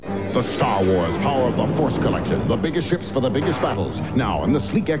The Star Wars Power of the Force Collection. The biggest ships for the biggest battles. Now, in the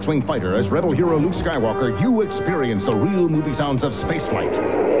sleek X-Wing fighter, as Rebel hero Luke Skywalker, you experience the real movie sounds of spaceflight.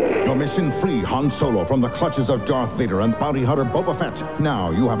 Your mission free Han Solo from the clutches of Darth Vader and bounty hunter Boba Fett.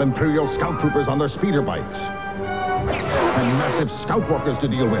 Now you have Imperial scout troopers on their speeder bikes. And massive scout walkers to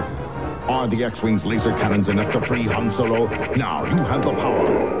deal with. Are the X-Wing's laser cannons enough to free Han Solo? Now you have the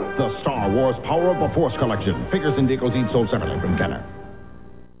power. The Star Wars Power of the Force Collection. Figures and vehicles each sold separately from Kenner.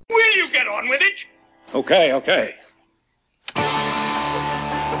 Will you get on with it? Okay.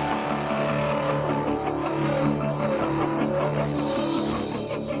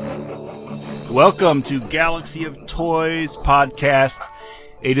 Welcome to Galaxy of Toys podcast,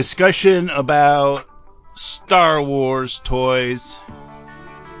 a discussion about Star Wars toys.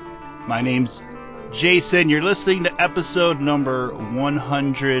 My name's Jason. You're listening to episode number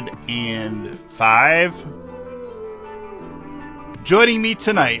 105. Joining me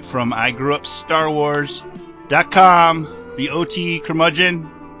tonight from iGrewUpStarWars.com, the OT curmudgeon,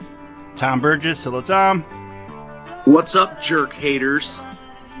 Tom Burgess. Hello, Tom. What's up, jerk haters?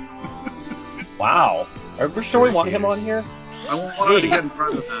 Wow. We're sure we want him on here? I wanted to get in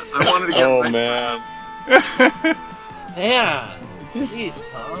front of that. I wanted to get Oh, right man. Yeah. Jeez,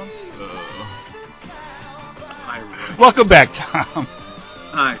 Tom. Hi. Welcome back, Tom.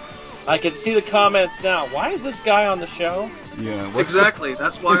 Hi. I can see the comments now. Why is this guy on the show? Yeah. Exactly.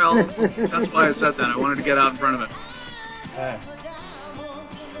 That's why I said that. I wanted to get out in front of it.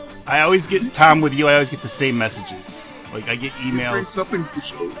 I always get, Tom, with you, I always get the same messages. Like, I get emails. Something to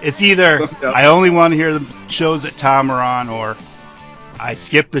show. It's either I only want to hear the shows that Tom are on, or I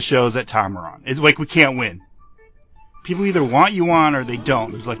skip the shows that Tom are on. It's like we can't win. People either want you on or they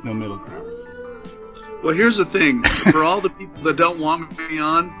don't. There's like no middle ground. Well, here's the thing. For all the people that don't want me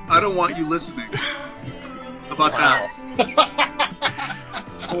on, I don't want you listening. How about that?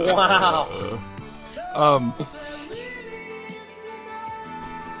 Wow.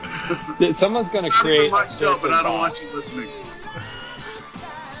 Someone's going to create my show, but I don't want you listening.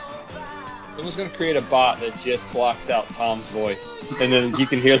 Someone's going to create a bot that just blocks out Tom's voice, and then you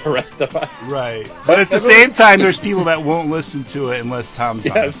can hear the rest of us. Right. But at the same time, there's people that won't listen to it unless Tom's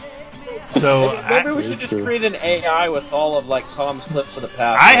Yes. on. So Maybe we should just create an AI with all of like Tom's clips of the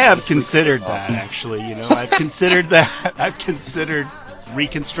past. I have considered that, actually. You know, I've considered that. I've considered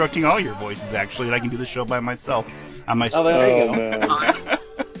reconstructing all your voices, actually, and I can do the show by myself on my. Oh, there you go. Man.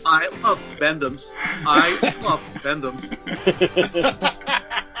 I love Bendums.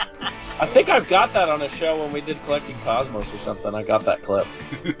 I think I've got that on a show when we did Collecting Cosmos or something. I got that clip.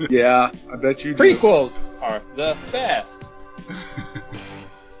 Yeah, I bet you do. Prequels are the best.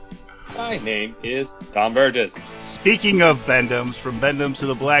 My name is Tom Burgess. Speaking of Bendums, from Bendums to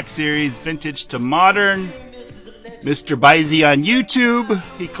the Black Series, vintage to modern, Mr. Bizey on YouTube.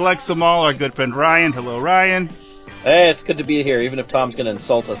 He collects them all. Our good friend Ryan. Hello, Ryan. Hey, it's good to be here, even if Tom's going to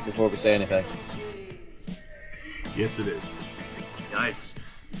insult us before we say anything. Yes, it is. Yikes.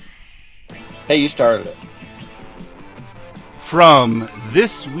 Hey, you started it. From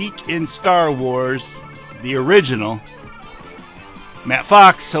This Week in Star Wars, the original, Matt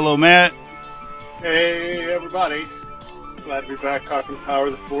Fox. Hello, Matt. Hey, everybody. Glad to be back talking Power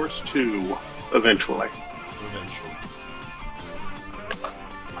of the Force 2, eventually.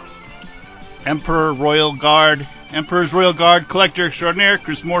 Emperor's Royal Guard collector extraordinaire,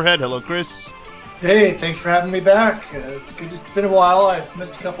 Chris Moorhead. Hello, Chris. Hey, thanks for having me back. It's good. It's been a while. I've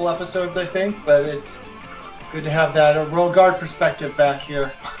missed a couple episodes, I think, but it's good to have that Royal Guard perspective back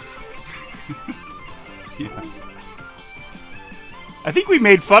here. Yeah. I think we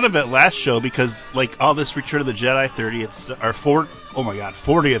made fun of it last show because, like, all this Return of the Jedi 40th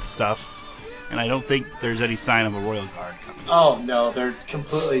stuff, and I don't think there's any sign of a Royal Guard coming. Oh, no, they're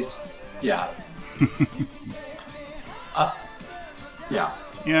completely, yeah. Yeah.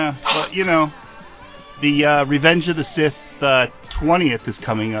 Yeah, but, you know, the Revenge of the Sith 20th is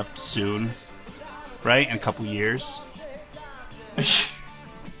coming up soon, right? In a couple years.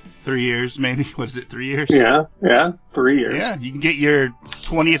 3 years, maybe? What is it, 3 years? Yeah, 3 years. Yeah, you can get your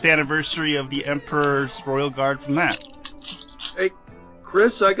 20th anniversary of the Emperor's Royal Guard from that. Hey,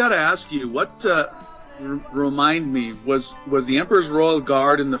 Chris, I gotta ask you, what, remind me, was the Emperor's Royal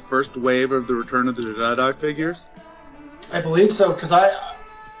Guard in the first wave of the Return of the Jedi figures? I believe so, because I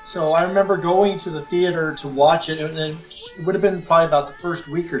remember going to the theater to watch it, and then it would have been probably about the first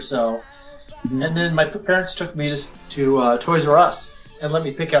week or so, and then my parents took me to Toys R Us and let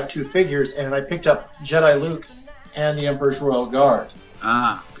me pick out two figures, and I picked up Jedi Luke and the Emperor's Royal Guard.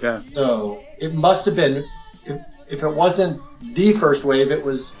 Ah, okay. So it must have been, if it wasn't the first wave, it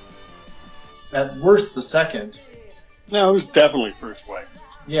was at worst the second. No, it was definitely first wave.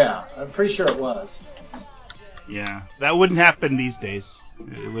 Yeah, I'm pretty sure it was. Yeah, that wouldn't happen these days.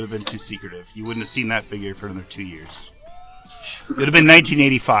 It would have been too secretive. You wouldn't have seen that figure for another 2 years. It would have been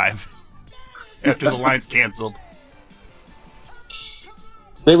 1985 after the line's canceled.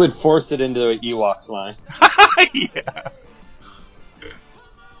 They would force it into the Ewoks line. Yeah.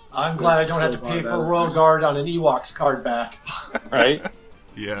 I'm glad I don't have to pay for a Royal Guard on an Ewoks card back. Right?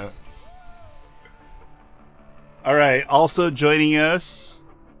 Yeah. All right. Also joining us,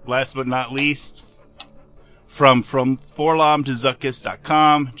 last but not least, from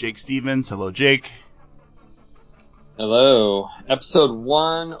forlom2zuckus.com, Jake Stevens. Hello, Jake. Hello. Episode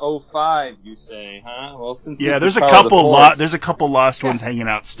 105, you say, huh? Well, since Yeah, this there's is a Power of the couple Force, there's a couple lost ones hanging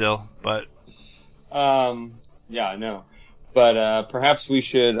out still, but yeah, I know. But perhaps we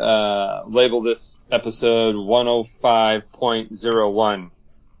should label this episode 105.01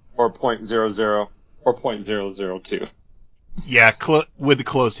 or .00 or .002 yeah, with the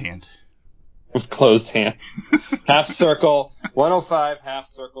closed hand. with closed hand. Half circle, 105, half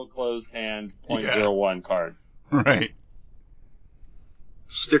circle, closed hand, .01 card. Right.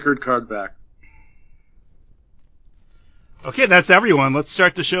 Stickered card back. Okay, that's everyone. Let's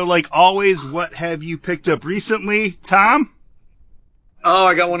start the show like always. What have you picked up recently, Tom? Oh,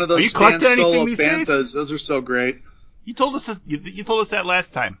 I got one of Are those you Stan collecting anything Solo these days? banthas. Those are so great. You told us you told us that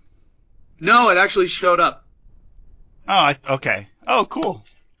last time. No, it actually showed up. Oh, okay. Oh, cool.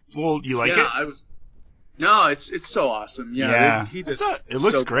 Well, you like it? I was. No, it's so awesome. Yeah, Yeah. he did. It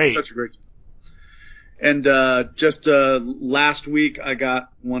looks great. Such a great. And just last week, I got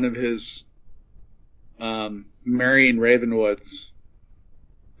one of his Marion Ravenwoods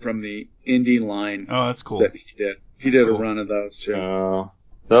from the indie line. Oh, that's cool. That he did. He did a run of those too.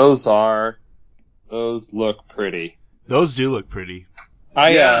 Those look pretty. Those do look pretty.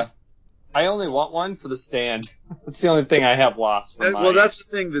 I only want one for the stand. That's the only thing I have lost from mine. Well, that's the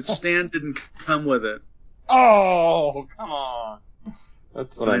thing. The stand didn't come with it. Oh, come on.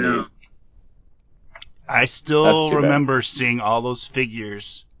 That's what I know. need. I still remember seeing all those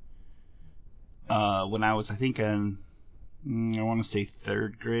figures when I was, I think, in, I want to say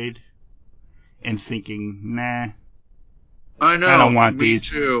 3rd grade, and thinking, nah. I know. I don't want me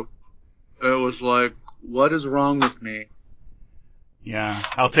these. Too. It was like, what is wrong with me? Yeah,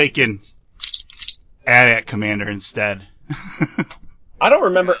 I'll take an AT-AT Commander instead. I don't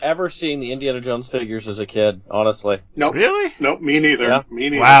remember ever seeing the Indiana Jones figures as a kid, honestly. Nope. Really? Nope, me neither. Yeah. Me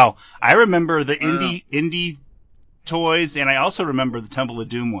neither. Wow. I remember the indie toys, and I also remember the Temple of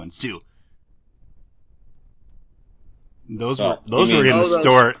Doom ones, too. Those were in the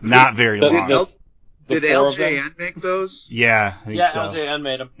store not very long. Did LJN make those? Yeah, I think so. LJN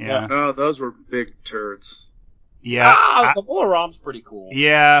made them. Yeah. Oh, those were big turds. Yeah. The Bull-Rom's pretty cool.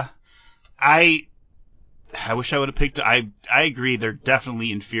 Yeah. I wish I would have picked. I agree. They're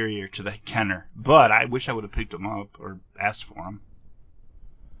definitely inferior to the Kenner, but I wish I would have picked them up or asked for them.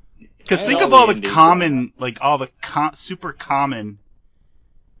 Because think of all the common, like all the super common,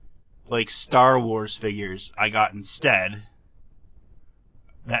 like Star Wars figures I got instead.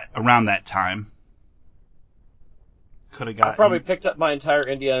 That around that time. Could have gotten. I probably picked up my entire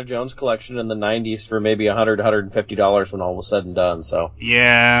Indiana Jones collection in the 90s for maybe $100, $150 when all was said and done. So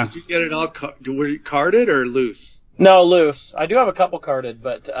yeah. Did you get it all? Were you carded or loose? No, loose. I do have a couple carded,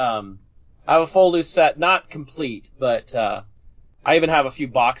 but I have a full loose set, not complete, but I even have a few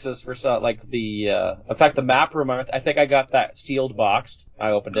boxes for some, like the. In fact, the map room. I think I got that sealed boxed. I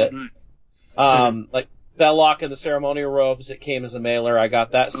opened it. Nice. Like Belloc and the ceremonial robes. It came as a mailer. I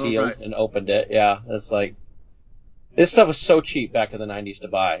got that sealed and opened it. Yeah, it's like. This stuff was so cheap back in the 90s to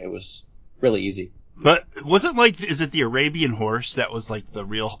buy. It was really easy. But is it the Arabian horse that was like the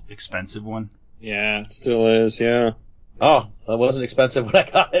real expensive one? Yeah, it still is, yeah. Oh, that wasn't expensive when I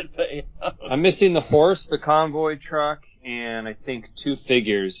got it. But, yeah. I'm missing the horse, the convoy truck, and I think 2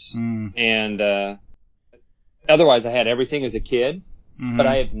 figures. And otherwise I had everything as a kid, but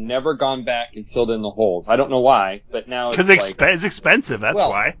I have never gone back and filled in the holes. I don't know why, but now it's it's expensive, that's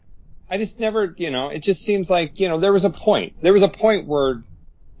why. I just never, it just seems like, there was a point. There was a point where,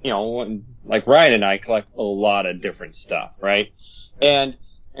 when, like Ryan and I collect a lot of different stuff, right? And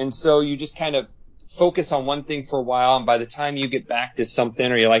so you just kind of focus on one thing for a while, and by the time you get back to something,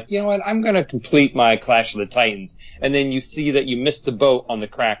 or you're like, you know what, I'm going to complete my Clash of the Titans, and then you see that you missed the boat on the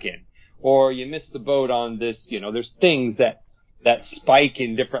Kraken, or you missed the boat on this, there's things that spike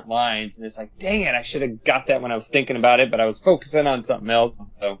in different lines, and it's like, dang it, I should have got that when I was thinking about it, but I was focusing on something else,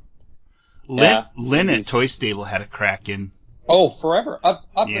 so... Lynn at Toy Stable had a Kraken. Oh, forever. Up.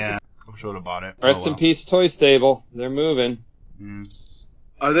 Yeah, I wish I would have bought it. Rest in peace, Toy Stable. They're moving.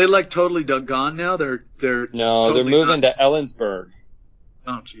 Are they like totally gone now? They're no, totally they're moving to Ellensburg.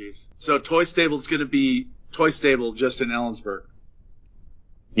 Oh, jeez. So Toy Stable's going to be Toy Stable just in Ellensburg.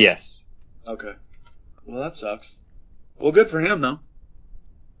 Yes. Okay. Well, that sucks. Well, good for him, though.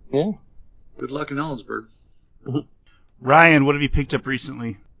 Yeah. Good luck in Ellensburg. Ryan, what have you picked up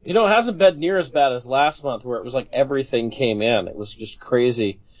recently? You know, it hasn't been near as bad as last month where it was like everything came in. It was just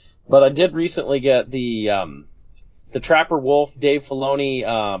crazy. But I did recently get the Trapper Wolf Dave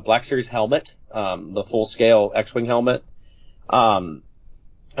Filoni Black Series helmet, the full-scale X-Wing helmet.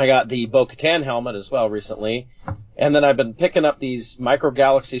 I got the Bo-Katan helmet as well recently. And then I've been picking up these Micro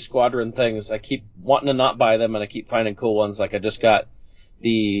Galaxy Squadron things. I keep wanting to not buy them, and I keep finding cool ones. Like I just got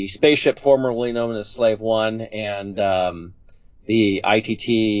the spaceship formerly known as Slave One and the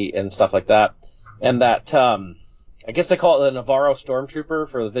ITT and stuff like that. And that, I guess they call it the Navarro Stormtrooper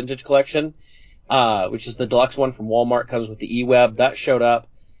for the Vintage Collection, which is the deluxe one from Walmart, comes with the E-Web. That showed up.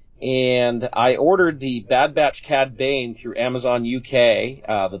 And I ordered the Bad Batch Cad Bane through Amazon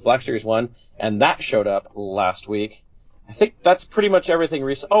UK, the Black Series one, and that showed up last week. I think that's pretty much everything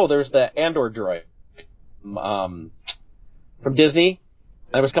recent. Oh, there's the Andor droid, from Disney.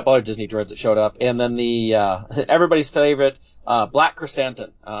 There was a couple other Disney droids that showed up. And then the, everybody's favorite, Black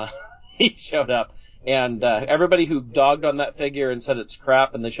Chrysanthemum, he showed up. And, everybody who dogged on that figure and said it's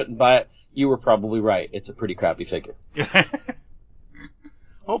crap and they shouldn't buy it, you were probably right. It's a pretty crappy figure.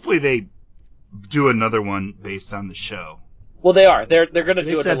 Hopefully they do another one based on the show. Well, they are. They're going to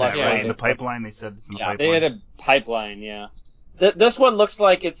do They a said deluxe that, right? one. In the pipeline, they said it's in the Yeah, pipeline. they had a pipeline, yeah. This one looks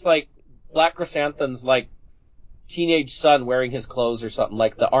like it's like Black Chrysanthemum's like teenage son wearing his clothes or something.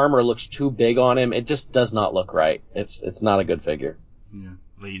 Like the armor looks too big on him. It just does not look right. It's not a good figure. Yeah,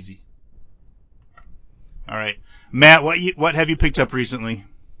 lazy. All right, Matt, what have you picked up recently?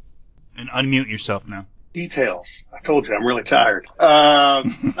 And unmute yourself now. Details. I told you I'm really tired.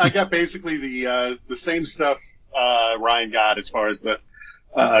 I got basically the same stuff Ryan got as far as the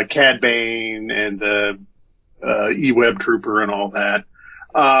Cad Bane and the E-Web Trooper and all that.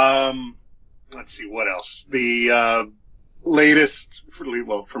 Let's see what else. The latest,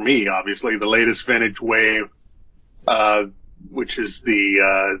 for me obviously, the latest vintage wave, which is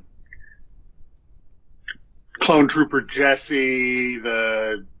the Clone Trooper Jesse,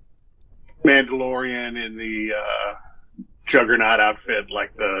 the Mandalorian in the Juggernaut outfit,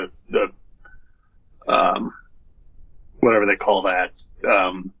 like the whatever they call that,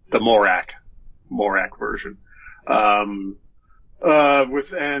 the Morak version.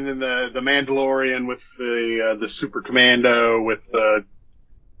 With and then the Mandalorian with the Super Commando with the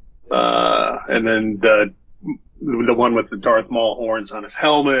and then the one with the Darth Maul horns on his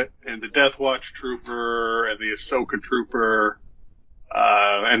helmet, and the Death Watch Trooper and the Ahsoka Trooper.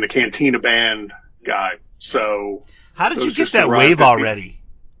 And the Cantina Band guy. So how did you get just that arrived wave at already?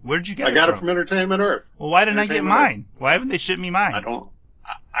 Where did you get it I got from? it from Entertainment Earth. Well, why didn't I get Entertainment mine? Why haven't they shipped me mine?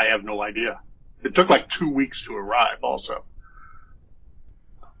 I have no idea. It took like 2 weeks to arrive also.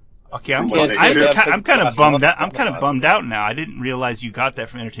 Okay, I'm Well, kind of bummed out. I'm kind of bummed out now. I didn't realize you got that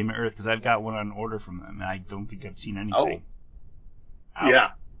from Entertainment Earth because I've got one on order from them, and I don't think I've seen anything.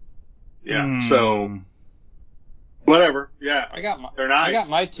 Yeah. Yeah. So whatever. Yeah. They're nice. I got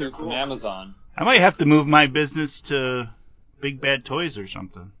my two They're from cool. Amazon. I might have to move my business to Big Bad Toys or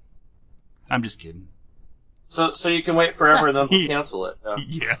something. I'm just kidding. So you can wait forever and then they'll cancel it.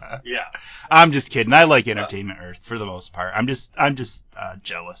 Yeah. Yeah. I'm just kidding. I like Entertainment Earth for the most part. I'm just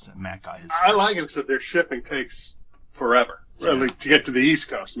jealous that Matt got his first. I like it because their shipping takes forever. Really, to get to the East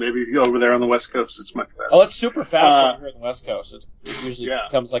Coast. Maybe over there on the West Coast, it's much better. Oh, it's super fast when you're here on the West Coast. It usually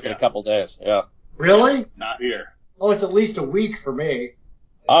comes like in a couple days. Yeah. Really? Not here. Oh, it's at least a week for me.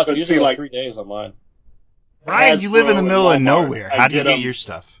 Oh, it's But usually see, like like- 3 days on mine. Ryan, you live in the Hasbro middle of and Walmart, nowhere. How do you get them. your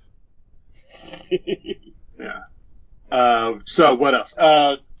stuff? Yeah. So what else?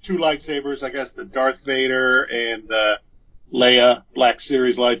 2 lightsabers, I guess, the Darth Vader and the Leia Black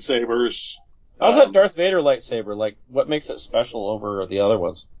Series lightsabers. How's that Darth Vader lightsaber? Like, what makes it special over the other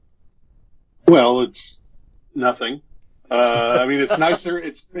ones? Well, it's nothing. I mean, it's nicer.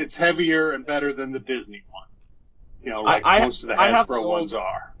 It's heavier and better than the Disney one. You know, like most of the Hasbro ones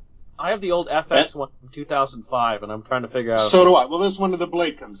are. I have the old FX one from 2005, and I'm trying to figure out. So do I. Well, this one, the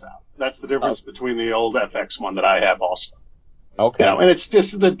blade comes out. That's the difference between the old FX one that I have also. Okay. You know, and it's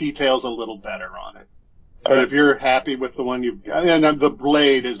just the details a little better on it. But if you're happy with the one you've got, and the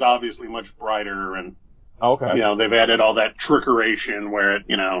blade is obviously much brighter, and Okay. you know they've added all that trickeration where it,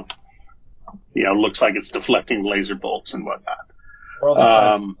 you know, looks like it's deflecting laser bolts and whatnot. Well, this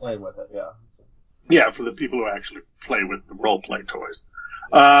time's playing with it, yeah. Yeah, for the people who actually play with the role play toys.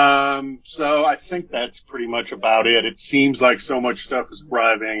 So I think that's pretty much about it. It seems like so much stuff is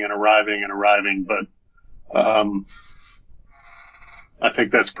arriving, but I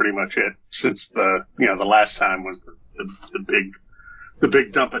think that's pretty much it. Since the last time was the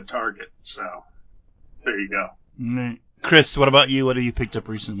big dump at Target. So there you go. Right. Chris, what about you? What have you picked up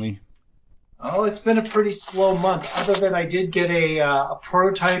recently? Oh, it's been a pretty slow month. Other than I did get a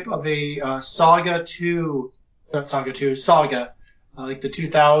prototype of a Saga, like the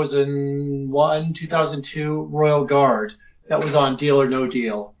 2001, 2002 Royal Guard that was on Deal or No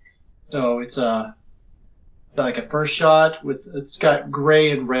Deal. So it's like a first shot it's got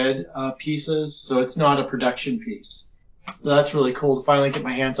gray and red pieces, so it's not a production piece. So that's really cool to finally get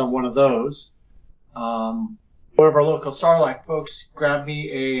my hands on one of those. One of our local Sarlacc folks grabbed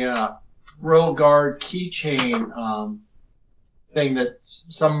me a Royal Guard keychain thing that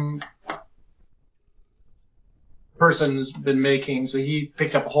some person's been making, so he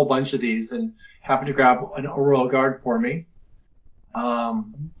picked up a whole bunch of these and happened to grab a Royal Guard for me.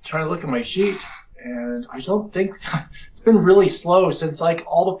 Trying to look at my sheet, and I don't think it's been really slow since like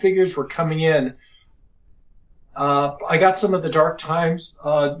all the figures were coming in. I got some of the Dark Times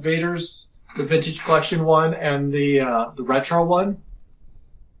Vader's, the Vintage Collection one, and the retro one,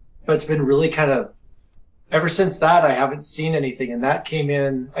 but it's been really kind of ever since that I haven't seen anything, and that came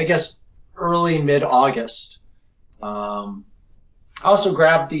in I guess early mid-August. I also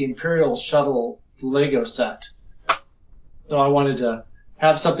grabbed the Imperial Shuttle Lego set. So I wanted to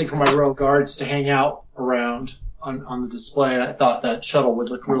have something for my Royal Guards to hang out around on the display. I thought that shuttle would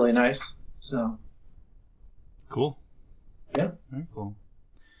look really nice. So Cool. Yeah. Very cool.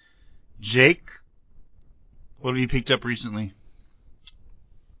 Jake, what have you picked up recently?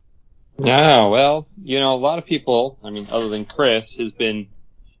 Yeah, well, a lot of people, other than Chris, has been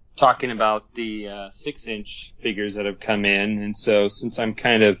talking about the 6-inch figures that have come in, and so since I'm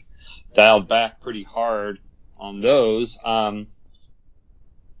kind of dialed back pretty hard on those,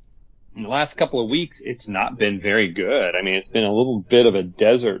 in the last couple of weeks, it's not been very good. It's been a little bit of a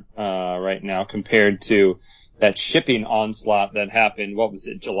desert right now compared to that shipping onslaught that happened,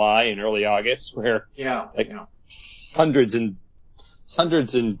 July and early August, where hundreds and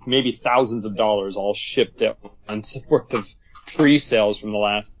maybe thousands of dollars all shipped at once worth of pre-sales from the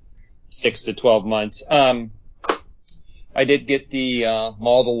last 6 to 12 months. I did get the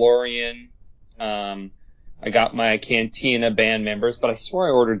Mandalorian. I got my Cantina band members, but I swore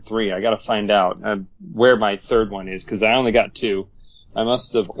I ordered 3. I got to find out where my third one is because I only got 2. I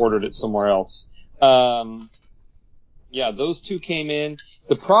must have ordered it somewhere else. Those 2 came in.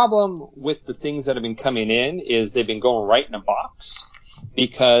 The problem with the things that have been coming in is they've been going right in a box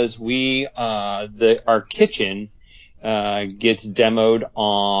because our kitchen gets demoed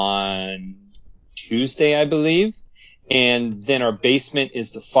on Tuesday, I believe. And then our basement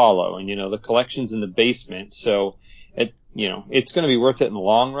is to follow. And, the collection's in the basement. So, it's going to be worth it in the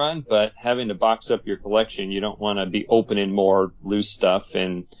long run. But having to box up your collection, you don't want to be opening more loose stuff.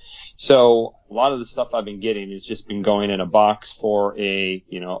 And so a lot of the stuff I've been getting has just been going in a box for a,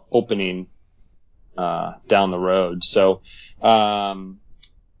 opening down the road. So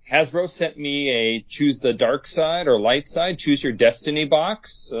Hasbro sent me a choose the dark side or light side, choose your destiny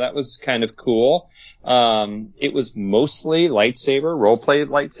box. So that was kind of cool. It was mostly lightsaber, role-played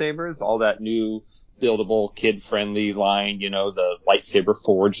lightsabers, all that new buildable, kid-friendly line, the lightsaber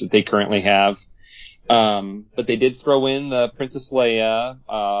forge that they currently have. But they did throw in the Princess Leia,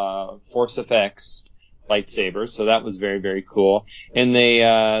 Force FX lightsaber, so that was very, very cool. And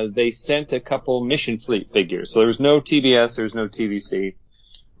they sent a couple Mission Fleet figures. So there was no TBS, there was no TVC,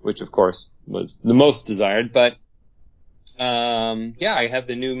 which of course was the most desired, but I have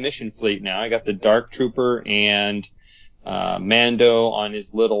the new Mission Fleet now. I got the Dark Trooper and Mando on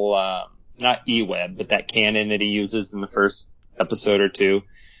his little not E-Web, but that cannon that he uses in the first episode or 2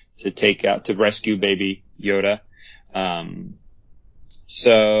 to rescue baby Yoda.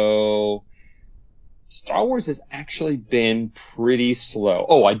 So Star Wars has actually been pretty slow.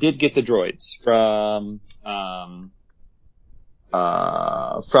 Oh, I did get the droids from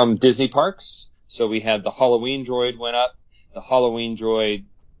Disney Parks. So we had the Halloween droid went up, the Halloween droid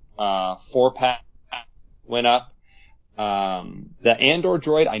 4-pack went up. The Andor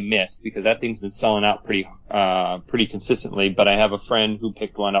droid I missed because that thing's been selling out pretty consistently, but I have a friend who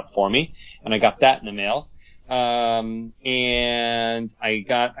picked one up for me, and I got that in the mail. And I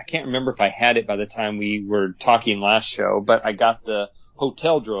can't remember if I had it by the time we were talking last show, but I got the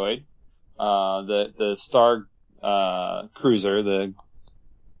hotel droid, the Star Cruiser,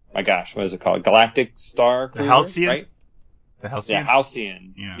 what is it called? Galactic Star Cruiser, the Halcyon? Right? The Halcyon? Yeah,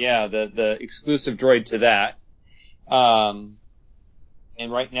 Halcyon. Yeah, the exclusive droid to that. And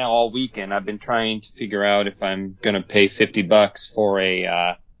right now, all weekend, I've been trying to figure out if I'm going to pay $50 for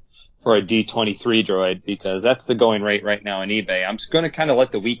for a D23 droid, because that's the going rate right now on eBay. I'm going to kind of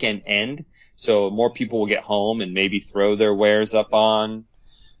let the weekend end so more people will get home and maybe throw their wares up on.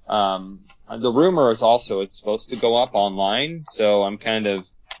 The rumor is also it's supposed to go up online, so I'm kind of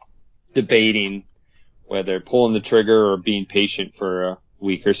debating whether pulling the trigger or being patient for a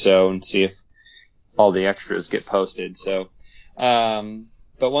week or so and see if all the extras get posted. So,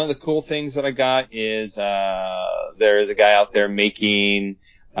 but one of the cool things that I got is there is a guy out there making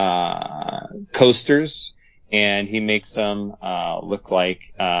coasters, and he makes them look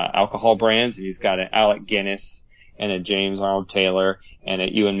like alcohol brands, and he's got an Alec Guinness and a James Arnold Taylor and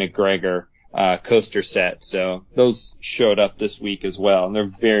a Ewan McGregor coaster set. So those showed up this week as well, and they're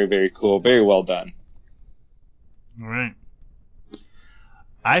very, very cool, very well done. All right.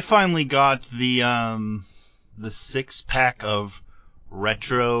 I finally got the 6-pack of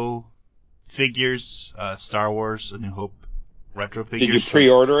retro figures, Star Wars: A New Hope retro figures. Did you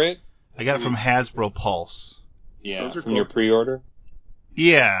pre-order it? I got it from Hasbro Pulse. Yeah, Those are from cool. your pre-order?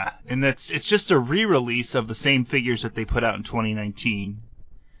 Yeah, and it's just a re-release of the same figures that they put out in 2019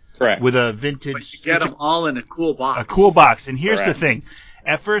 Correct. with a But vintage, you get them all in a cool box. a cool box. And here's Correct. the thing.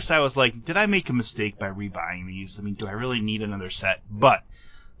 At first I was like, did I make a mistake by rebuying these? I mean, do I really need another set? But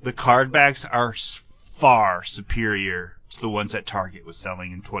the card backs are far superior to the ones that Target was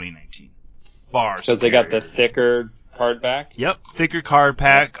selling in 2019. Far superior. Because they got the thicker card back? Yep, thicker card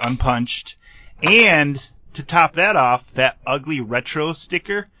pack, unpunched. And to top that off, that ugly retro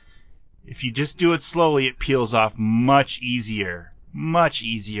sticker, if you just do it slowly, it peels off much easier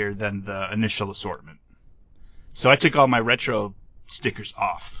than the initial assortment. So I took all my retro stickers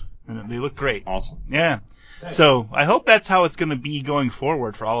off, and they look great. Awesome. Yeah. So I hope that's how it's going to be going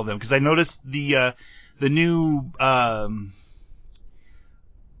forward for all of them, because I noticed the new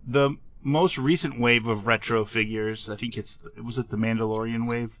the most recent wave of retro figures. I think was it the Mandalorian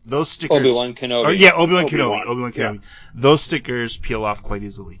wave? Those stickers. Obi-Wan Kenobi. Or, yeah, Obi-Wan Obi-Wan. Kenobi. Obi-Wan Yeah. Kenobi. Those stickers peel off quite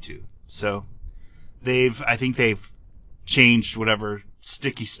easily too. So I think they've changed whatever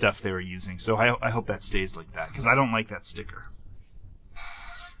sticky stuff they were using. So I hope that stays like that, because I don't like that sticker.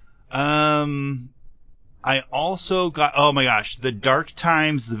 I also got, oh my gosh, the Dark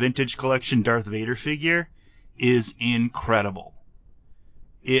Times, the Vintage Collection Darth Vader figure is incredible.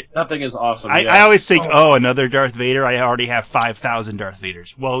 That thing is awesome. I always think, another Darth Vader. I already have 5,000 Darth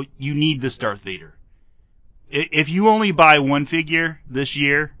Vaders. Well, you need this Darth Vader. If you only buy one figure this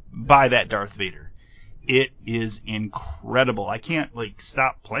year, buy that Darth Vader. It is incredible. I can't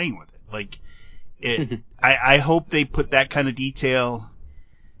stop playing with it. I hope they put that kind of detail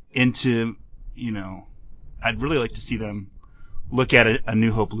into, I'd really like to see them look at a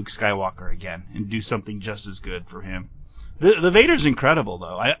New Hope Luke Skywalker again and do something just as good for him. The Vader's incredible,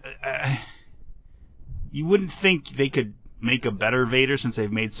 though. You wouldn't think they could make a better Vader since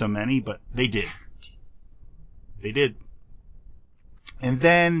they've made so many, but they did. They did. And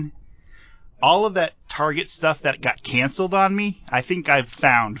then all of that Target stuff that got canceled on me, I think I've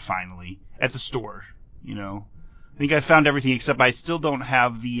found finally at the store. I think I found everything, except I still don't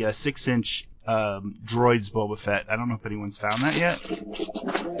have the 6-inch Droids Boba Fett. I don't know if anyone's found that yet.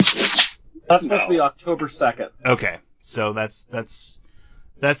 That's supposed to be October 2nd. Okay, so that's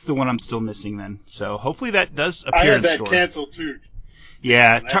the one I'm still missing then. So hopefully that does appear I had in the that store. canceled too.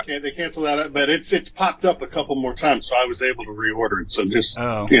 Yeah. They canceled that, but it's popped up a couple more times, so I was able to reorder it. So just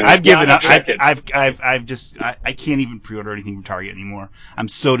I've given up. check it. I can't even pre-order anything from Target anymore. I'm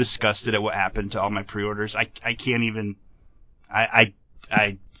so disgusted at what happened to all my pre-orders. I can't even. I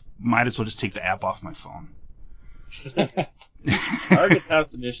might as well just take the app off my phone. Target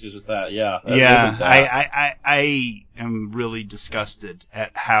has some issues with that, yeah. Yeah, I am really disgusted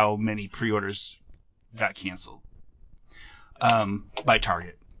at how many pre-orders got canceled by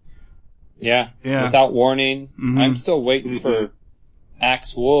Target. Yeah. Yeah. Without warning. Mhm. I'm still waiting for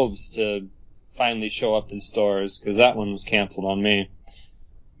Axe Wolves to finally show up in stores, because that one was canceled on me.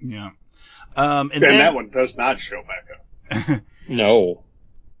 Yeah. And that one does not show back up. No.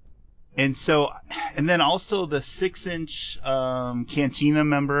 And then also the 6-inch Cantina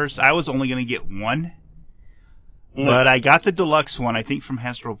members, I was only going to get one. But I got the deluxe one, I think from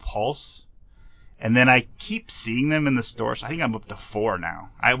Hasbro Pulse. And then I keep seeing them in the store, so I think I'm up to 4 now.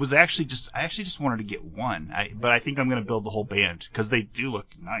 I actually just wanted to get one. But I think I'm going to build the whole band, because they do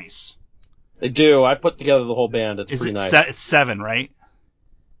look nice. They do. I put together the whole band. It's pretty nice. It's 7, right?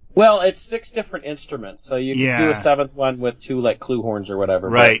 Well, it's 6 different instruments, so you can do a 7th one with 2 clue horns or whatever.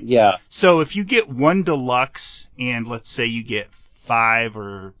 Right. But, yeah. So if you get one deluxe, and let's say you get 5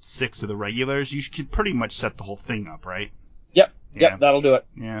 or 6 of the regulars, you can pretty much set the whole thing up, right? Yep. Yeah. Yep, that'll do it.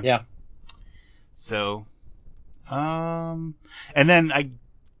 Yeah. So, and then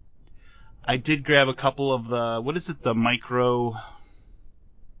I did grab a couple of the Micro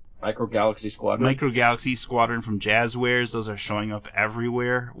Galaxy Squadron from Jazzwares. Those are showing up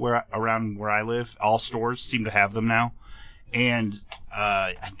everywhere around where I live. All stores seem to have them now. And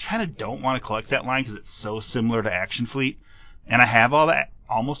I kind of don't want to collect that line because it's so similar to Action Fleet. And I have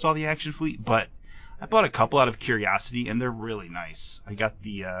almost all the Action Fleet, but I bought a couple out of curiosity, and they're really nice. I got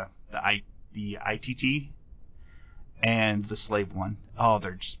the ITT and the Slave one. Oh,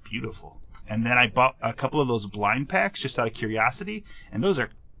 they're just beautiful. And then I bought a couple of those blind packs just out of curiosity, and those are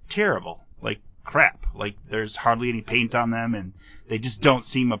terrible, like crap. Like there's hardly any paint on them, and they just don't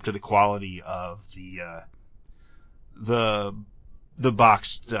seem up to the quality of the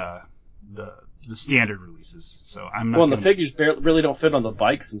boxed the standard releases. So I'm not. Well, and the figures really don't fit on the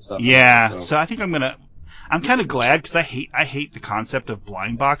bikes and stuff. Yeah, so I think I'm kind of glad because I hate the concept of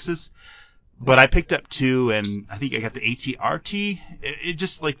blind boxes. But I picked up 2, and I think I got the ATRT. It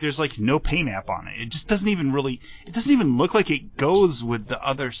just there's no paint app on it. It just doesn't even look like it goes with the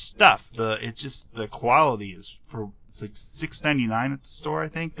other stuff. The quality is it's like $6.99 at the store, I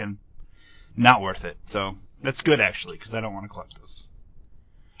think, and not worth it. So that's good actually, because I don't want to collect those.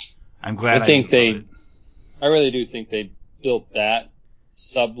 I'm glad. I really do think they built that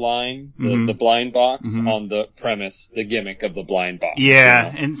subline, the blind box, on the premise, the gimmick of the blind box. Yeah,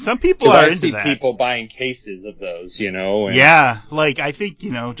 you know? And some people are into that. I see people buying cases of those, And, yeah, I think,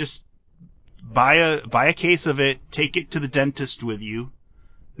 just buy a case of it, take it to the dentist with you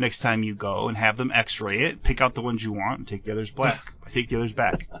next time you go, and have them X-ray it, pick out the ones you want, and take the others back. Take the others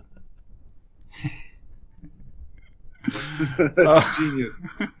back. That's genius.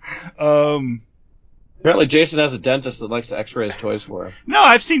 Apparently, Jason has a dentist that likes to X-ray his toys for him. No,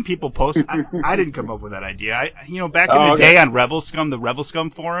 I've seen people post. I didn't come up with that idea. Back in the day on Rebel Scum, the Rebel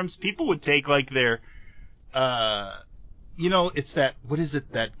Scum forums, people would take their, it's that, what is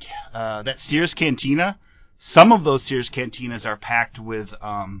it, that Sears Cantina. Some of those Sears Cantinas are packed with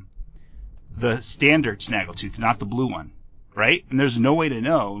the standard Snaggletooth, not the blue one, right? And there's no way to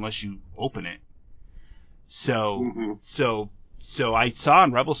know unless you open it. So I saw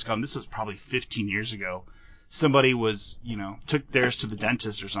on Rebel Scum, this was probably 15 years ago, somebody took theirs to the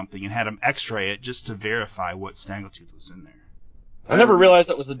dentist or something and had them X-ray it just to verify what Snaggletooth was in there. I never realized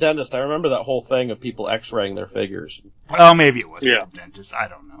that was the dentist. I remember that whole thing of people X-raying their figures. Well, maybe it wasn't the dentist. I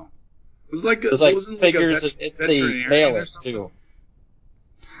don't know. It was like figures at the mailers too.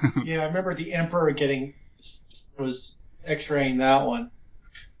 Yeah, I remember the Emperor was X-raying that one.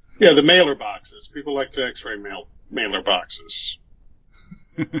 Yeah, the mailer boxes. People like to X-ray mailer boxes.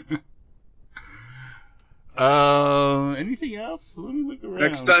 Anything else? Let me look around.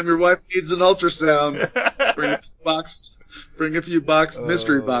 Next time your wife needs an ultrasound, bring a few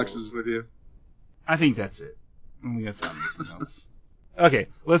mystery boxes with you. I think that's it. I don't think I found anything else. Okay,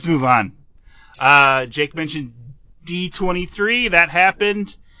 let's move on. Jake mentioned D23. That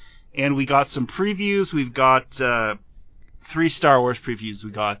happened, and we got some previews. We've got 3 Star Wars previews. We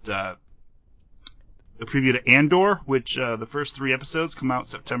got the preview to Andor, which the first 3 episodes come out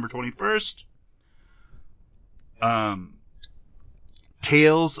September 21st.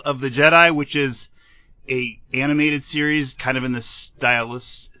 Tales of the Jedi, which is a animated series kind of in the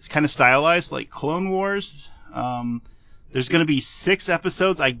stylized like Clone Wars. There's going to be 6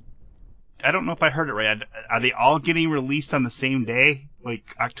 episodes. I don't know if I heard it right. Are they all getting released on the same day?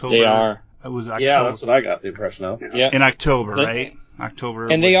 Like October? They are. It was October. Yeah, that's what I got the impression of. Yeah. In October, right? October.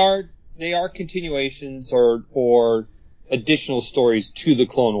 And they are continuations or additional stories to the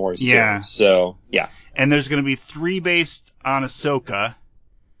Clone Wars series. Yeah. So, yeah. And there's going to be 3 based on Ahsoka,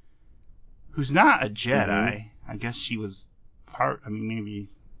 who's not a Jedi. Mm-hmm. I guess she was maybe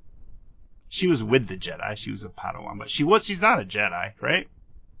she was with the Jedi. She was a Padawan, but she's not a Jedi, right?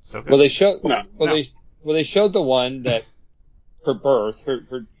 Ahsoka? Well, they showed the one that her birth,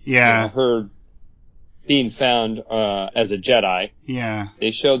 her being found as a Jedi. Yeah.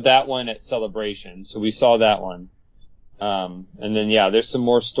 They showed that one at Celebration, so we saw that one. And then there's some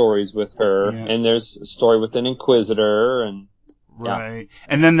more stories with her, and there's a story with an Inquisitor, and right.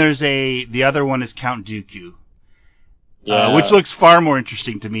 And then there's the other one is Count Dooku, which looks far more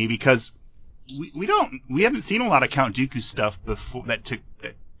interesting to me because we haven't seen a lot of Count Dooku stuff before that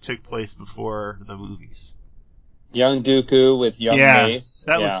took place before the movies. Young Dooku with young Mace.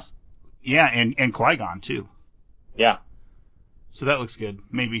 That looks, and Qui-Gon too. Yeah. So that looks good,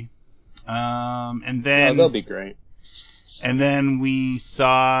 maybe. And then that'll be great. And then we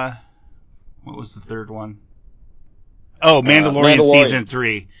saw, what was the third one? Oh, Mandalorian Season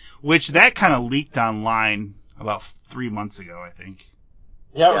 3, which that kind of leaked online about 3 months ago, I think.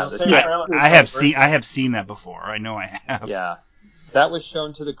 Yeah, it was the same trailer. I have seen that before. I know I have. Yeah. That was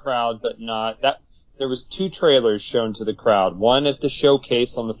shown to the crowd, but not that. There was 2 trailers shown to the crowd. One at the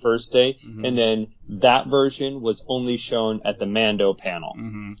showcase on the first day, and then that version was only shown at the Mando panel.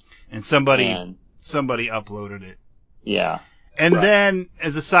 Mm-hmm. And somebody uploaded it. Yeah. And then,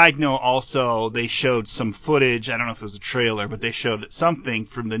 as a side note, also, they showed some footage. I don't know if it was a trailer, but they showed something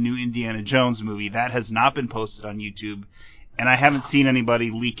from the new Indiana Jones movie. That has not been posted on YouTube, and I haven't seen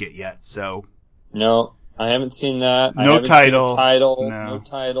anybody leak it yet, so... No, I haven't seen that. No title. Seen a title. No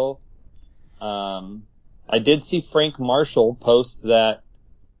title. I did see Frank Marshall post that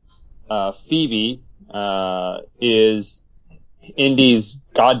Phoebe is Indy's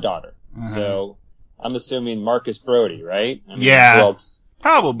goddaughter. Uh-huh. So I'm assuming Marcus Brody, right? I mean, yeah, who else?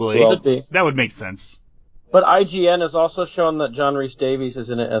 probably. Who else? That would make sense. But IGN has also shown that John Rhys Davies is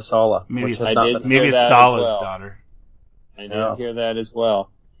in it as Sala. Maybe which it's, has not been- maybe it's that as Sala's well. daughter. I did hear that as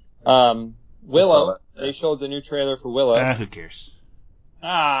well. Willow. They showed the new trailer for Willow. Who cares?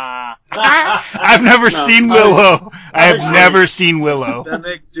 I've never seen Willow. I have never seen Willow. That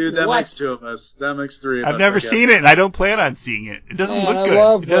makes 2 of us. That makes 3 of us. I've never seen it, and I don't plan on seeing it. It doesn't look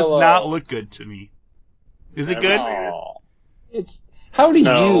good. It does not look good to me. Is it good? Oh. It's how do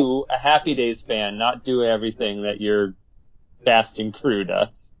you, a Happy Days fan, not do everything that your cast and crew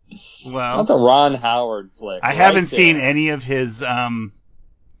does? Well, that's a Ron Howard flick. I haven't seen any of his. Oh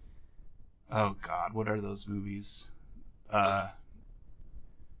God, what are those movies? The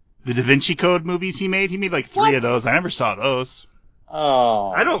Da Vinci Code movies he made. He made like 3 of those. I never saw those. Oh,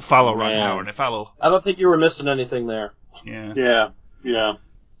 I don't follow Ron Howard. I don't think you were missing anything there. Yeah.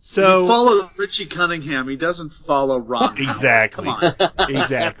 So he follows Richie Cunningham. He doesn't follow Ron. Exactly. Come on.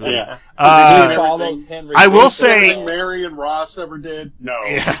 Exactly. Yeah. He follows Henry. I will Everything say, Mary and Ross ever did? No.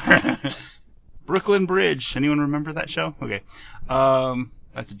 Yeah. Brooklyn Bridge. Anyone remember that show? Okay.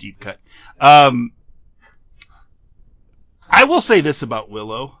 That's a deep cut. I will say this about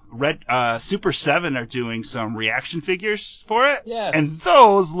Willow. Super 7 are doing some reaction figures for it. Yes. And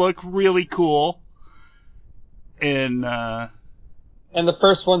those look really cool. And the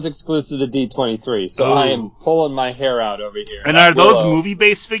first one's exclusive to D23, so I am pulling my hair out over here. And are those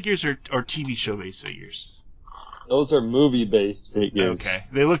movie-based figures or TV show-based figures? Those are movie-based figures. Okay.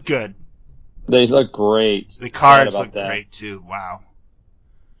 They look good. They look great. The cards look great, too. Wow.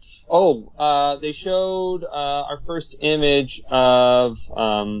 Oh, they showed our first image of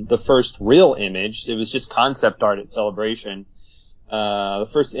the first real image. It was just concept art at Celebration. The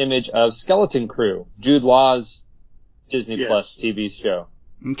first image of Skeleton Crew, Jude Law's Disney Plus TV show.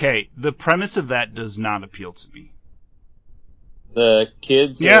 Okay, the premise of that does not appeal to me. The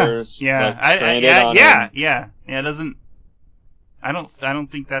kids are stranded on it doesn't. I don't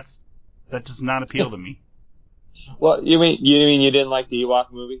think that does not appeal to me. Well, you mean you didn't like the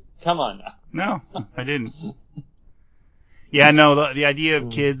Ewok movie? Come on now. No, I didn't. Yeah, no, the idea of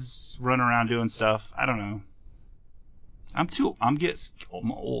kids running around doing stuff, I don't know. I'm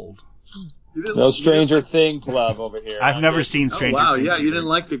old. No Stranger Things love over here. I've never seen Stranger Things. Oh, wow, yeah, either. you didn't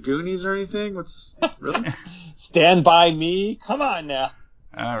like the Goonies or anything? Really? Stand By Me? Come on now.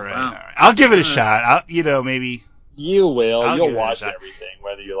 All right. I'll give it a shot. Maybe. You will. You'll watch everything,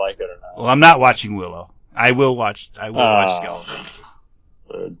 whether you like it or not. Well, I'm not watching Willow. I will watch Skeletons.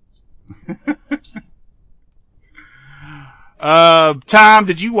 Good. Tom,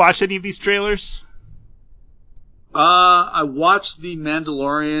 did you watch any of these trailers? I watched The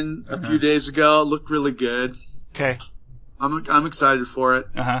Mandalorian a few days ago. It looked really good. Okay. I'm excited for it.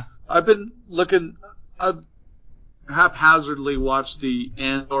 Uh-huh. I've haphazardly watched the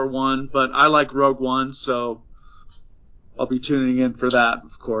Andor one, but I like Rogue One, so I'll be tuning in for that,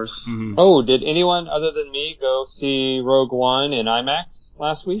 of course. Mm-hmm. Oh, did anyone other than me go see Rogue One in IMAX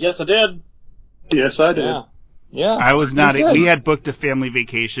last week? Yes, I did. Yes, I did. Yeah. I was not. We had booked a family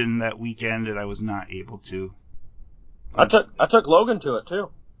vacation that weekend, and I was not able to. I took Logan to it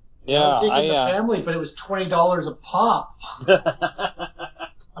too. Yeah, I'm taking the family, but it was $20 a pop.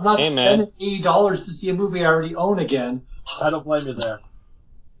 I'm not spending $80 to see a movie I already own again. I don't blame you there.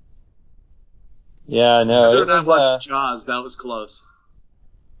 Yeah, no. I didn't watch Jaws. That was close.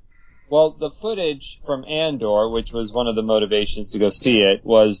 Well, the footage from Andor, which was one of the motivations to go see it,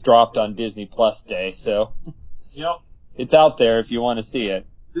 was dropped on Disney Plus Day, so yep, it's out there if you want to see it.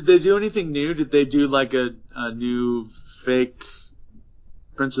 Did they do anything new? Did they do like a new fake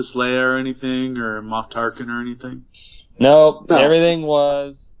Princess Leia or anything, or Moff Tarkin or anything? No. Everything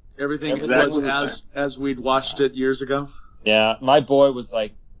was as we'd watched it years ago. Yeah, my boy was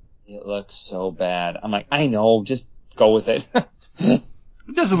like, "It looks so bad." I'm like, "I know, just go with it."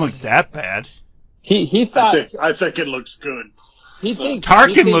 It doesn't look that bad. He thought. I think it looks good.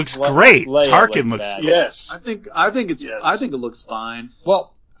 Tarkin looks great. Tarkin looks bad. Yes. I think it looks fine.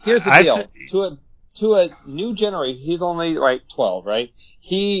 Well, here's the deal. To a new generation, he's only 12, right?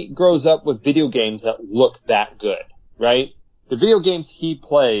 He grows up with video games that look that good, right? The video games he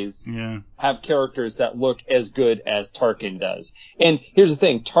plays have characters that look as good as Tarkin does. And here's the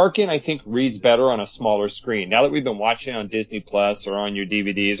thing, Tarkin, I think, reads better on a smaller screen. Now that we've been watching on Disney Plus or on your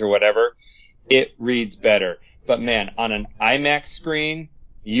DVDs or whatever, it reads better. But man, on an IMAX screen,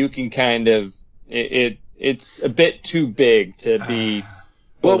 you can kind of, it's a bit too big to be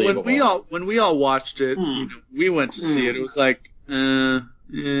believable. Well, when we all watched it, we went to see it. It was like,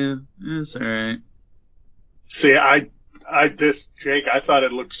 it's alright. See, Jake, I thought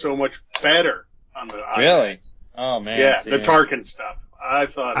it looked so much better on the IMAX. Really? Oh man. Yeah, the Tarkin stuff. I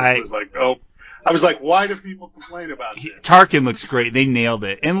thought it was like, I was like, why do people complain about this? Tarkin looks great. They nailed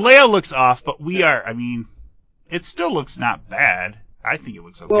it. And Leia looks off, but it still looks not bad. I think it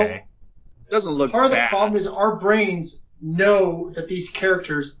looks okay. Well, it doesn't look Part of bad. the problem is our brains know that these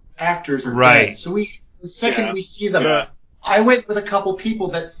actors are right. dead. So the second we see them, I went with a couple people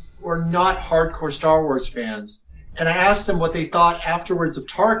that were not hardcore Star Wars fans, and I asked them what they thought afterwards of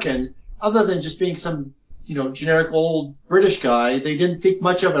Tarkin, other than just being some, generic old British guy. They didn't think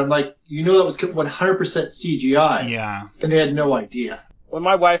much of it. I'm like, that was 100% CGI. Yeah. And they had no idea. When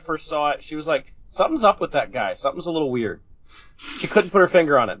my wife first saw it, she was like, something's up with that guy. Something's a little weird. She couldn't put her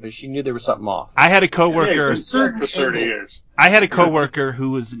finger on it, but she knew there was something off. I had a coworker. He's been for 30 years. I had a coworker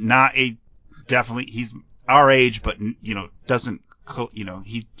who was not he's our age, but doesn't,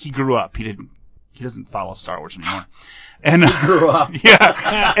 he grew up. He doesn't follow Star Wars anymore. And he grew up.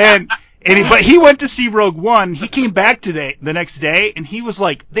 Yeah. But he went to see Rogue One. He came back the next day, and he was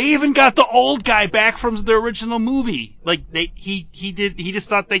like, they even got the old guy back from the original movie. Like he just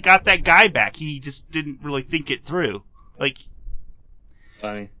thought they got that guy back. He just didn't really think it through. Like,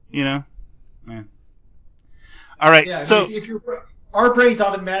 funny. Yeah. All right. Yeah, so our brains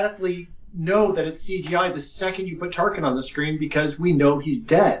automatically know that it's CGI the second you put Tarkin on the screen because we know he's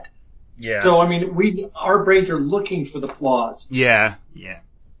dead. Yeah. So our brains are looking for the flaws. Yeah.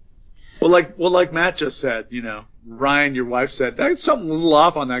 Well, like Matt just said, Ryan, your wife said, there's something a little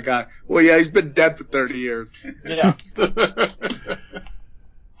off on that guy. Well, yeah, he's been dead for 30 years. Yeah.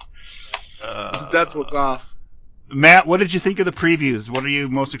 That's what's off. Matt, what did you think of the previews? What are you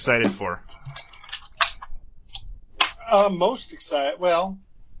most excited for? Most excited, well,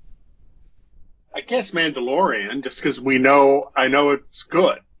 I guess Mandalorian, just because I know it's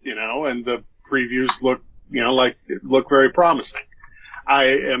good, and the previews look, look very promising.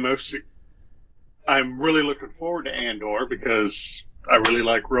 I'm really looking forward to Andor because I really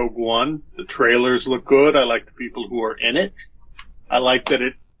like Rogue One. The trailers look good. I like the people who are in it. I like that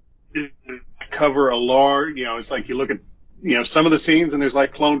it cover a large, it's like you look at, some of the scenes and there's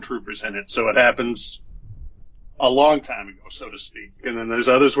like clone troopers in it. So it happens a long time ago, so to speak. And then there's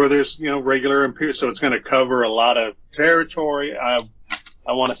others where there's, regular Imperial. So it's going to cover a lot of territory. I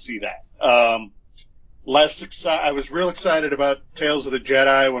want to see that. I was real excited about Tales of the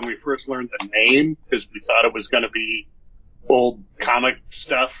Jedi when we first learned the name because we thought it was going to be old comic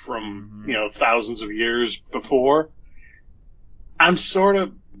stuff from, thousands of years before.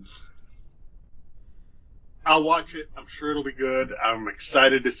 I'll watch it. I'm sure it'll be good. I'm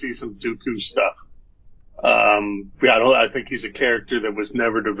excited to see some Dooku stuff. I think he's a character that was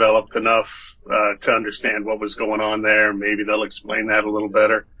never developed enough, to understand what was going on there. Maybe they'll explain that a little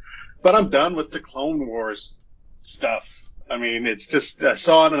better. But I'm done with the Clone Wars stuff. I mean, it's just, I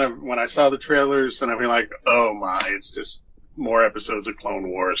saw it and when I saw the trailers and I'm like, oh my, it's just more episodes of Clone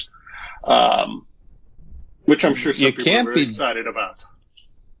Wars. Which I'm sure some people are very excited about.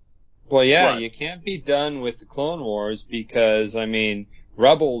 Well, yeah, you can't be done with the Clone Wars because,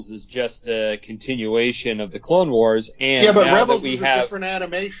 Rebels is just a continuation of the Clone Wars, and yeah, but now Rebels that we is have a different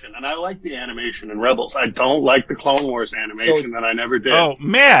animation, and I like the animation in Rebels. I don't like the Clone Wars animation, and I never did. Oh,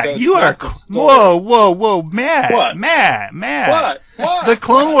 Matt, So you are whoa, Matt, What? Matt. What? The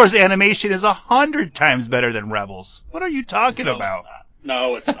Clone Wars animation is 100 times better than Rebels. What are you talking about?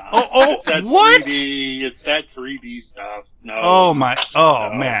 No, it's not. It's that what? 3D, it's that 3D stuff. No. Oh my! Oh,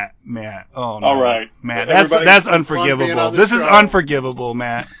 No. Matt! Oh no! All right, Matt. Everybody That's have fun being unforgivable. on This the is show. unforgivable,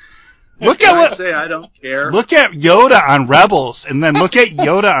 Matt. Look at I what. say I don't care. Look at Yoda on Rebels, and then look at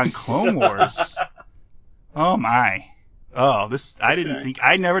Yoda on Clone Wars. Oh my! Oh, this I didn't think.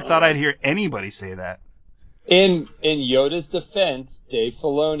 I never thought I'd hear anybody say that. In Yoda's defense, Dave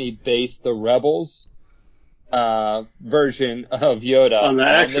Filoni based the Rebels version of Yoda On the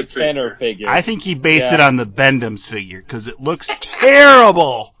action Kenner figure. figure. I think he based it on the Bendham's figure because it looks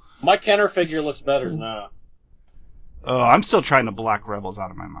terrible. My Kenner figure looks better than that. Oh, I'm still trying to block Rebels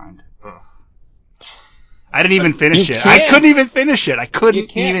out of my mind. Ugh. I didn't even finish You it. I can't. couldn't even finish it. I You couldn't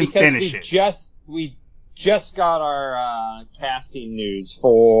can't even because finish it. we just got our casting news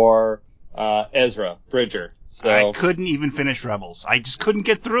for Ezra Bridger. So I couldn't even finish Rebels. I just couldn't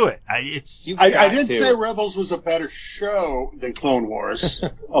get through it. You've I got didn't to. say Rebels was a better show than Clone Wars,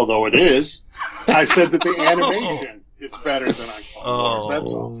 although it is. I said that the animation is better than on Clone Wars.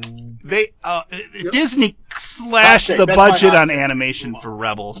 That's all. They Disney slashed Hot take. the That's my budget hot on take. animation for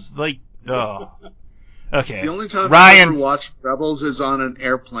Rebels. Like, oh. Okay. The only time I've Ryan, ever watched Rebels is on an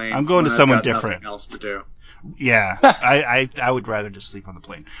airplane. I'm going to when someone I've got different. Nothing else to do. yeah, I would rather just sleep on the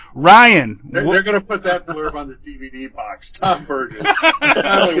plane. Ryan, They're going to put that blurb on the DVD box. Tom Burgess.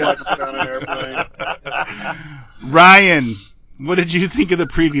 I only watched it on an airplane. Ryan, what did you think of the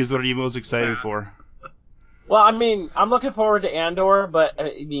previews? What are you most excited for? Well, I mean, I'm looking forward to Andor, but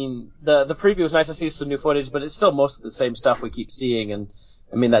I mean, the preview was nice to see some new footage, but it's still most of the same stuff we keep seeing. And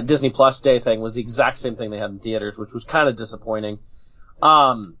I mean, that Disney Plus Day thing was the exact same thing they had in theaters, which was kind of disappointing.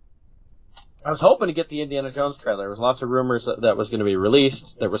 I was hoping to get the Indiana Jones trailer. There was lots of rumors that was going to be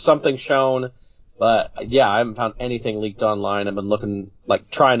released. There was something shown, but yeah, I haven't found anything leaked online. I've been looking,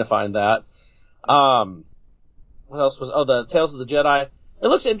 trying to find that. What else was? Oh, the Tales of the Jedi. It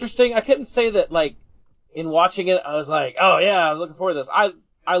looks interesting. I couldn't say that in watching it, I was like, oh yeah, I'm looking forward to this.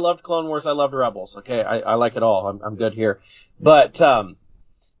 I loved Clone Wars. I loved Rebels. Okay, I like it all. I'm good here. But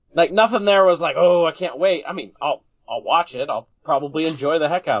nothing there was like, oh, I can't wait. I mean, I'll watch it. I'll probably enjoy the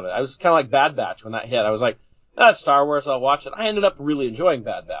heck out of it. I was kind of like Bad Batch when that hit. I was like, that's Star Wars. I'll watch it. I ended up really enjoying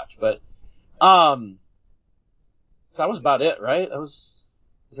Bad Batch, but so that was about it, right? Was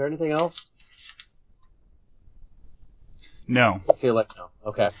there anything else? No. I feel like no.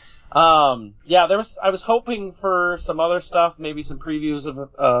 Okay. Yeah, I was hoping for some other stuff, maybe some previews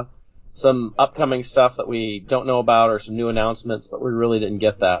of some upcoming stuff that we don't know about or some new announcements, but we really didn't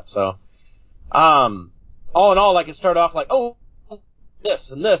get that. So, all in all, it started off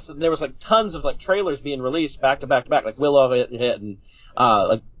this and this, and there was tons of trailers being released back to back to back, Willow hit and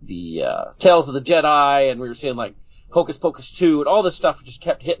the Tales of the Jedi, and we were seeing Hocus Pocus 2 and all this stuff just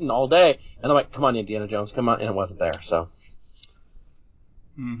kept hitting all day, and I'm like, come on, Indiana Jones, come on, and it wasn't there. So.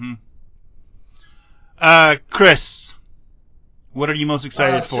 Mm-hmm. Chris, what are you most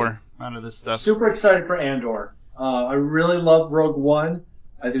excited for out of this stuff? Super excited for Andor. I really love Rogue One.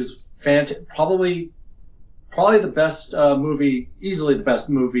 I think it's probably the best movie, easily the best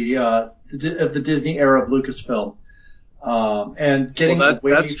movie of the Disney era of Lucasfilm. And getting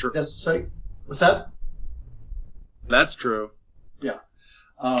that's true. Necessary. What's that? That's true. Yeah.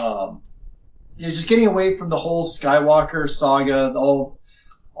 Just getting away from the whole Skywalker saga,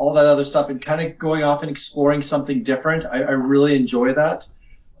 all that other stuff, and kind of going off and exploring something different. I really enjoy that.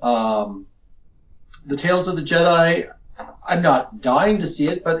 The Tales of the Jedi, I'm not dying to see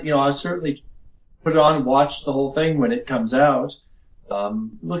it, but I'll certainly put it on and watch the whole thing when it comes out. It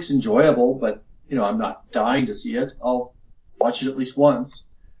looks enjoyable, but I'm not dying to see it. I'll watch it at least once.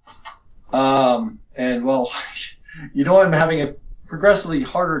 And well, I'm having a progressively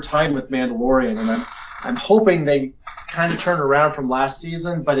harder time with Mandalorian, and I'm hoping they kind of turn around from last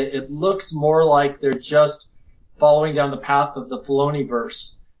season, but it looks more like they're just following down the path of the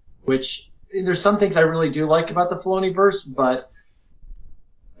Filoniverse, which there's some things I really do like about the Filoniverse, but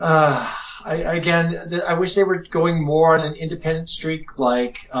I wish they were going more on an independent streak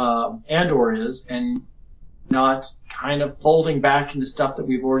like Andor is, and not kind of folding back into stuff that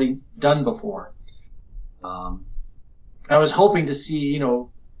we've already done before. I was hoping to see,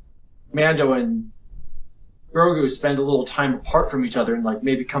 Mando and Grogu spend a little time apart from each other and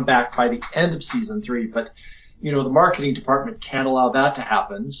maybe come back by the end of season 3, but the marketing department can't allow that to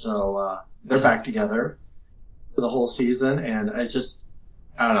happen, so they're back together for the whole season, and I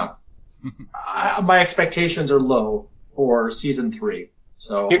don't know. My expectations are low for season 3.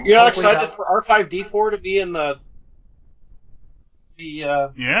 So you're not excited for R5D4 to be in the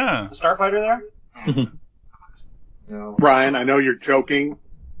Starfighter there? No. Ryan, I know you're joking.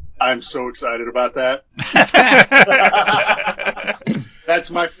 I'm so excited about that. That's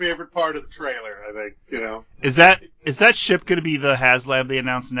my favorite part of the trailer, I think, Is that ship going to be the HasLab they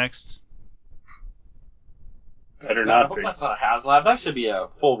announced next? Better I not hope be. that's not a HasLab. That should be a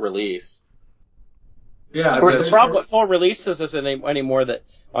full release. Yeah. Of course, the problem with full releases isn't anymore that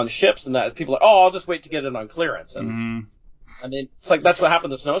on ships and that is people are I'll just wait to get it on clearance. And I mean, it's that's what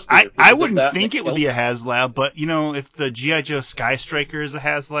happened to Snowspeeder. I wouldn't think it would be a HasLab, but if the G.I. Joe Sky Striker is a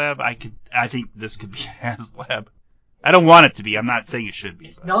HasLab, I think this could be a HasLab. I don't want it to be. I'm not saying it should be.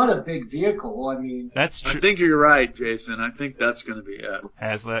 It's not a big vehicle. I mean, that's true. I think you're right, Jason. I think that's going to be it.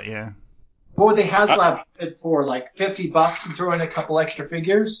 HasLab, yeah. What would the HasLab bid for? Like $50 and throw in a couple extra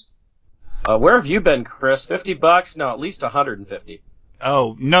figures? Where have you been, Chris? $50? No, at least 150.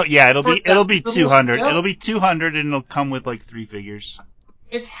 Oh no, yeah, it'll be For that little 200. scale? It'll be 200, and it'll come with like 3 figures.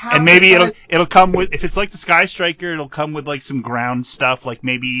 It's half And maybe the size. it'll come with, if it's like the Sky Striker, it'll come with like some ground stuff, like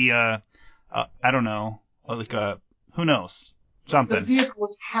maybe I don't know, like who knows, The something. vehicle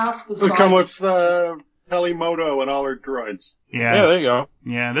is half the It'll size. come with Pelimoto and all her droids. Yeah, there you go.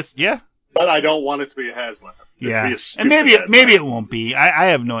 Yeah. But I don't want it to be a HasLab. Yeah, Be a and stupid maybe HasLab. it won't be. I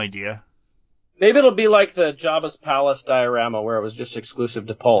have no idea. Maybe it'll be like the Jabba's Palace diorama where it was just exclusive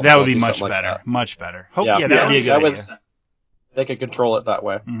to Pulse. That would They'll be do much something like better. that. Much better. Hope, Yeah. yeah, that would be a good That would- idea. They could control it that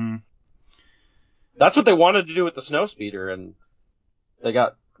way. Mm-hmm. That's what they wanted to do with the Snowspeeder, and they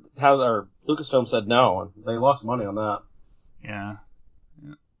got Lucasfilm said no, and they lost money on that. Yeah.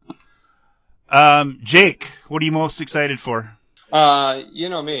 Jake, what are you most excited for? You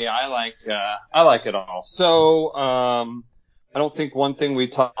know me, I like it all. So, I don't think one thing we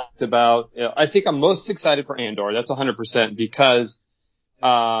talked about, I think I'm most excited for Andor. That's 100% because,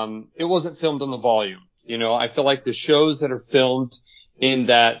 it wasn't filmed on the volume. You know, I feel like the shows that are filmed in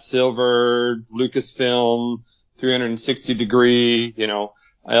that silver Lucasfilm 360 degree,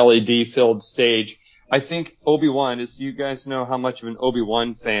 LED filled stage. I think Obi-Wan, as you guys know how much of an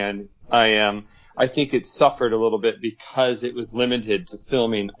Obi-Wan fan I am, I think it suffered a little bit because it was limited to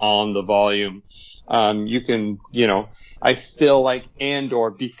filming on the volume. I feel like Andor,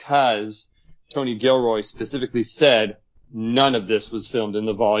 because Tony Gilroy specifically said none of this was filmed in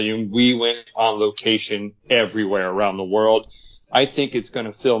the volume. We went on location everywhere around the world. I think it's going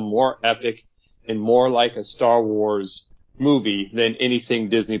to feel more epic and more like a Star Wars movie than anything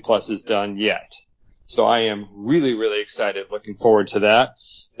Disney Plus has done yet. So I am really, really excited, looking forward to that.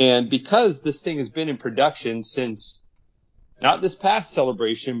 And because this thing has been in production since not this past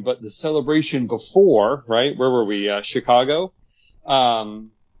celebration, but the celebration before, right? Where were we? Chicago.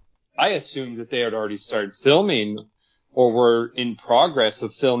 I assumed that they had already started filming or were in progress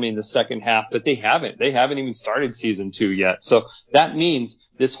of filming the second half, but they haven't. They haven't even started season 2 yet. So that means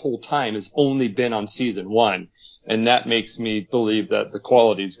this whole time has only been on season 1. And that makes me believe that the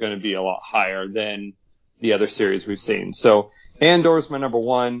quality is going to be a lot higher than the other series we've seen. So Andor is my number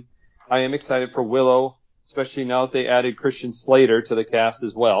 1. I am excited for Willow, especially now that they added Christian Slater to the cast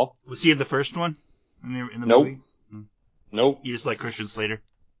as well. Was he in the first one? In the Nope. movie? Nope. You just like Christian Slater?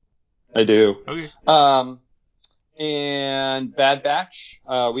 I do. Okay. And Bad Batch.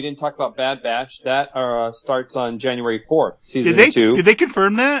 We didn't talk about Bad Batch. That starts on January 4th, season 2. Did they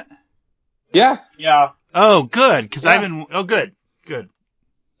confirm that? Yeah. Yeah. Oh, good. Because Yeah. I've been. Oh, good.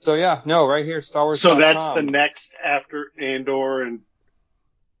 So yeah, no, right here, Star Wars. So that's the next after Andor and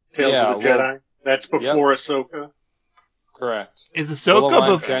Tales of the Jedi? That's before Ahsoka? Correct. Is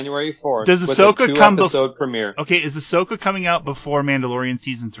Ahsoka January 4th. Does with Ahsoka a come episode premiere? Okay, is Ahsoka coming out before Mandalorian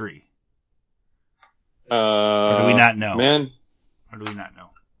season 3? Or do we not know? Man, Or do we not know?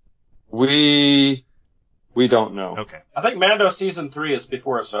 we don't know. Okay. I think Mando season 3 is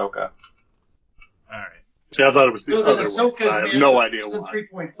before Ahsoka. All right. See, I thought it was the So then other one. Ahsoka's I have Mando no idea season why.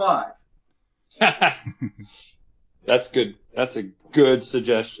 3.5. That's good. That's a good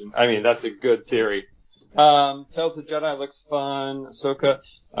suggestion. I mean, that's a good theory. Tales of Jedi looks fun. Ahsoka,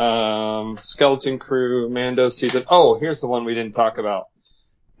 Skeleton Crew, Mando season. Oh, here's the one we didn't talk about.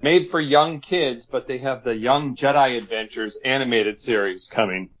 Made for young kids, but they have the Young Jedi Adventures animated series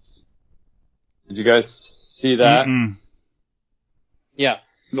coming. Did you guys see that? Mm-mm. Yeah.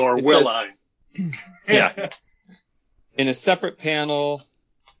 Nor It will says- I. Yeah. In a separate panel,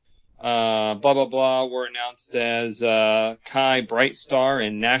 blah, blah, blah, were announced as Kai Brightstar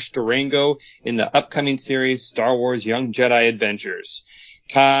and Nash Durango in the upcoming series Star Wars Young Jedi Adventures.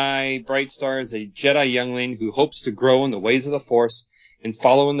 Kai Brightstar is a Jedi youngling who hopes to grow in the ways of the Force and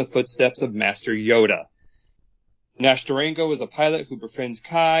follow in the footsteps of Master Yoda. Nash Durango is a pilot who befriends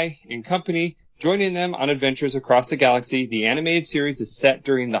Kai and company, joining them on adventures across the galaxy. The animated series is set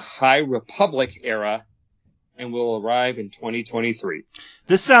during the High Republic era and will arrive in 2023.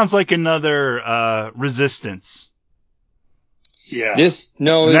 This sounds like another Resistance. Yeah.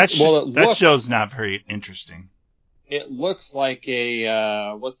 That show's not very interesting. It looks like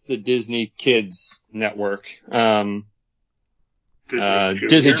a what's the Disney Kids network?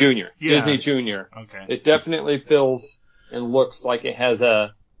 Disney Junior. Yeah. Disney Junior. Okay. It definitely feels and looks like it has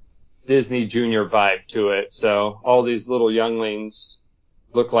a Disney Junior vibe to it. So all these little younglings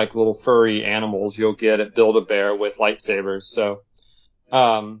look like little furry animals you'll get at Build-A-Bear with lightsabers. So,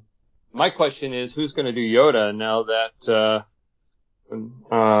 my question is, who's going to do Yoda now that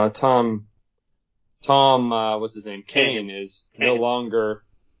Tom, what's his name? Kane is no longer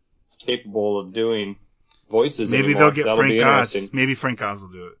capable of doing voices Maybe anymore. they'll get That'll Frank be Oz. interesting. Maybe Frank Oz will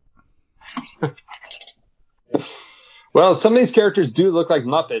do it. Well, some of these characters do look like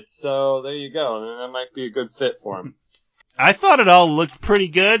Muppets, so there you go. That might be a good fit for them. I thought it all looked pretty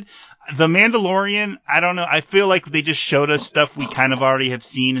good. The Mandalorian, I don't know. I feel like they just showed us stuff we kind of already have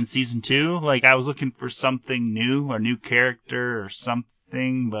seen in season 2. Like I was looking for something new, or new character or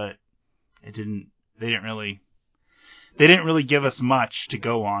something, but it didn't. They didn't really give us much to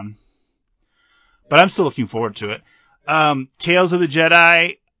go on. But I'm still looking forward to it. Tales of the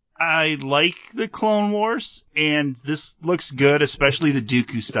Jedi. I like the Clone Wars, and this looks good, especially the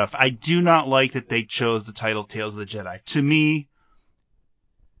Dooku stuff. I do not like that they chose the title Tales of the Jedi. To me,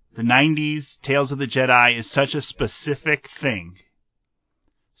 the 90s Tales of the Jedi is such a specific thing.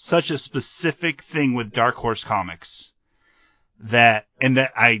 Such a specific thing with Dark Horse Comics. That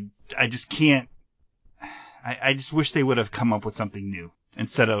I just can't, I just wish they would have come up with something new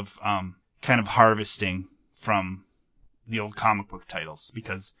instead of, kind of harvesting from the old comic book titles,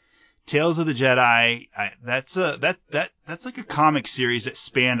 because Tales of the Jedi, that's like a comic series that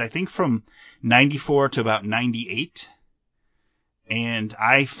spanned, I think, from 94 to about 98. And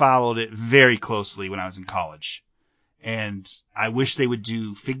I followed it very closely when I was in college. And I wish they would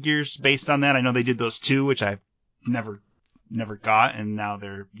do figures based on that. I know they did those too, which I've never got, and now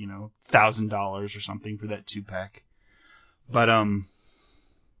they're, $1,000 or something for that 2-pack. But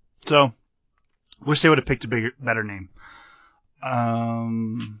so wish they would have picked a better name.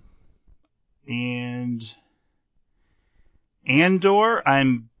 And Andor,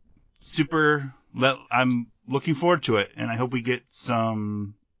 I'm looking forward to it, and I hope we get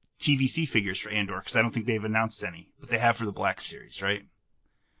some TVC figures for Andor, because I don't think they've announced any, but they have for the Black Series, right?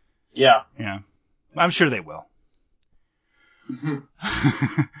 Yeah. Yeah. I'm sure they will.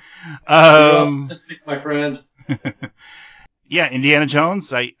 Optimistic, my friend. Yeah, Indiana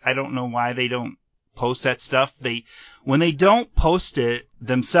Jones, I don't know why they don't post that stuff. When they don't post it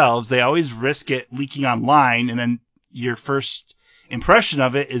themselves, they always risk it leaking online, and then your first impression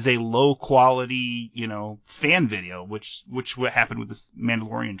of it is a low quality, fan video, which what happened with this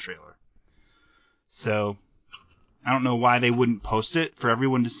Mandalorian trailer. So I don't know why they wouldn't post it for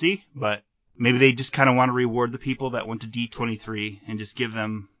everyone to see, but maybe they just kind of want to reward the people that went to D23 and just give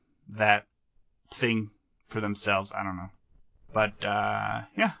them that thing for themselves. I don't know. But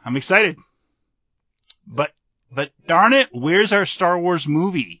yeah, I'm excited. But darn it, where's our Star Wars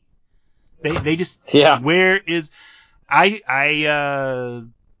movie? They just, where is, I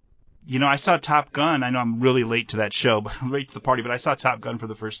saw Top Gun. I know I'm really late to that show, but late to the party, but I saw Top Gun for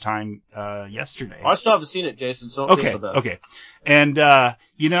the first time, yesterday. I still haven't seen it, Jason, so don't feel so bad. Okay. And, I'm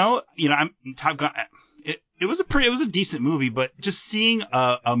Top Gun. It was a decent movie, but just seeing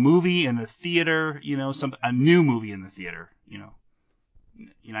a movie in the theater, a new movie in the theater,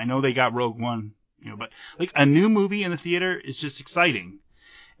 I know they got Rogue One, but like a new movie in the theater is just exciting,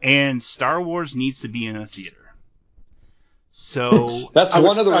 and Star Wars needs to be in a theater. So that's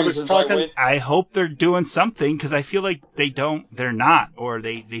one of the reasons I hope they're doing something, because I feel like they're not, or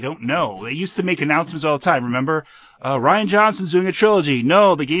they don't know. They used to make announcements all the time. Remember, Rian Johnson's doing a trilogy.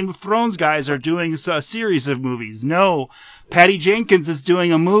 No, the Game of Thrones guys are doing a series of movies. No, Patty Jenkins is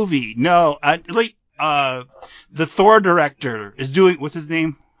doing a movie. No, the Thor director is doing, what's his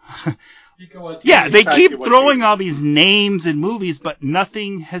name? Yeah, they keep throwing all these names in movies, but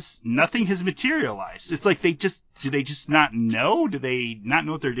nothing has materialized. It's like do they just not know? Do they not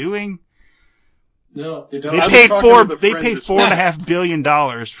know what they're doing? No, they don't. They paid $4.5 billion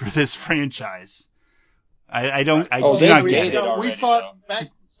for this franchise. I do not get it. We thought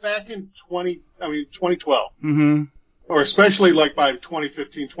back in 2012. Mm-hmm. Or especially like by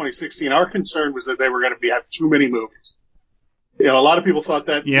 2015, 2016, our concern was that they were going to have too many movies. A lot of people thought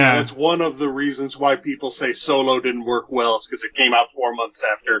that. Yeah. That's one of the reasons why people say Solo didn't work well, is because it came out 4 months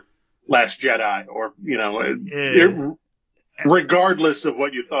after Last Jedi, or regardless of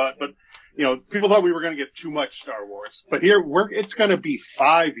what you thought. But people thought we were going to get too much Star Wars. But here it's going to be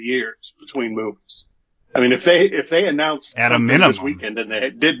 5 years between movies. I mean, if they announced at something a minimum this weekend and they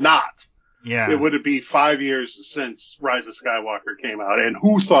did not, yeah, it would be 5 years since Rise of Skywalker came out. And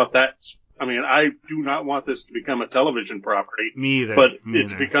who thought that? I mean, I do not want this to become a television property. Me either. But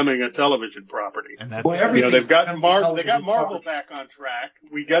it's becoming a television property. And that's, they've got Marvel back on track.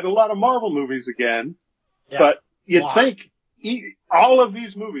 We get a lot of Marvel movies again. Yeah. But you'd think all of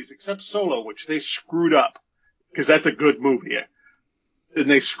these movies, except Solo, which they screwed up, because that's a good movie, and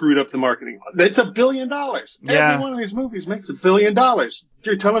they screwed up the marketing. It's $1 billion. Yeah. Every one of these movies makes $1 billion.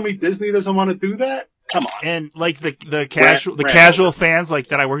 You're telling me Disney doesn't want to do that? Come on. And like the casual fans like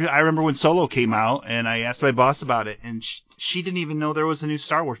that I work with, I remember when Solo came out and I asked my boss about it, and she didn't even know there was a new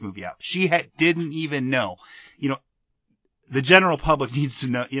Star Wars movie out. She didn't even know. You know, the general public needs to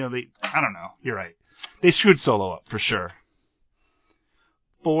know. You know, I don't know. You're right. They screwed Solo up for sure.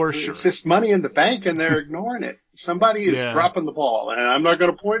 For sure. It's just money in the bank, and they're ignoring it. Somebody is dropping the ball, and I'm not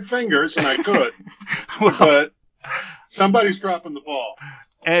going to point fingers, and I could, but somebody's dropping the ball.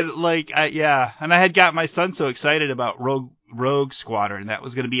 And like, and I had got my son so excited about Rogue Squadron. That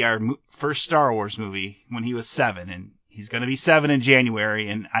was going to be our first Star Wars movie when he was 7, and he's going to be 7 in January,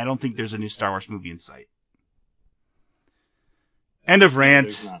 and I don't think there's a new Star Wars movie in sight. End of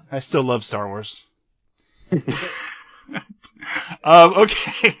rant. I still love Star Wars.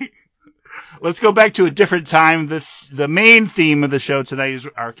 Okay. Let's go back to a different time. The main theme of the show tonight is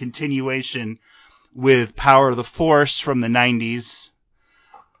our continuation with Power of the Force from the 90s.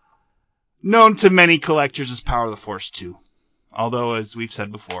 Known to many collectors as Power of the Force 2. Although, as we've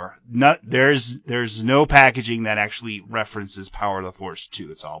said before, there's no packaging that actually references Power of the Force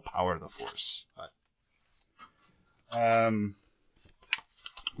 2. It's all Power of the Force.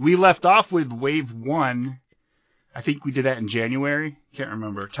 We left off with Wave 1. I think we did that in January. Can't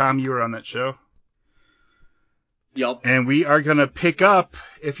remember. Tom, you were on that show? Yep. And we are going to pick up,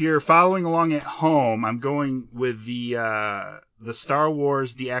 if you're following along at home, I'm going with the Star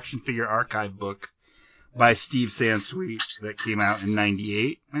Wars The Action Figure Archive book by Steve Sansweet that came out in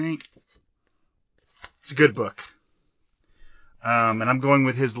 98, I think. It's a good book. And I'm going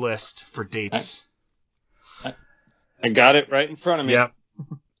with his list for dates. I got it right in front of me. Yep.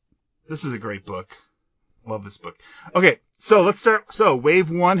 This is a great book. Love this book. Okay, so let's start. So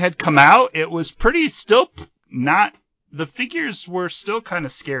Wave 1 had come out. It was the figures were still kind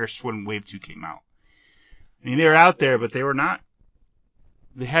of scarce when Wave 2 came out. I mean, they were out there, but they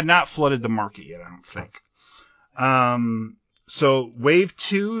had not flooded the market yet, I don't think. So Wave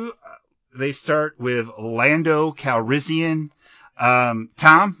 2, they start with Lando Calrissian.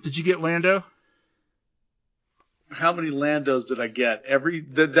 Tom, did you get Lando? How many Landos did I get?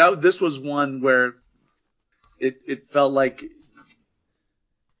 This was one where it felt like,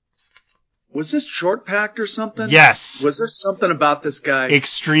 was this short packed or something? Yes. Was there something about this guy?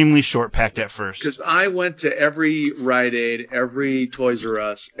 Extremely short packed at first. Because I went to every Rite Aid, every Toys R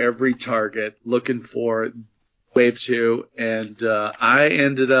Us, every Target looking for Wave 2, and I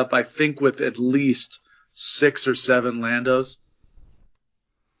ended up, I think, with at least 6 or 7 Landos.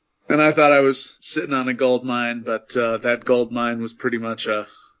 And I thought I was sitting on a gold mine, but that gold mine was pretty much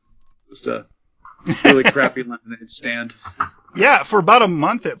just a really crappy lemonade stand. Yeah, for about a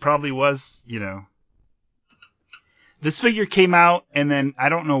month it probably was, This figure came out, and then I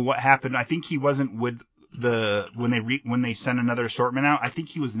don't know what happened. I think he wasn't with when they sent another assortment out. I think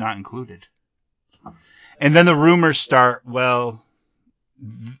he was not included. And then the rumors start,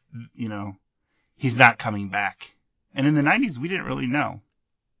 he's not coming back. And in the 90s, we didn't really know.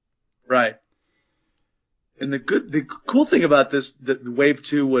 Right. And the cool thing about this, the Wave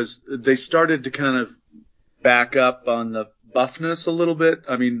 2, was they started to kind of back up on the buffness a little bit.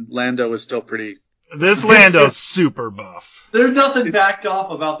 I mean, Lando was still pretty. This Lando's super buff. There's nothing backed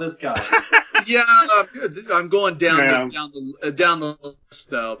off about this guy. Yeah, I'm going down the list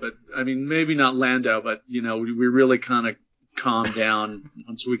though. But I mean, maybe not Lando, but we really kind of calm down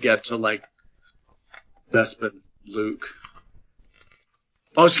once we get to like Bespin Luke.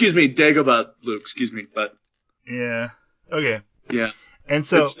 Oh, excuse me, Dagobah Luke. Excuse me, but yeah, okay, yeah. And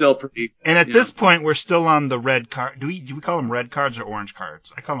so it's still pretty. And at this point, we're still on the red card. Do we call them red cards or orange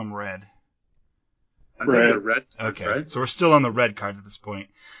cards? I call them red. I think they're red. Okay, right? So we're still on the red cards at this point.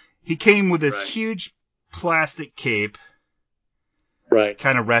 He came with this huge plastic cape. Right.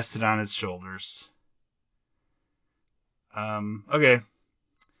 Kind of rested on his shoulders. Okay.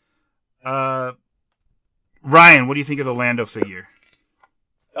 Ryan, what do you think of the Lando figure?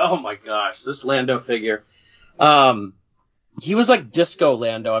 Oh my gosh, this Lando figure. He was like Disco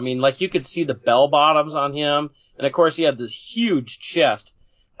Lando. I mean, like you could see the bell bottoms on him, and of course he had this huge chest.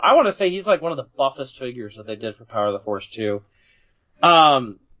 I want to say he's like one of the buffest figures that they did for Power of the Force 2.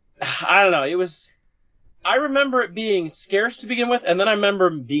 I don't know. I remember it being scarce to begin with, and then I remember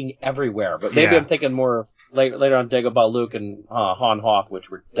him being everywhere. But maybe I'm thinking more of later on Dagobah Luke and Han Hoth,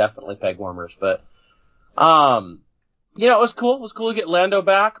 which were definitely peg warmers. But it was cool. It was cool to get Lando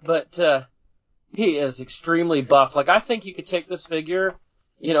back, but he is extremely buff. Like, I think you could take this figure,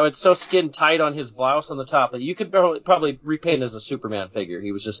 it's so skin tight on his blouse on the top that you could probably repaint as a Superman figure.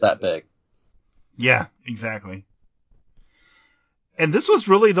 He was just that big. Yeah, exactly. And this was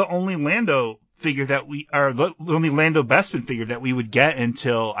really the only Lando figure the only Lando Bespin figure that we would get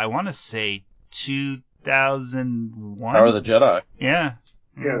until, I want to say, 2001. Power of the Jedi. Yeah.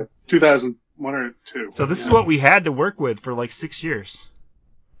 Yeah, 2001 or 2. So this is what we had to work with for like 6 years.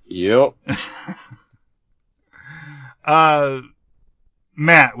 Yep.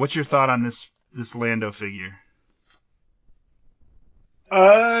 Matt, what's your thought on this Lando figure?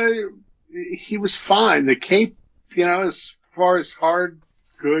 He was fine. The cape, as far as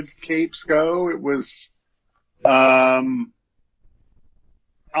good capes go, it was on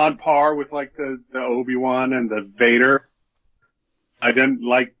par with like the Obi-Wan and the Vader. I didn't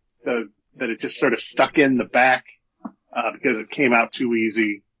like that it just sort of stuck in the back because it came out too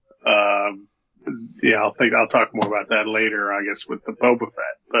easy. I'll talk more about that later, I guess, with the Boba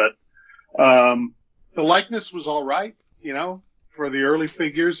Fett. But the likeness was all right, For the early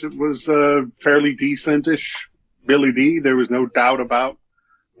figures, it was fairly decentish Billy D. There was no doubt about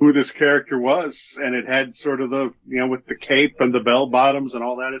who this character was, and it had sort of the, with the cape and the bell bottoms and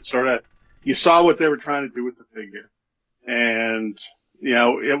all that, it sort of, you saw what they were trying to do with the figure. And,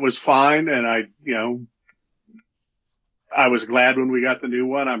 it was fine, and I was glad when we got the new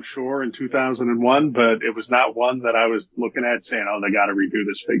one, I'm sure, in 2001, but it was not one that I was looking at saying, oh, they gotta redo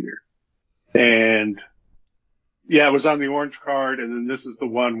this figure. And, yeah, it was on the orange card, and then this is the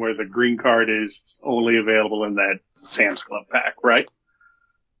one where the green card is only available in that Sam's Club pack, right?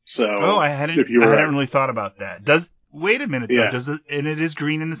 So, I hadn't really thought about that. Wait a minute though, and it is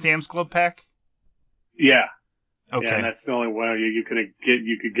green in the Sam's Club pack? Yeah. Okay. Yeah, and that's the only way you could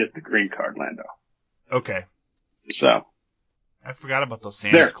get the green card, Lando. Okay. So. I forgot about those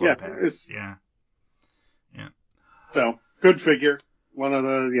Sam's Club packs. Yeah. So, good figure. One of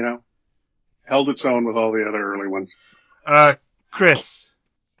the, held its own with all the other early ones. Chris,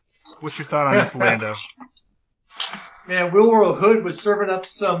 what's your thought on this Lando? Man, Wilbur Hood was serving up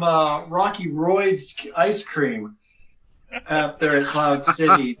some Rocky Royd's ice cream up there at Cloud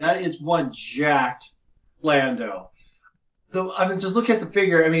City. That is one jacked Lando. Just look at the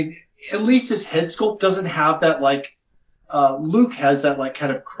figure. I mean, at least his head sculpt doesn't have that Luke has that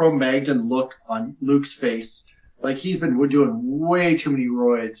kind of Cro-Magnon look on Luke's face. Like he's been doing way too many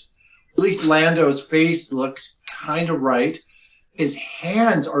roids. At least Lando's face looks kind of right. His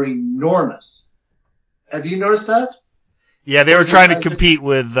hands are enormous. Have you noticed that? Yeah, they were trying to compete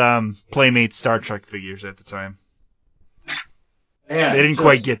with Playmate Star Trek figures at the time. Man, they didn't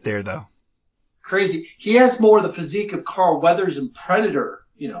quite get there, though. Crazy. He has more of the physique of Carl Weathers and Predator,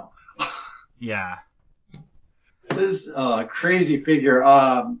 Yeah. This is a crazy figure.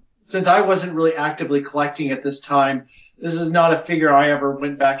 Since I wasn't really actively collecting at this time, this is not a figure I ever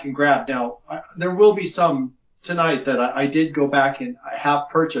went back and grabbed. Now, there will be some tonight that I did go back and I have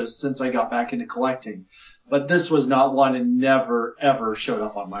purchased since I got back into collecting. But this was not one and never, ever showed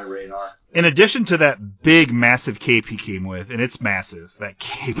up on my radar. In addition to that big, massive cape he came with, and it's massive, that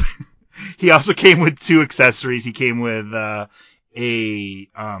cape, he also came with 2 accessories. He came with a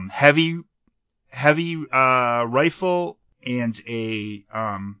heavy rifle and a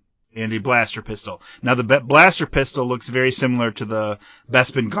blaster pistol. Now, the blaster pistol looks very similar to the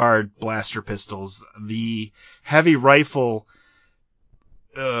Bespin Guard blaster pistols. The heavy rifle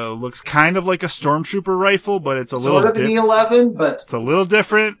looks kind of like a stormtrooper rifle, but it's a little sort of an E11, but it's a little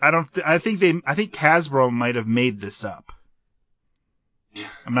different. I think Hasbro might have made this up.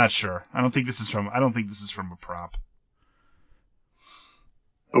 I'm not sure. I don't think this is from a prop.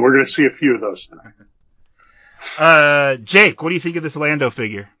 But we're going to see a few of those tonight. Jake, what do you think of this Lando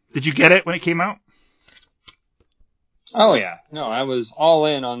figure? Did you get it when it came out? Oh yeah. No, I was all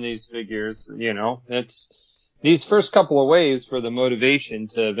in on these figures. It's these first couple of waves for the motivation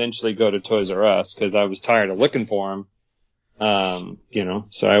to eventually go to Toys R Us because I was tired of looking for them.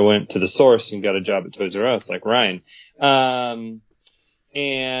 So I went to the source and got a job at Toys R Us like Ryan. And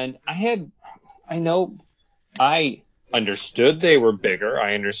I understood they were bigger.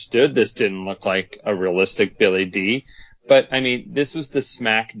 I understood this didn't look like a realistic Billy D. But, this was the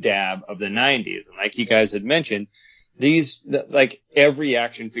smack dab of the 90s. And like you guys had mentioned, every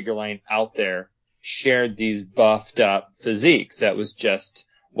action figure line out there shared these buffed up physiques. That was just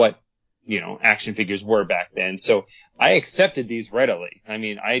what, action figures were back then. So I accepted these readily.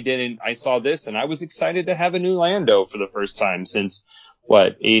 I saw this and I was excited to have a new Lando for the first time since,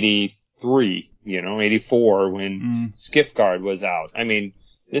 83, 84 when Skiff Guard was out.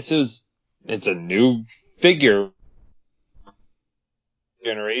 It's a new figure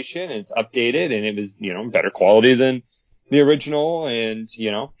generation. It's updated and it was, better quality than the original. And,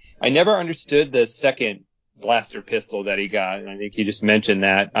 I never understood the second blaster pistol that he got. And I think you just mentioned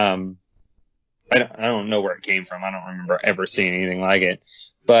that. I don't know where it came from. I don't remember ever seeing anything like it.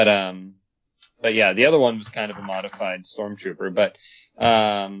 But yeah, the other one was kind of a modified Stormtrooper. But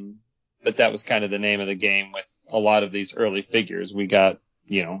but that was kind of the name of the game with a lot of these early figures. We got,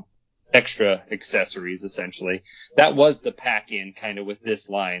 extra accessories essentially. That was the pack in kind of with this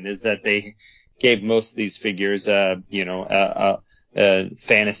line, is that they gave most of these figures, a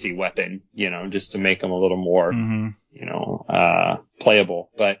fantasy weapon, just to make them a little more,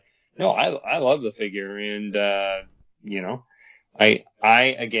 playable. But no, I love the figure, and I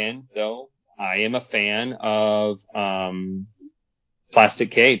again though, I am a fan of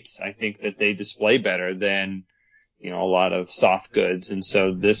plastic capes. I think that they display better than a lot of soft goods, and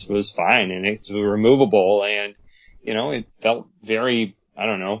so this was fine, and it's removable, and it felt very, I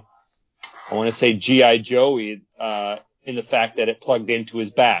don't know, I want to say G.I. Joey in the fact that it plugged into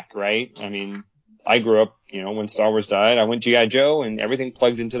his back, right? I mean, I grew up, when Star Wars died, I went G.I. Joe, and everything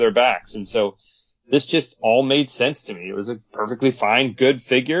plugged into their backs, and so this just all made sense to me. It was a perfectly fine, good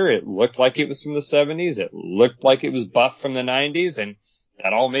figure. It looked like it was from the 70s. It looked like it was buff from the 90s, and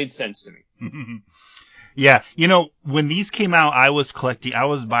that all made sense to me. Yeah, when these came out, I was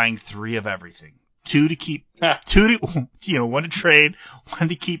buying 3 of everything. 2 to keep, 2 to, one to trade, 1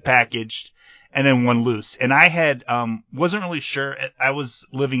 to keep packaged, and then 1 loose. And I had, wasn't really sure. I was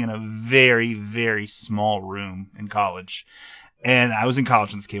living in a very, very small room in college. And I was in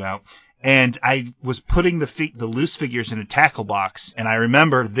college when this came out. And I was putting the loose figures in a tackle box, and I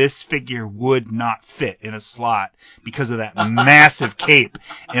remember this figure would not fit in a slot because of that massive cape.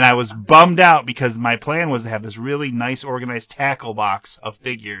 And I was bummed out because my plan was to have this really nice organized tackle box of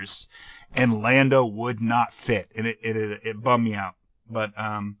figures, and Lando would not fit, and it bummed me out. But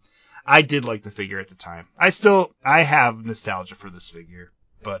I did like the figure at the time. I have nostalgia for this figure,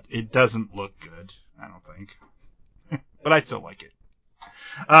 but it doesn't look good, I don't think. But I still like it.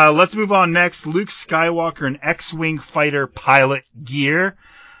 Let's move on next. Luke Skywalker in X-Wing fighter pilot gear.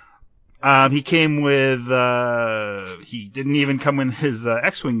 He came with, he didn't even come in his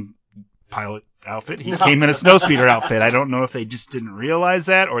X-Wing pilot outfit. He came in a snowspeeder outfit. I don't know if they just didn't realize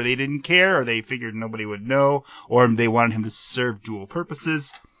that, or they didn't care, or they figured nobody would know, or they wanted him to serve dual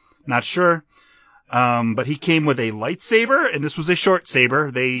purposes. Not sure. But he came with a lightsaber, and this was a short saber.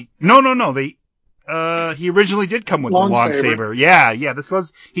 He originally did come with the long saber. Yeah,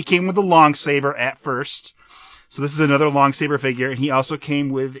 he came with the long saber at first. So this is another long saber figure, and he also came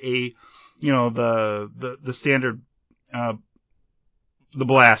with a, the standard, the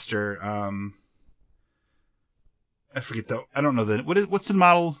blaster. I forget though. I don't know what's the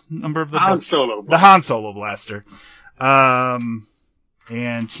model number of the Han Solo. The Han Solo blaster. And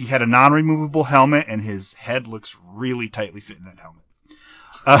he had a non-removable helmet, and his head looks really tightly fit in that helmet.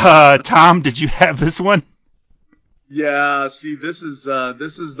 Tom, did you have this one? Yeah, see, this is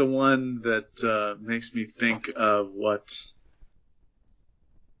the one that makes me think of what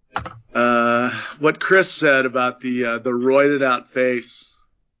Chris said about the roided out face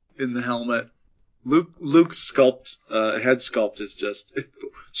in the helmet. Luke's head sculpt is just,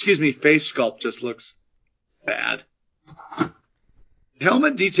 face sculpt just looks bad.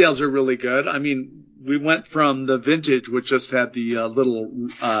 Helmet details are really good. I mean, we went from the vintage, which just had the little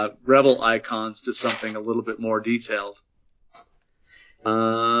Rebel icons, to something a little bit more detailed.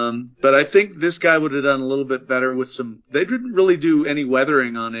 But I think this guy would have done a little bit better with some. They didn't really do any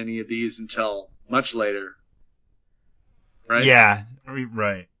weathering on any of these until much later, right? Yeah,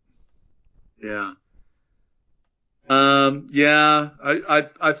 right. Yeah. I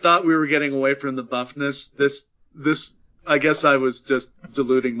thought we were getting away from the buffness. This. I guess I was just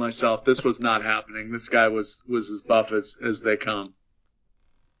deluding myself. This was not happening. This guy was as buff as they come.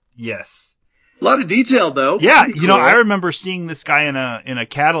 Yes. A lot of detail though. Yeah, cool. I remember seeing this guy in a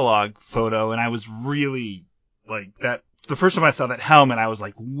catalog photo, and I was really like that. The first time I saw that helmet, I was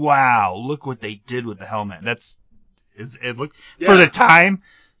like, "Wow, look what they did with the helmet." It looked for the time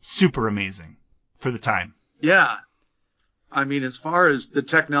super amazing for the time. Yeah. I mean, as far as the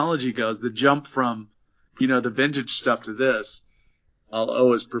technology goes, the jump from the vintage stuff to this, I'll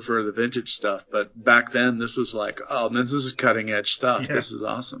always prefer the vintage stuff. But back then, this was like, oh man, this is cutting edge stuff. Yeah. This is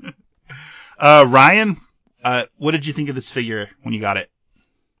awesome. Ryan, what did you think of this figure when you got it?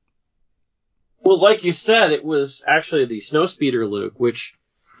 Well, like you said, it was actually the Snowspeeder Luke, which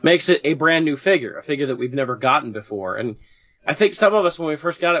makes it a brand new figure, a figure that we've never gotten before. And I think some of us, when we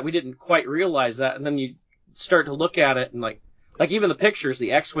first got it, we didn't quite realize that. And then you start to look at it and like even the pictures,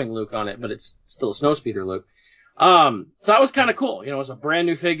 the X-Wing Luke on it, but it's still a Snowspeeder Luke. So that was kind of cool. It's a brand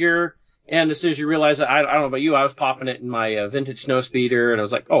new figure. And as soon as you realize that, I don't know about you, I was popping it in my vintage Snowspeeder, and I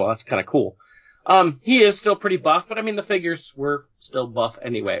was like, oh, that's kind of cool. He is still pretty buff, but I mean, the figures were still buff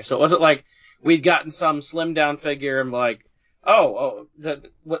anyway. So it wasn't like we'd gotten some slimmed down figure and like,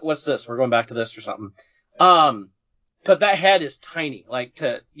 what's this? We're going back to this or something. but that head is tiny. Like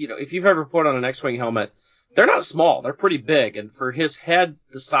if you've ever put on an X-Wing helmet, they're not small. They're pretty big. And for his head,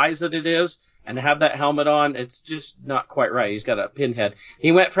 the size that it is, and to have that helmet on, it's just not quite right. He's got a pinhead.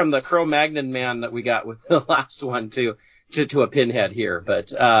 He went from the Cro-Magnon man that we got with the last one to a pinhead here.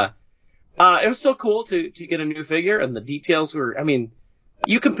 But it was so cool to get a new figure, and the details were. I mean,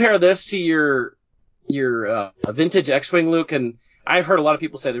 you compare this to your vintage X-Wing Luke, and I've heard a lot of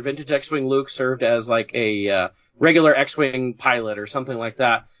people say their vintage X-Wing Luke served as like a regular X-Wing pilot or something like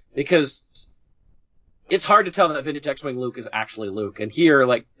that, because it's hard to tell that vintage X-Wing Luke is actually Luke. And here,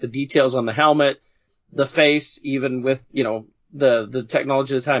 like, the details on the helmet, the face, even with, the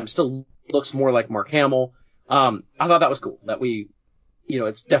technology of the time, still looks more like Mark Hamill. I thought that was cool, that we,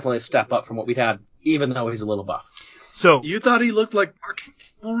 it's definitely a step up from what we'd had, even though he's a little buff. So you thought he looked like Mark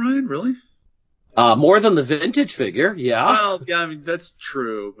Hamill, Ryan? Really? More than the vintage figure, yeah. Well, yeah, I mean, that's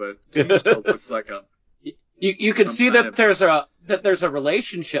true, but he still looks like a... You can see that there's a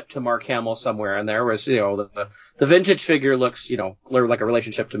relationship to Mark Hamill somewhere in there, whereas the vintage figure looks like a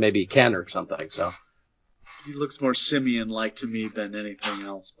relationship to maybe Ken or something. So he looks more Simeon-like to me than anything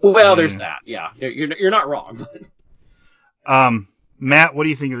else. Well, there's that. Yeah, you're not wrong. Matt, what do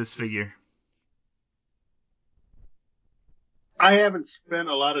you think of this figure? I haven't spent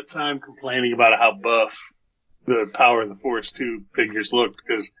a lot of time complaining about how buff the Power of the Force 2 figures look,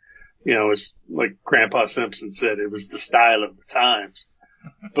 because it's like Grandpa Simpson said, it was the style of the times.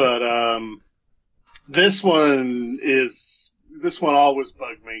 But this one always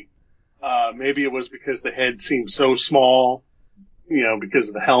bugged me. Maybe it was because the head seemed so small,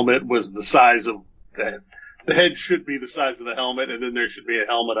 because the helmet was the size of the head should be the size of the helmet, and then there should be a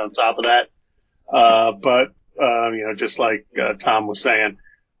helmet on top of that. But just like Tom was saying,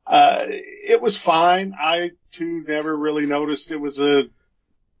 it was fine. I too never really noticed it was a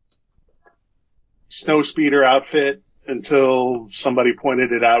snowspeeder outfit until somebody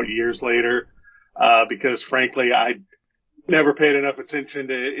pointed it out years later, because frankly, I never paid enough attention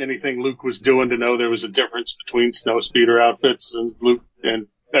to anything Luke was doing to know there was a difference between snowspeeder outfits and Luke and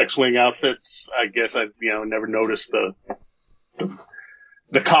X-Wing outfits. I guess I, never noticed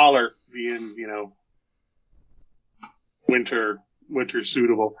the collar being, winter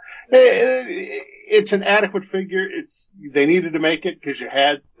suitable. It's an adequate figure. They needed to make it because you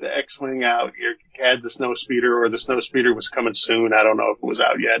had the X-Wing out. You had the snowspeeder, or the snowspeeder was coming soon. I don't know if it was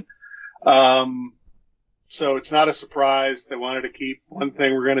out yet. So it's not a surprise. They wanted to keep one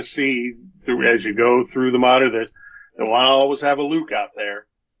thing we're going to see as you go through the modern. They want to always have a Luke out there.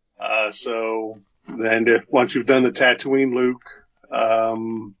 So then once you've done the Tatooine Luke,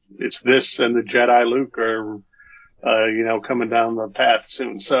 it's this and the Jedi Luke are coming down the path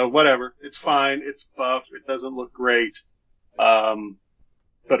soon. So whatever. It's fine. It's buff. It doesn't look great.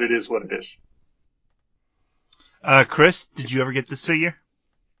 But it is what it is. Chris, did you ever get this figure?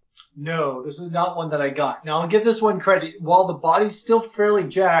 No, this is not one that I got. Now, I'll give this one credit. While the body's still fairly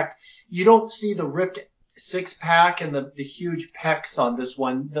jacked, you don't see the ripped six-pack and the huge pecs on this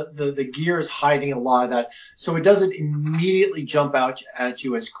one. The gear is hiding a lot of that, so it doesn't immediately jump out at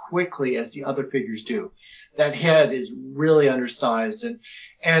you as quickly as the other figures do. That head is really undersized,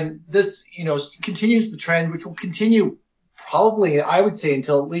 and this, continues the trend, which will continue probably, I would say,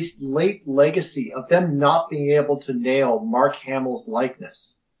 until at least late Legacy, of them not being able to nail Mark Hamill's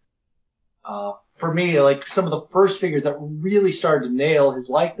likeness. For me, like, some of the first figures that really started to nail his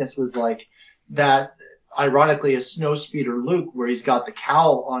likeness was like that, ironically, a Snowspeeder Luke, where he's got the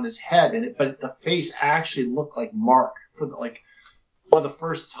cowl on his head, but the face actually looked like Mark for one of the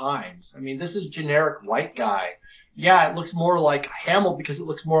first times. I mean, this is generic white guy. Yeah, it looks more like Hamill because it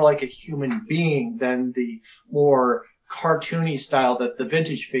looks more like a human being than the more cartoony style that the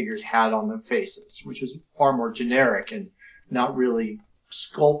vintage figures had on their faces, which was far more generic and not really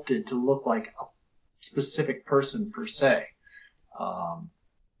sculpted to look like a specific person per se.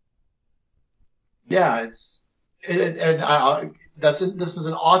 This is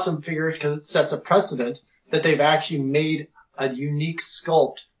an awesome figure because it sets a precedent that they've actually made a unique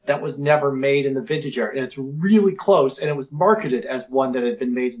sculpt that was never made in the vintage era. And it's really close, and it was marketed as one that had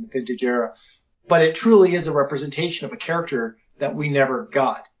been made in the vintage era. But it truly is a representation of a character that we never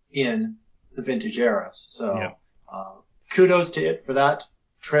got in the vintage eras. So kudos to it for that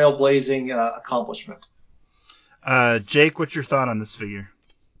trailblazing accomplishment. Jake, what's your thought on this figure?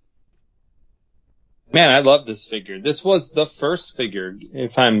 Man, I love this figure. This was the first figure.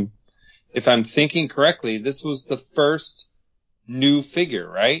 If I'm thinking correctly, this was the first new figure,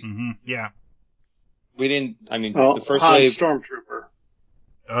 right? Mm-hmm. Yeah. We didn't. I mean, the first Han wave. Stormtrooper.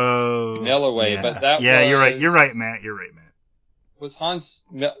 Oh. Miller wave, yeah. but that. Yeah, was, you're right. You're right, Matt. Was Han's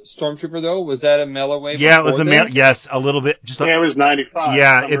Stormtrooper though? Was that a mail away? Yeah, it was a mail. Then? Yes, a little bit. Just Yeah, it was 95.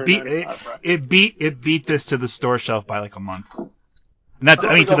 yeah, Summer it beat 95, right. it beat this to the store shelf by like a month. Not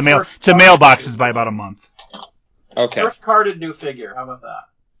I mean to the go mail first to mailboxes by about a month. Okay. First carded new figure. How about that?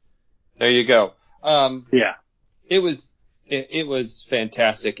 There you go. Yeah. It was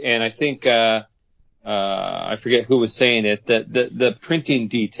fantastic, and I think I forget who was saying it, that the printing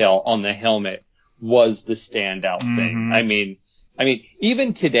detail on the helmet was the standout thing. I mean,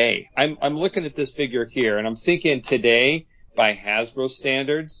 even today, I'm looking at this figure here, and I'm thinking today, by Hasbro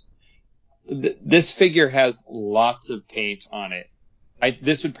standards, this figure has lots of paint on it.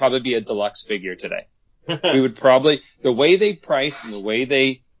 This would probably be a deluxe figure today. We would probably, the way they price and the way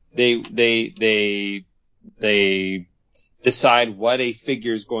they decide what a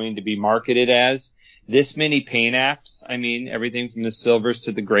figure is going to be marketed as. This many paint apps, I mean, everything from the silvers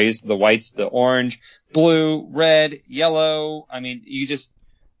to the grays to the whites to the orange, blue, red, yellow. I mean,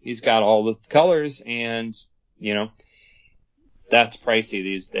 he's got all the colors, and, you know, that's pricey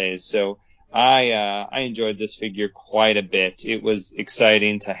these days. So I enjoyed this figure quite a bit. It was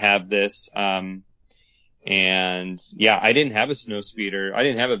exciting to have this. And yeah, I didn't have a snowspeeder. I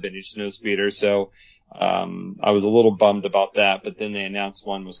didn't have a vintage snowspeeder, so I was a little bummed about that, but then they announced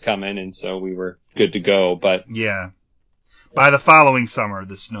one was coming, and so we were good to go. But Yeah. By the following summer,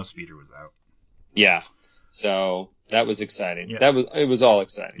 the snowspeeder was out. yeah, so that was exciting. Yeah. It was all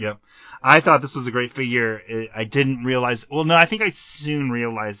exciting. Yep. I thought this was a great figure. I didn't realize. Well, no, I think I soon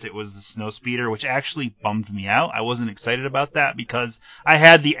realized it was the snowspeeder, which actually bummed me out. I wasn't excited about that because I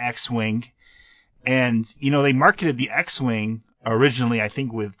had the X-wing, and you know they marketed the X-wing originally, I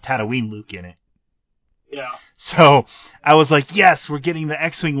think, with Tatooine Luke in it. Yeah. So I was like, yes, we're getting the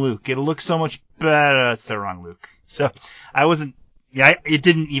X-wing Luke. It'll look so much better. It's the wrong Luke. So I wasn't. Yeah, it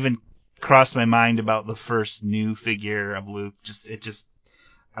didn't even cross my mind about the first new figure of Luke.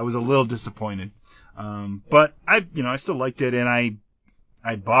 I was a little disappointed. But I still liked it, and I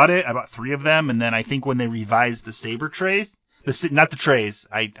bought it. I bought 3 of them, and then I think when they revised the saber trays, not the trays,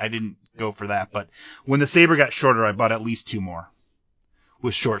 I didn't go for that, but when the saber got shorter, I bought at least 2 more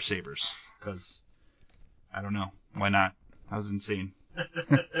with short sabers, because I don't know, why not? I was insane.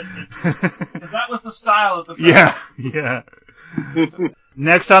 Because that was the style at the time. Yeah.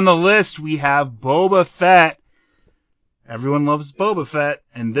 Next on the list, we have Boba Fett. Everyone loves Boba Fett,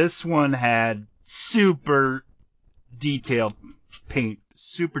 and this one had super detailed paint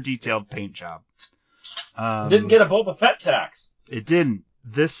job. Didn't get a Boba Fett tax. It didn't.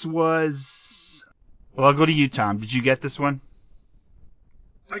 This was... Well, I'll go to you, Tom. Did you get this one?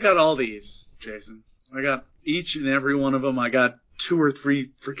 I got all these, Jason. I got each and every one of them. I got 2 or 3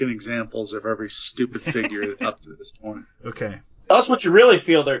 freaking examples of every stupid figure up to this point. Okay. Tell us what you really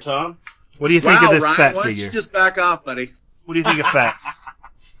feel there, Tom. What do you think of this Ryan, Fett why don't figure? you just back off, buddy? What do you think of Fett?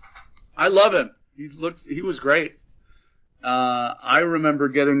 I love him. He was great. I remember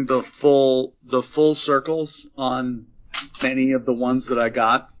getting the full circles on many of the ones that I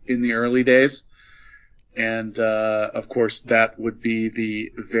got in the early days. And, of course, that would be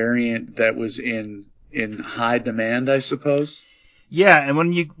the variant that was in high demand, I suppose. Yeah, and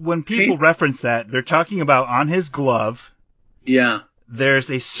when people reference that, they're talking about on his glove. Yeah.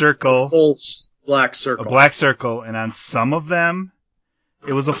 There's a circle. A full black circle. A black circle, and on some of them,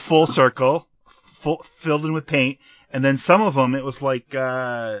 it was a full circle, filled in with paint, and then some of them it was like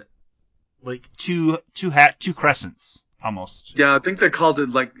two crescents almost. Yeah, I think they called it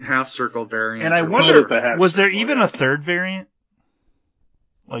like half circle variant. And I wonder, was there even a third variant,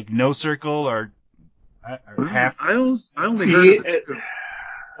 like no circle or half? I only heard of it.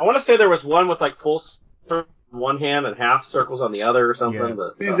 I want to say there was one with like full circle on one hand and half circles on the other or something. Yeah.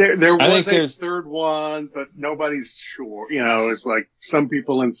 But, There was a third one, but nobody's sure. You know, it's like some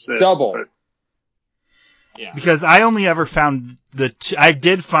people insist. Double. But... Yeah. Because I only ever found I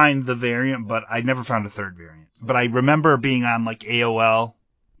did find the variant, but I never found a third variant. But I remember being on like AOL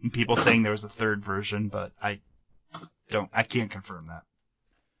and people saying there was a third version, but I can't confirm that.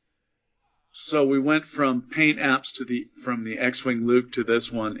 So we went from paint apps from the X-Wing Luke to this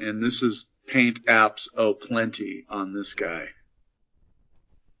one, and this is paint apps plenty on this guy.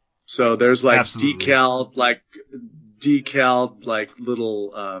 So there's like Absolutely. decaled like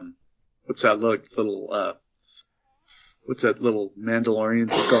little what's that little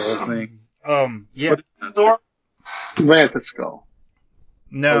Mandalorian skull thing? Yeah. Bantha skull.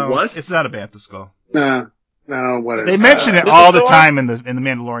 No, A what? it's not a Bantha skull. No, what is They it? mention it all the time in the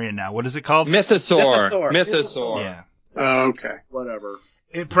Mandalorian now. What is it called? Mythosaur. Yeah. Oh, okay. Whatever.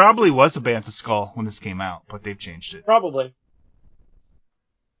 It probably was a Bantha skull when this came out, but they've changed it. probably.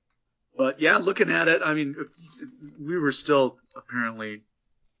 But yeah, looking at it, I mean, we were still apparently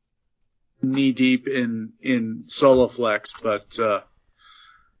knee deep in Soloflex, but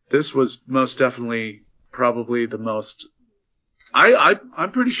this was most definitely probably the most.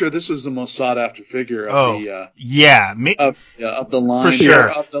 I'm pretty sure this was the most sought after figure of the of the line for sure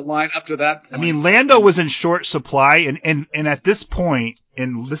of the line up to that point. I mean, Lando was in short supply, and at this point,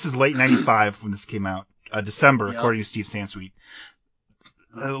 and this is late '95 when this came out, December, according to Steve Sansweet.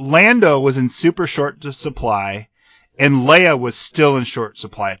 Lando was in super short supply, and Leia was still in short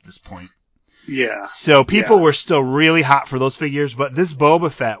supply at this point. Yeah. So people were still really hot for those figures, but this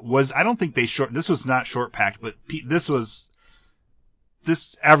Boba Fett was, I don't think this was not short packed, but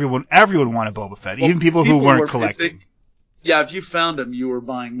everyone wanted Boba Fett, even people who weren't collecting. If you found him, you were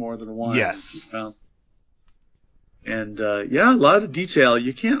buying more than one. Yes. And a lot of detail.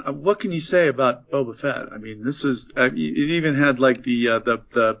 You can't. What can you say about Boba Fett? I mean, this is. It even had like the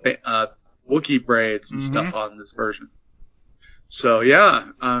Wookiee braids and stuff on this version. So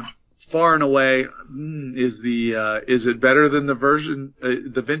far and away, is it better than the version,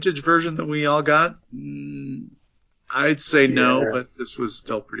 the vintage version that we all got? I'd say no, but this was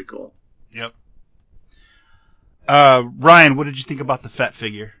still pretty cool. Yep. Ryan, what did you think about the Fett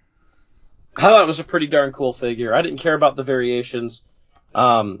figure? I thought it was a pretty darn cool figure. I didn't care about the variations.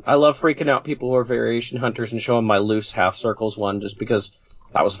 I love freaking out people who are variation hunters and showing my loose half circles one just because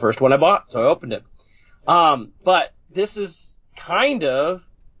that was the first one I bought, so I opened it. But this is kind of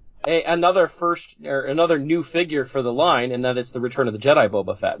another new figure for the line, in that it's the Return of the Jedi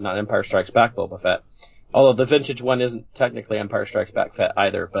Boba Fett, not Empire Strikes Back Boba Fett. Although the vintage one isn't technically Empire Strikes Back Fett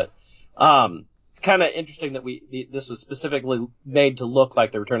either, but it's kind of interesting that this was specifically made to look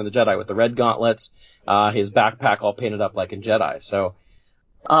like the Return of the Jedi with the red gauntlets, his backpack all painted up like in Jedi. So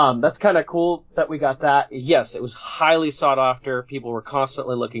that's kind of cool that we got that. Yes, it was highly sought after. People were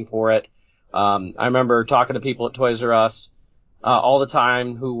constantly looking for it. I remember talking to people at Toys R Us all the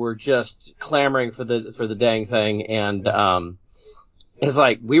time who were just clamoring for the dang thing, and it's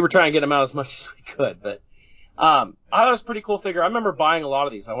like we were trying to get them out as much as we could, but I thought it was a pretty cool figure. I remember buying a lot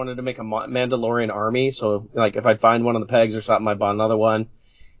of these. I wanted to make a Mandalorian army, so like if I'd find one on the pegs or something, I'd buy another one.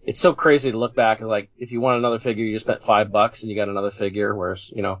 It's so crazy to look back and like if you want another figure, you just spent $5 and you got another figure.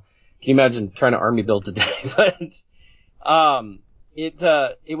 Whereas can you imagine trying to army build today? But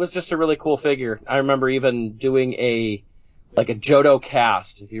it was just a really cool figure. I remember even doing a Jodo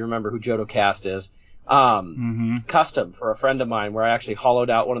cast, if you remember who Jodo cast is. Custom for a friend of mine where I actually hollowed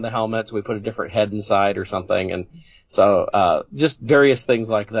out one of the helmets. We put a different head inside or something. And so, just various things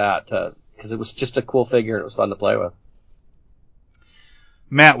like that, cause it was just a cool figure and it was fun to play with.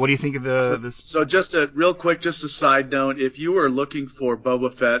 Matt, what do you think of this? So just a side note, if you were looking for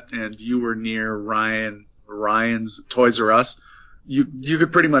Boba Fett and you were near Ryan's Toys R Us, you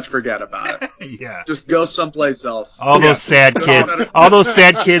could pretty much forget about it. Yeah. Just go someplace else. All those sad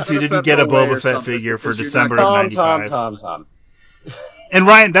kids who didn't get a Boba Fett figure for December of '95. Tom. And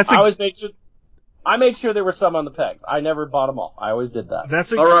Ryan, I made sure there were some on the pegs. I never bought them all. I always did that.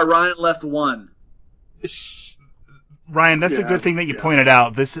 All right, Ryan left one. Ryan, that's a good thing that you pointed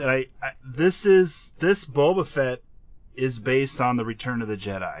out. This Boba Fett is based on the Return of the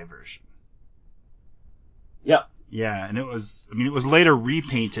Jedi version. Yep. Yeah, and it was later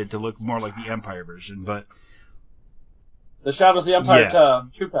repainted to look more like the Empire version, but the Shadows of the Empire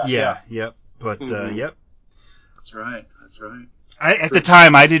 2-pack. Yeah, yep. But yep. That's right. At the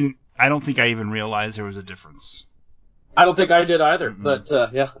time, I don't think I even realized there was a difference. I don't think I did either, but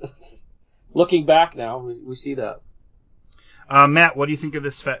looking back now, we see that. Matt, what do you think of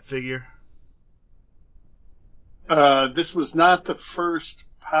this Fett figure? This was not the first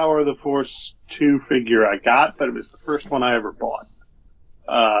Power of the Force 2 figure I got, but it was the first one I ever bought.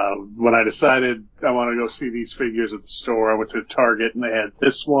 When I decided I want to go see these figures at the store, I went to Target and they had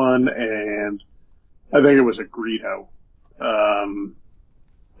this one and I think it was a Greedo, on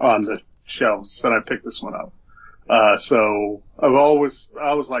the shelves, and I picked this one up. So I've always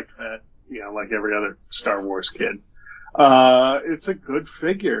liked Fett, like every other Star Wars kid. It's a good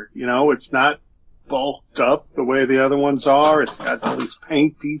figure, it's not bulked up the way the other ones are. It's got all these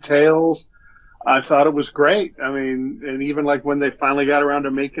paint details. I thought it was great. I mean, and even like when they finally got around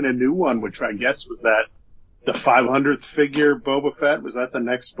to making a new one, which I guess was the 500th figure Boba Fett. Was that the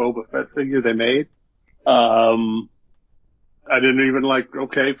next Boba Fett figure they made? I didn't even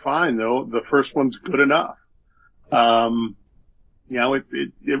okay, fine though. The first one's good enough. It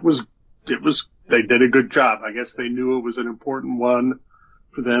was, they did a good job. I guess they knew it was an important one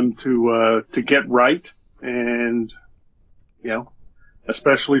for them to get right, and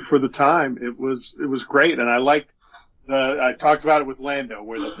especially for the time, it was great. And I liked I talked about it with Lando,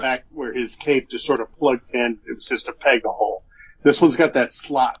 where the fact where his cape just sort of plugged in, it was just a peg hole, This one's got that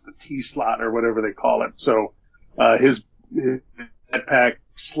slot, the T slot or whatever they call it. So, his backpack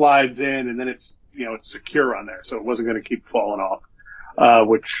slides in and then it's secure on there. So it wasn't going to keep falling off,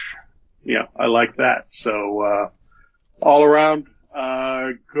 which, I like that. So, all around,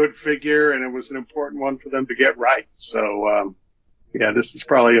 good figure, and it was an important one for them to get right. So, this is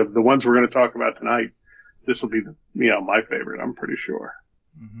probably of the ones we're going to talk about tonight. This will be, my favorite, I'm pretty sure.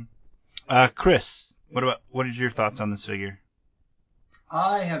 Mm-hmm. Chris, what are your thoughts on this figure?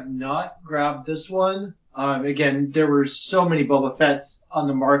 I have not grabbed this one. Again, there were so many Boba Fett's on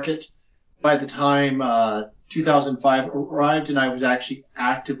the market by the time 2005 arrived, and I was actually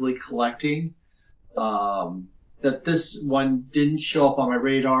actively collecting. That this one didn't show up on my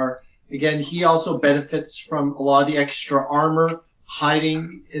radar. Again, he also benefits from a lot of the extra armor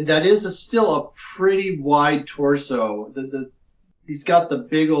hiding, and that is still a pretty wide torso. He's got the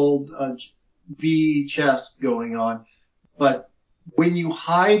big old V chest going on, but when you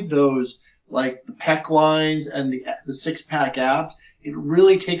hide those, like the pec lines and the six-pack abs, it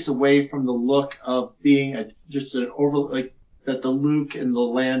really takes away from the look of being just an like that the Luke and the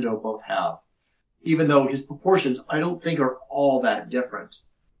Lando both have. Even though his proportions, I don't think are all that different.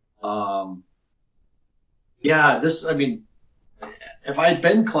 If I had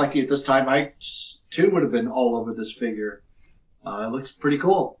been collecting at this time, I too would have been all over this figure. It looks pretty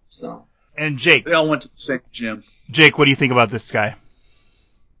cool. So. And Jake, they all went to the same gym. Jake, what do you think about this guy?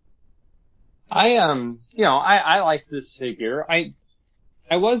 I like this figure. I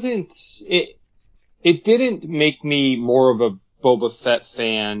wasn't, it didn't make me more of a Boba Fett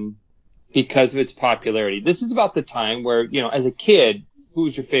fan because of its popularity. This is about the time where, as a kid, who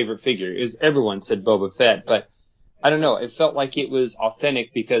was your favorite figure? Everyone said Boba Fett, but I don't know. It felt like it was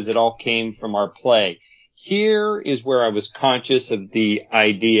authentic because it all came from our play. Here is where I was conscious of the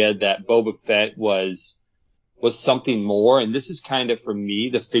idea that Boba Fett was something more. And this is kind of, for me,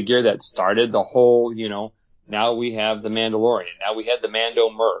 the figure that started the whole, now we have the Mandalorian. Now we had the Mando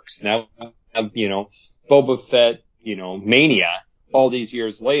Mercs. Now, Boba Fett, mania all these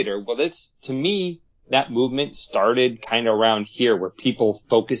years later. Well, to me, that movement started kind of around here where people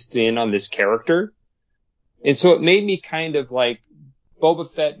focused in on this character. And so it made me kind of like Boba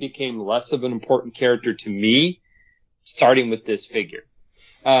Fett became less of an important character to me, starting with this figure.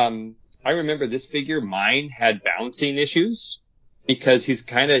 I remember this figure, mine had balancing issues because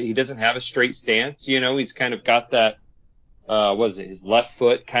he doesn't have a straight stance. He's kind of got that, his left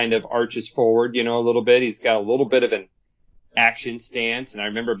foot kind of arches forward, a little bit. He's got a little bit of an action stance. And I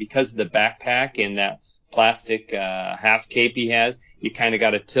remember because of the backpack and that plastic, half cape he has, you kind of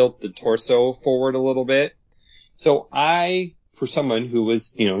got to tilt the torso forward a little bit. So for someone who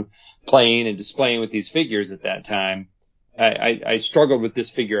was, playing and displaying with these figures at that time, I struggled with this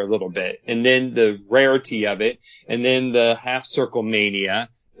figure a little bit. And then the rarity of it, and then the half circle mania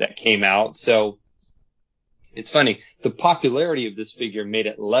that came out. So it's funny. The popularity of this figure made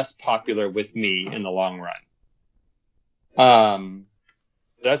it less popular with me in the long run.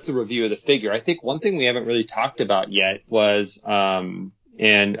 That's the review of the figure. I think one thing we haven't really talked about yet was, and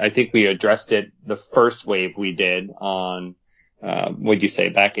I think we addressed it the first wave we did on, what'd you say,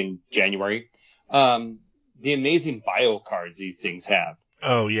 back in January? The amazing bio cards these things have.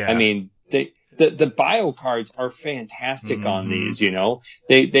 Oh, yeah. I mean, the bio cards are fantastic on these,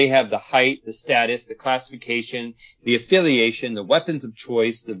 They have the height, the status, the classification, the affiliation, the weapons of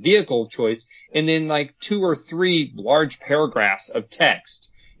choice, the vehicle of choice, and then like 2 or 3 large paragraphs of text,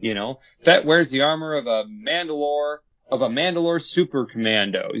 Fett wears the armor of a Mandalore super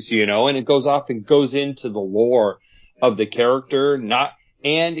commandos, and it goes off and goes into the lore of the character,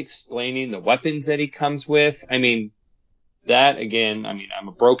 and explaining the weapons that he comes with. I mean, that again, I'm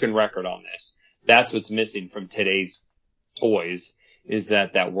a broken record on this. That's what's missing from today's toys, is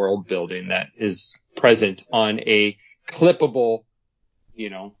that world building that is present on a clippable,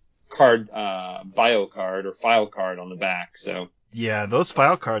 card, bio card or file card on the back. So yeah, those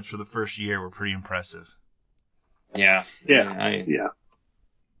file cards for the first year were pretty impressive. Yeah. Yeah.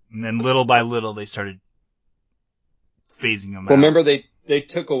 And then little by little they started phasing them out. Remember they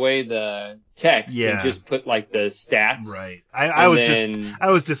took away the text and just put like the stats. Right. I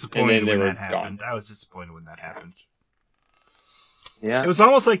was disappointed when that happened. Gone. I was disappointed when that happened. Yeah. It was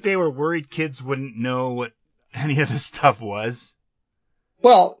almost like they were worried kids wouldn't know what any of this stuff was.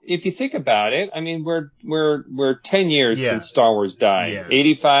 Well, if you think about it, we're 10 years since Star Wars died. Yeah.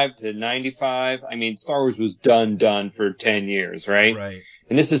 85 to 95. Star Wars was done for 10 years, right? Right.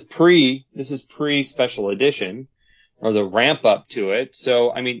 And this is pre special edition, or the ramp up to it.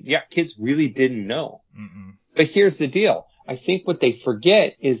 So, kids really didn't know. Mm-mm. But here's the deal. I think what they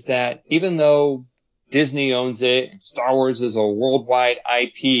forget is that even though Disney owns it, and Star Wars is a worldwide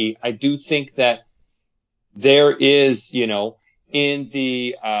IP. I do think that there is, you know, in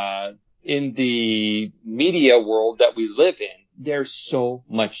the media world that we live in, there's so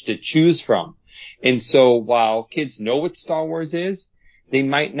much to choose from. And so while kids know what Star Wars is, they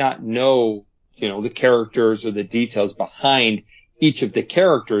might not know, you know, the characters or the details behind each of the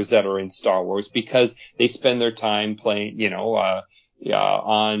characters that are in Star Wars because they spend their time playing, you know,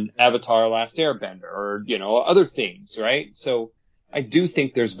 on Avatar Last Airbender or, you know, other things, right? So I do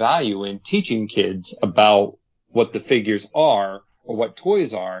think there's value in teaching kids about what the figures are or what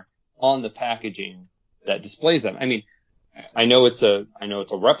toys are on the packaging that displays them. I mean, I know it's a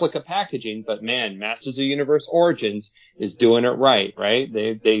replica packaging, but man, Masters of the Universe Origins is doing it right?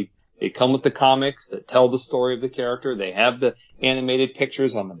 They come with the comics that tell the story of the character. They have the animated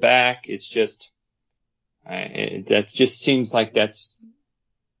pictures on the back. It's just, that just seems like that's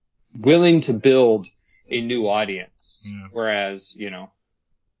willing to build a new audience. Yeah. Whereas, you know,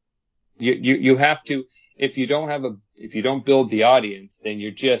 you have to, if you don't build the audience, then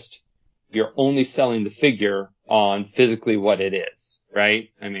you're only selling the figure on physically what it is,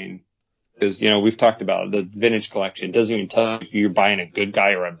 right? I mean, because, you know, we've talked about it, the vintage collection. It doesn't even tell you if you're buying a good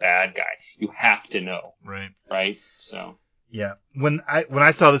guy or a bad guy. You have to know. Right? So. Yeah. When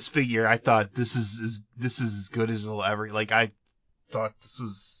I saw this figure, I thought this is as good as it'll ever, like, I thought this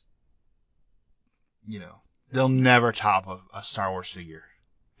was, you know, they'll never top a Star Wars figure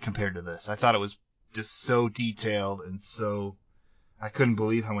compared to this. I thought it was just so detailed and so, I couldn't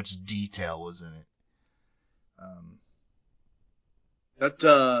believe how much detail was in it.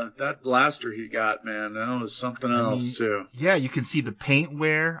 That blaster he got, man, that was something else too. Yeah, you can see the paint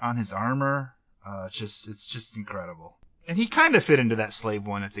wear on his armor. It's just incredible. And he kind of fit into that slave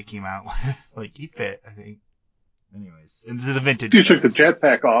one that they came out with. Like, he fit, I think. Anyways, into the vintage. You took the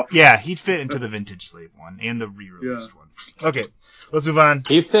jetpack off. Yeah, he'd fit into the vintage slave one and the re-released one. Okay, let's move on.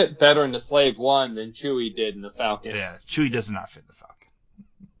 He fit better in the Slave 1 than Chewie did in the Falcon. Yeah, Chewie does not fit in the Falcon.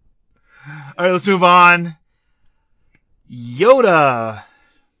 All right, let's move on. Yoda.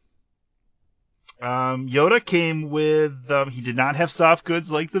 Yoda came with, he did not have soft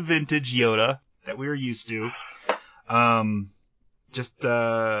goods like the vintage Yoda that we were used to. And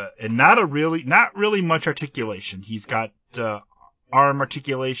not really much articulation. He's got, arm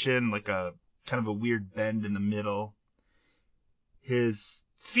articulation, like a kind of a weird bend in the middle. His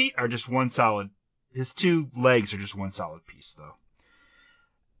feet are just his two legs are just one solid piece though.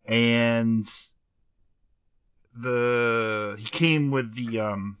 And he came with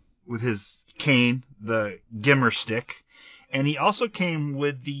with his cane, the Gimmer stick, and he also came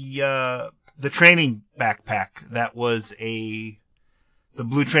with the training backpack that was the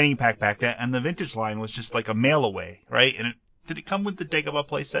blue training backpack that, and the vintage line was just like a mail away, right? And did it come with the Dagobah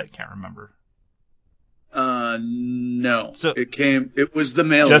playset? Can't remember. No. So it was the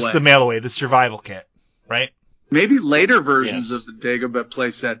mail away. Just the mail away, the survival kit, right? Maybe later versions of the Dagobah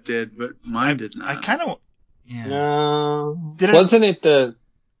playset did, but mine did not. I kind of, yeah. No. Wasn't it the...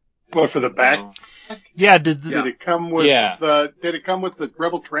 What, for the back? Yeah, did it come with did it come with the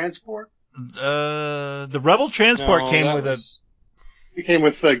Rebel transport? The Rebel transport came with It came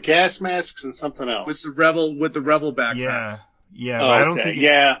with gas masks and something else. With the Rebel backpacks. Yeah, but I don't think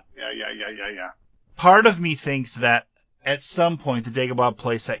Yeah. Part of me thinks that at some point the Dagobah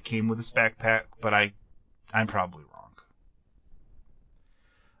playset came with this backpack, but I'm probably wrong.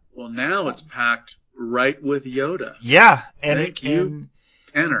 Well, now it's packed right with Yoda. Yeah, Thank you,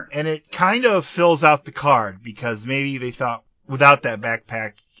 Tanner. And it kind of fills out the card because maybe they thought without that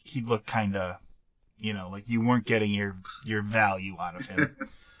backpack he'd look kind of, you know, like you weren't getting your value out of him.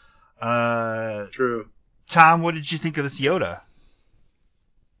 True. Tom, what did you think of this Yoda?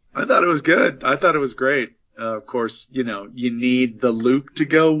 I thought it was good. I thought it was great. Of course, you know, you need the Luke to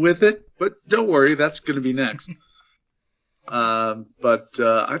go with it, but don't worry, that's going to be next. But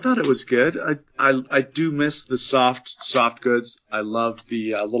I thought it was good. I do miss the soft goods. I love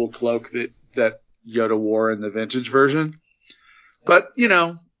the little cloak that Yoda wore in the vintage version. But, you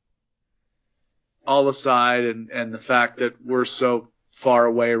know, all aside, and the fact that we're so far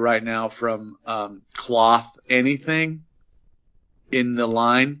away right now from cloth anything in the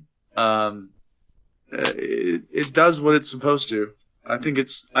line, it does what it's supposed to. I think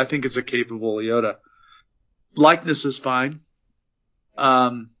it's a capable Yoda. Likeness is fine.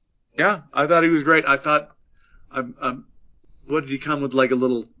 Yeah, I thought he was great. I thought, what did he come with, like a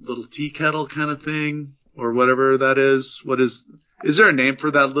little tea kettle kind of thing or whatever that is? Is there a name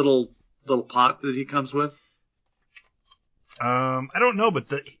for that little pot that he comes with? I don't know, but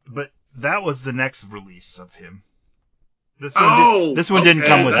that was the next release of him. This one didn't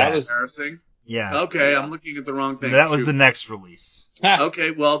come with that. That's embarrassing. Yeah. Okay, I'm looking at the wrong thing. That was Shoot. the next release.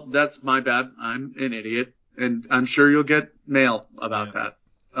 Okay, well, that's my bad. I'm an idiot, and I'm sure you'll get mail about that.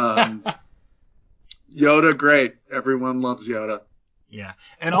 Yoda, great. Everyone loves Yoda. Yeah,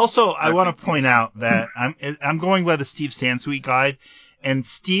 and also I want to point out that I'm going by the Steve Sansweet guide, and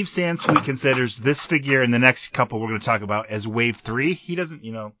Steve Sansweet considers this figure and the next couple we're going to talk about as Wave 3. He doesn't,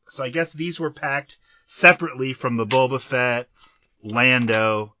 so I guess these were packed separately from the Boba Fett,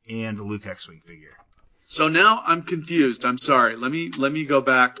 Lando, and the Luke X-Wing figure. So now I'm confused. I'm sorry. Let me go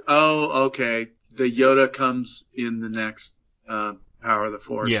back. Oh, okay. The Yoda comes in the next Power of the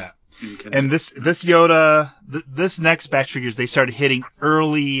Force. Yeah. And this Yoda, this next batch figures, they started hitting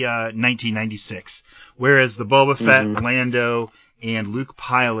early 1996, whereas the Boba Fett, Lando, and Luke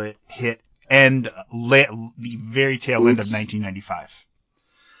Pilot hit the very tail end of 1995.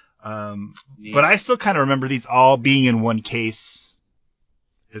 But I still kind of remember these all being in one case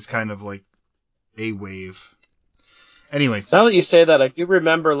as kind of like a wave. Anyways. Now that you say that, I do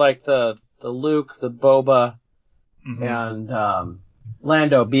remember like the Luke, the Boba, and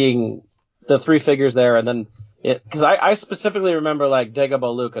Lando being the three figures there, and then because I specifically remember like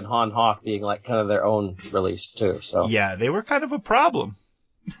Dagobah Luke and Han Hoth being like kind of their own release too. So yeah, they were kind of a problem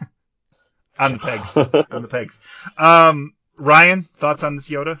on the pegs. Ryan, thoughts on this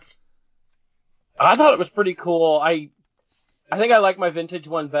Yoda? I thought it was pretty cool. I think I like my vintage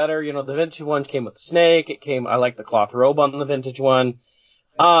one better. The vintage one came with the snake. I like the cloth robe on the vintage one.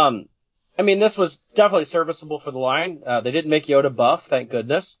 I mean, this was definitely serviceable for the line. They didn't make Yoda buff, thank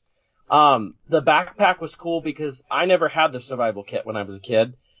goodness. The backpack was cool because I never had the survival kit when I was a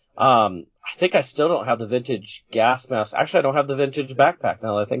kid. I think I still don't have the vintage gas mask. Actually, I don't have the vintage backpack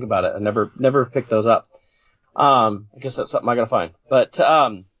now that I think about it. I never picked those up. I guess that's something I gotta find. But,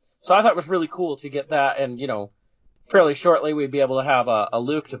 so I thought it was really cool to get that, and, fairly shortly we'd be able to have a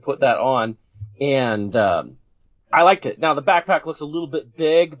Luke to put that on, and, I liked it. Now, the backpack looks a little bit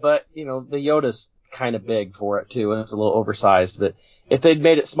big, but, the Yoda's kind of big for it, too, and it's a little oversized. But if they'd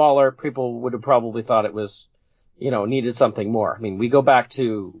made it smaller, people would have probably thought it was, needed something more. I mean, we go back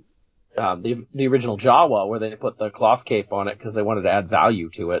to the original Jawa, where they put the cloth cape on it because they wanted to add value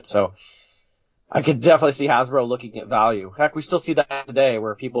to it. So I could definitely see Hasbro looking at value. Heck, we still see that today,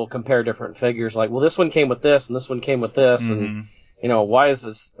 where people compare different figures, like, well, this one came with this, and this one came with this, and... why is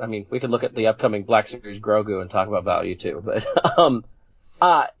this? I mean, we could look at the upcoming Black Series Grogu and talk about value too, but,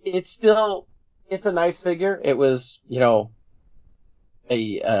 it's a nice figure. It was, I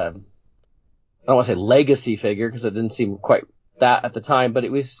don't want to say legacy figure because it didn't seem quite that at the time, but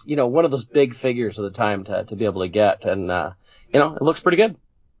it was, one of those big figures of the time to be able to get. And, it looks pretty good.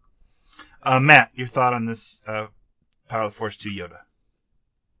 Matt, your thought on this, Power of the Force 2 Yoda?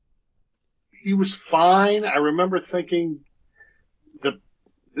 He was fine. I remember thinking that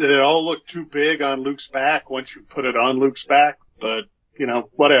it all looked too big on Luke's back once you put it on Luke's back, but,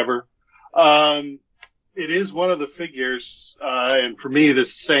 whatever. It is one of the figures, and for me this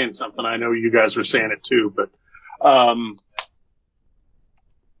is saying something. I know you guys were saying it too, but,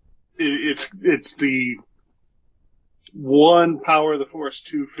 it's the one Power of the Force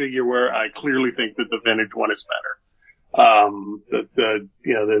 2 figure where I clearly think that the vintage one is better.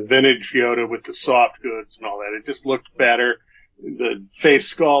 The vintage Yoda with the soft goods and all that, it just looked better. The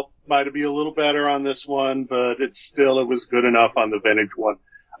face sculpt might be a little better on this one, but it was good enough on the vintage one.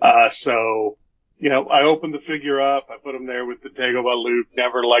 So, I opened the figure up, I put him there with the Dagobah Luke,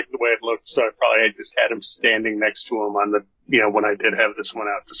 never liked the way it looked, so I just had him standing next to him on when I did have this one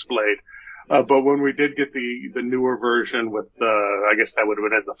out displayed. But when we did get the newer version with I guess that would have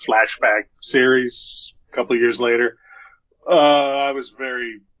been in the flashback series a couple of years later, I was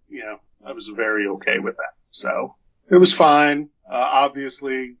very okay with that. So it was fine.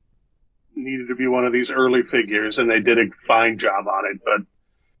 Obviously needed to be one of these early figures, and they did a fine job on it, but,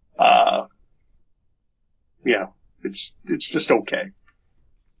 it's just okay.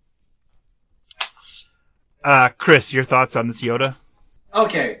 Chris, your thoughts on this Yoda?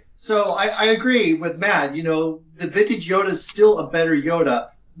 Okay, so I agree with Matt. The vintage Yoda is still a better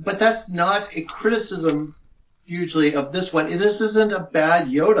Yoda, but that's not a criticism usually of this one. This isn't a bad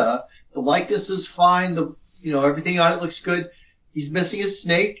Yoda. The likeness is fine. Everything on it looks good. He's missing his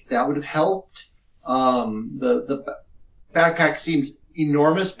snake. That would have helped. The backpack seems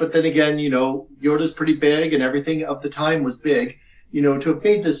enormous, but then again, Yoda's pretty big and everything of the time was big. To have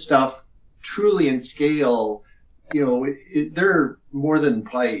made this stuff truly in scale, they're more than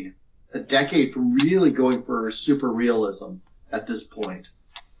probably a decade from really going for super realism at this point.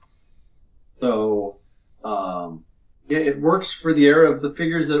 So, it works for the era of the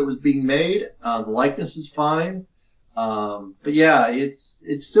figures that it was being made. The likeness is fine. But yeah, it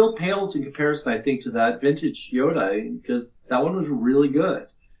still pales in comparison, I think, to that vintage Yoda, because that one was really good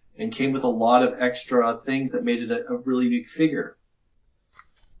and came with a lot of extra things that made it a really unique figure.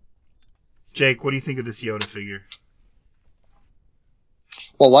 Jake, what do you think of this Yoda figure?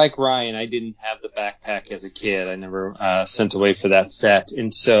 Well, like Ryan, I didn't have the backpack as a kid. I never sent away for that set.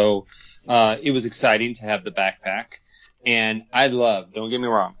 And so it was exciting to have the backpack. And don't get me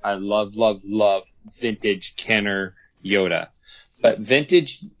wrong, I love vintage Kenner Yoda. But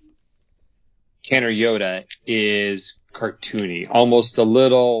vintage Kenner Yoda is cartoony, almost a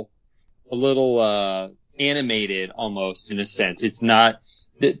little animated almost in a sense. It's not,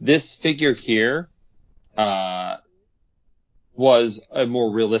 this figure here was a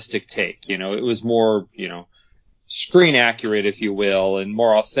more realistic take. It was more, screen accurate, if you will, and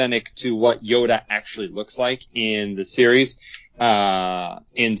more authentic to what Yoda actually looks like in the series.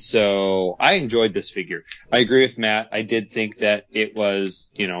 And so I enjoyed this figure. I agree with Matt. I did think that it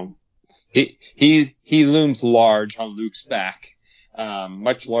was, he looms large on Luke's back,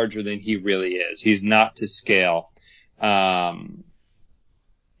 much larger than he really is. He's not to scale.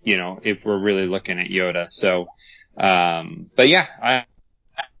 If we're really looking at Yoda. So, but yeah,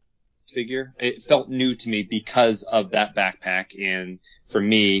 figure, it felt new to me because of that backpack, and for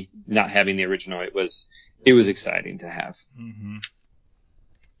me, not having the original, it was exciting to have. Mm-hmm.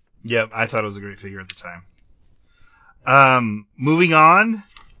 Yep, I thought it was a great figure at the time. Moving on,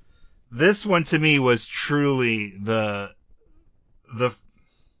 this one to me was truly the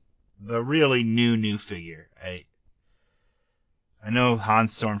really new figure. I know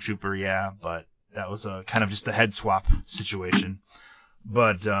Han's Stormtrooper, yeah, but that was a kind of just a head swap situation.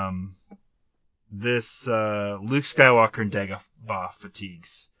 But this Luke Skywalker and Dagobah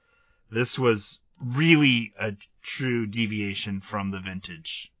fatigues. This was really a true deviation from the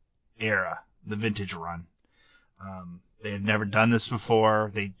vintage era, the vintage run. They had never done this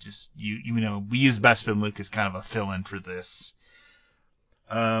before. They just, we use Bespin Luke as kind of a fill-in for this.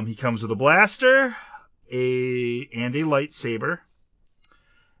 He comes with a blaster, and a lightsaber.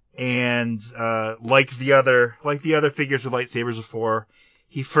 And like the other figures with lightsabers before,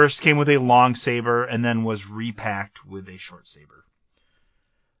 he first came with a long saber and then was repacked with a short saber.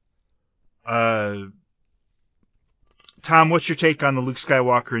 Tom, what's your take on the Luke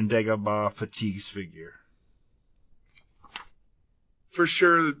Skywalker and Dagobah fatigues figure? For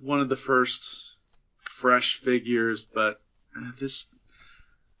sure, one of the first fresh figures, but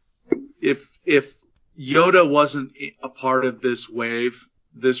if Yoda wasn't a part of this wave,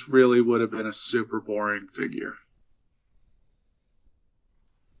 this really would have been a super boring figure.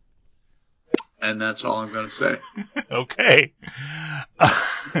 And that's all I'm going to say. Okay.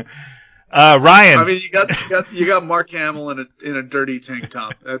 Ryan. I mean, you got Mark Hamill in a dirty tank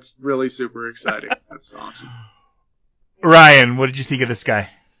top. That's really super exciting. That's awesome. Ryan, what did you think of this guy?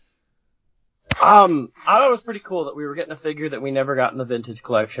 I thought it was pretty cool that we were getting a figure that we never got in the vintage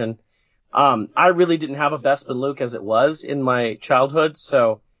collection. I really didn't have a Bespin Luke as it was in my childhood,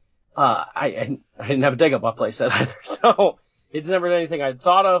 so I didn't have a Dagobah playset either, so it's never anything I'd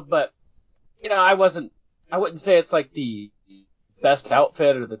thought of. But I wouldn't say it's like the best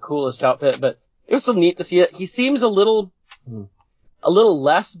outfit or the coolest outfit, but it was still neat to see it. He seems a little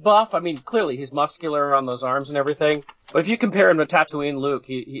less buff. I mean, clearly he's muscular on those arms and everything, but if you compare him to Tatooine Luke,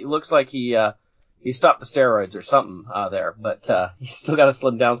 he looks like he stopped the steroids or something there, but he's still got to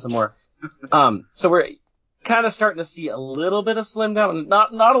slim down some more. So we're kind of starting to see a little bit of slim down,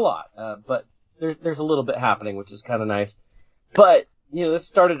 not a lot, but there's a little bit happening, which is kind of nice. But this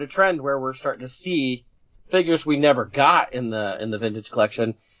started a trend where we're starting to see figures we never got in the vintage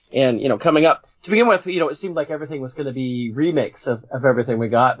collection, and coming up to begin with, it seemed like everything was going to be remakes of everything we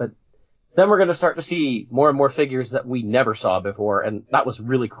got, but then we're going to start to see more and more figures that we never saw before, and that was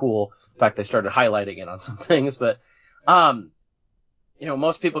really cool. In fact, they started highlighting it on some things, but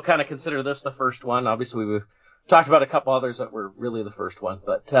most people kind of consider this the first one. Obviously, we've talked about a couple others that were really the first one,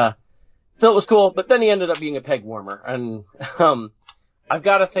 but still it was cool. But then he ended up being a peg warmer, and I've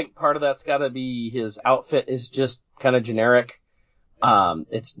got to think part of that's got to be his outfit is just kind of generic.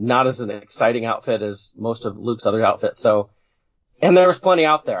 It's not as an exciting outfit as most of Luke's other outfits. So, and there was plenty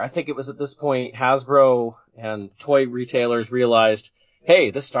out there. I think it was at this point Hasbro and toy retailers realized, hey,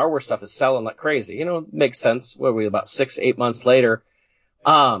 this Star Wars stuff is selling like crazy. It makes sense. What were we, about 6-8 months later?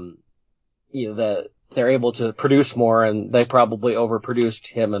 They're able to produce more, and they probably overproduced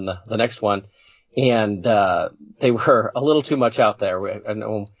him in the next one. And they were a little too much out there. I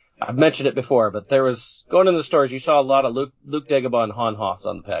know I've mentioned it before, but there was, going in the stores, you saw a lot of Luke Dagobah and Han Hoth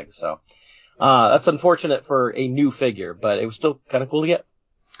on the peg. So that's unfortunate for a new figure, but it was still kind of cool to get.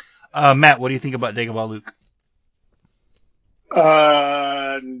 Matt, what do you think about Dagobah Luke?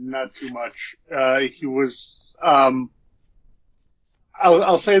 Not too much. He was, I'll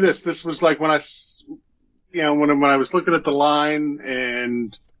say this. This was like when when I was looking at the line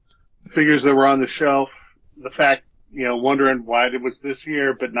and figures that were on the shelf, the fact, wondering why it was this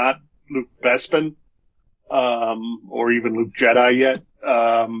year, but not Luke Bespin, or even Luke Jedi yet.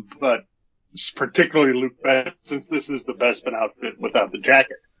 But particularly Luke Bespin, since this is the Bespin outfit without the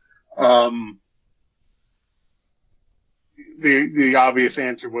jacket. The obvious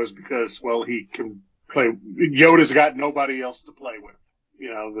answer was because, well, he can play. Yoda's got nobody else to play with.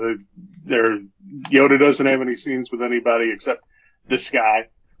 Yoda doesn't have any scenes with anybody except this guy,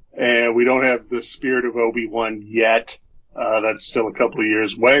 and we don't have the spirit of Obi-Wan yet. That's still a couple of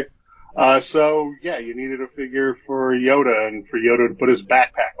years away. So yeah, you needed a figure for Yoda and for Yoda to put his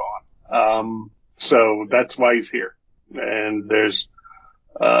backpack on. So that's why he's here, and there's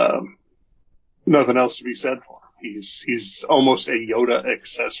nothing else to be said for him. He's almost a Yoda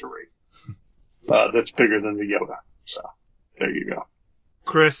accessory that's bigger than the Yoda. So there you go.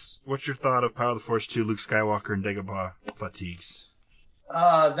 Chris, what's your thought of Power of the Force 2, Luke Skywalker and Dagobah fatigues?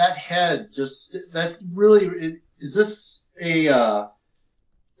 That head, that really, is this a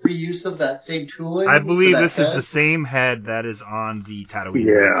reuse of that same tooling? I believe this head? is the same head that is on the Tatooine.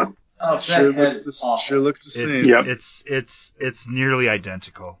 Yeah. Oh, Sure looks the same. Yep. It's nearly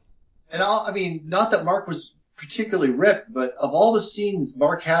identical. And not that Mark was particularly ripped, but of all the scenes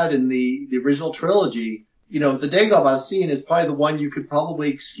Mark had in the original trilogy, the Dagobah scene is probably the one you could probably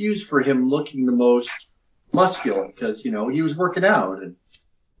excuse for him looking the most muscular, because, he was working out.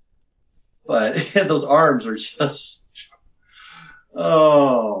 But those arms are just,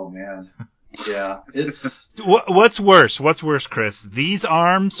 oh man. Yeah, it's... What's worse? What's worse, Chris? These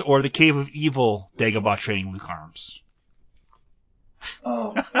arms or the Cave of Evil Dagobah training Luke arms?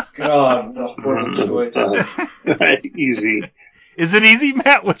 Oh, God, what a choice. Easy. Is it easy,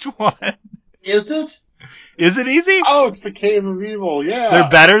 Matt? Which one? Is it? Is it easy? Oh, it's the Cave of Evil, yeah. They're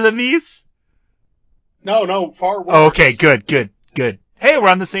better than these? No, far worse. Oh, okay, good. Hey, we're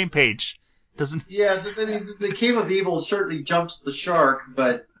on the same page. Yeah, the Cave of Evil certainly jumps the shark,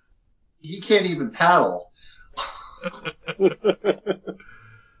 but he can't even paddle.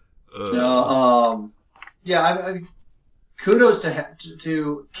 Yeah, kudos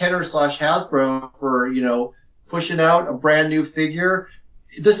to Kenner/Hasbro for, pushing out a brand new figure,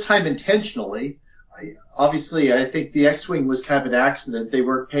 this time intentionally. Obviously, I think the X-Wing was kind of an accident. They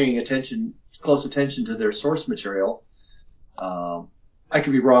weren't paying close attention to their source material. I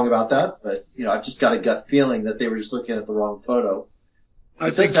could be wrong about that, but, I've just got a gut feeling that they were just looking at the wrong photo. I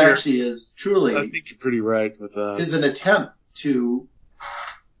think you're pretty right with that. Is an attempt to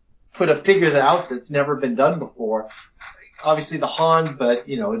put a figure out that's never been done before. Obviously the Han, but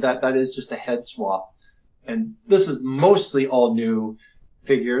that is just a head swap. And this is mostly all new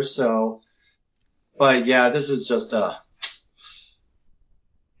figures, so, but yeah, this is just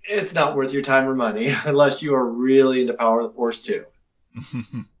it's not worth your time or money unless you are really into Power of the Force 2.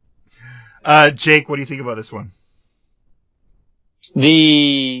 Jake, what do you think about this one?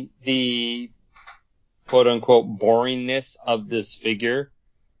 The quote unquote boringness of this figure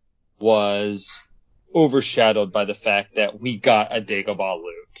was overshadowed by the fact that we got a Dagobah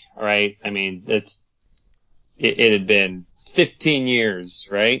Luke, right? I mean, it had been 15 years,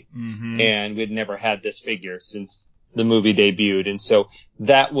 right? Mm-hmm. And we'd never had this figure since the movie debuted. And so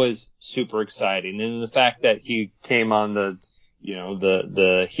that was super exciting. And the fact that he came on the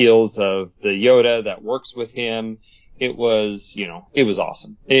heels of the Yoda that works with him, it was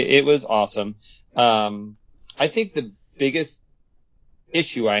awesome. It was awesome. I think the biggest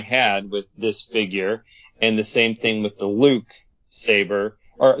issue I had with this figure, and the same thing with the Luke saber,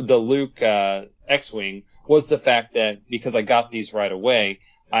 or the Luke X-Wing, was the fact that because I got these right away,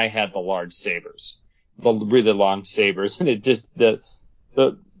 I had the large sabers, the really long sabers, and it just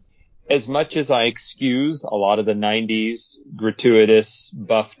as much as I excuse a lot of the 90s gratuitous,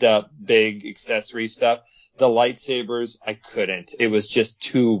 buffed up, big accessory stuff, the lightsabers, I couldn't. It was just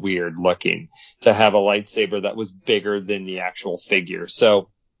too weird looking to have a lightsaber that was bigger than the actual figure. So,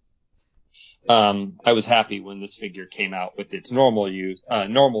 I was happy when this figure came out with its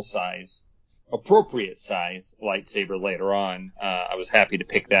normal size, appropriate size lightsaber later on. I was happy to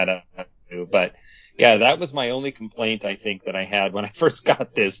pick that up. But yeah, that was my only complaint, I think, that I had when I first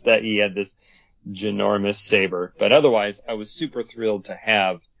got this, that he had this ginormous saber. But otherwise, I was super thrilled to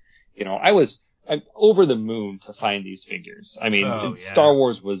have, I'm over the moon to find these figures. I mean, Star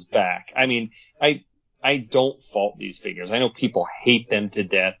Wars was back. I mean, I don't fault these figures. I know people hate them to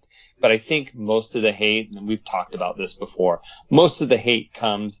death, but I think most of the hate, and we've talked about this before, most of the hate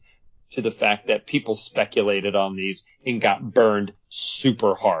comes to the fact that people speculated on these and got burned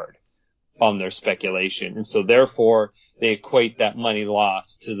super hard on their speculation. And so therefore they equate that money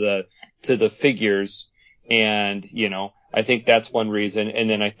lost to the figures. And, I think that's one reason. And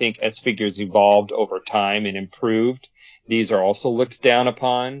then I think as figures evolved over time and improved, these are also looked down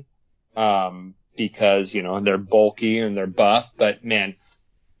upon, because, they're bulky and they're buff. But man,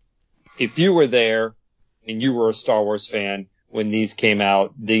 if you were there and you were a Star Wars fan when these came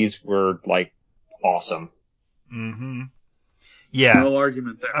out, these were like awesome. Mm-hmm. Yeah. No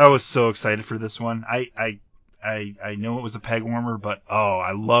argument there. I was so excited for this one. I know it was a peg warmer, but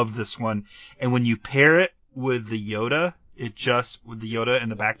I love this one. And when you pair it with the Yoda, with the Yoda in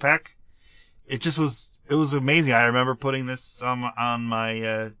the backpack, it was amazing. I remember putting this on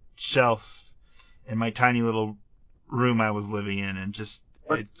my shelf in my tiny little room I was living in, and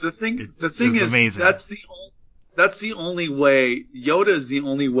the thing is amazing. That's the only way. Yoda is the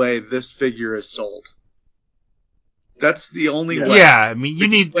only way this figure is sold. That's the only way. Yeah, I mean, you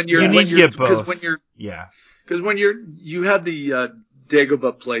need to get both. Because when you had the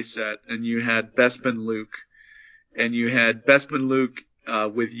Dagobah playset, and you had Bespin Luke, and you had Bespin Luke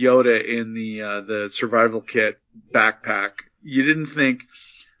with Yoda in the survival kit backpack, you didn't think,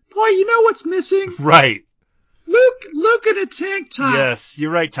 boy, you know what's missing? Right. Luke in a tank top. Yes,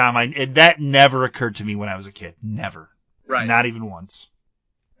 you're right, Tom. That never occurred to me when I was a kid. Never. Right. Not even once.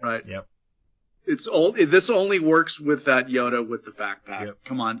 Right. Yep. This only works with that Yoda with the backpack. Yep.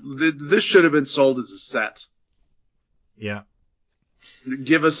 Come on. This should have been sold as a set. Yeah.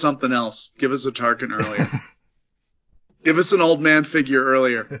 Give us something else. Give us a Tarkin earlier. Give us an old man figure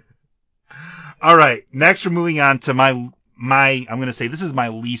earlier. All right. Next, we're moving on to I'm going to say this is my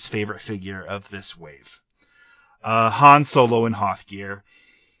least favorite figure of this wave. Han Solo in Hoth gear.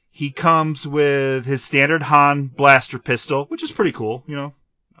 He comes with his standard Han blaster pistol, which is pretty cool,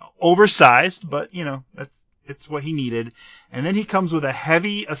 oversized, but it's what he needed. And then he comes with a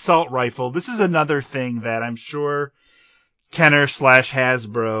heavy assault rifle. This is another thing that I'm sure Kenner /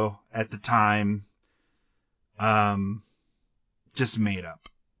 Hasbro at the time, just made up.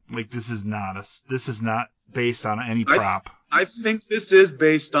 Like, this is not based on any prop. I think this is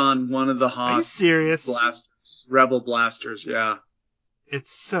based on one of the Hoth Are you serious? blasters, Rebel blasters. Yeah. It's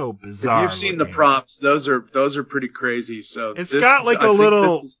so bizarre. If you've seen the props, those are pretty crazy. So it's got like a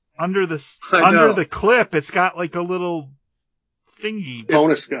little under the clip. It's got like a little thingy.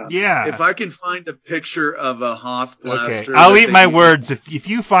 Bonus gun. Yeah. If I can find a picture of a Hoth blaster, okay, I'll eat my words. If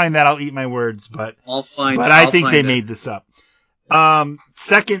you find that, I'll eat my words. But I think they made this up.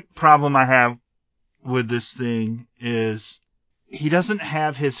 Second problem I have with this thing is he doesn't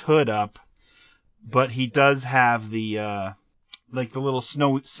have his hood up, but he does have the like the little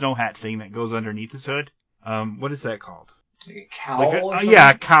snow hat thing that goes underneath his hood. What is that called? Like a cowl?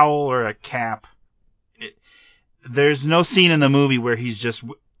 A cowl or a cap. There's no scene in the movie where he's just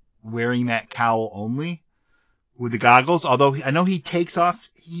wearing that cowl only with the goggles. Although I know he takes off.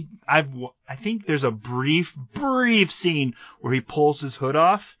 I think there's a brief scene where he pulls his hood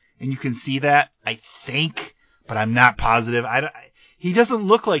off, and you can see that. I think, but I'm not positive. He doesn't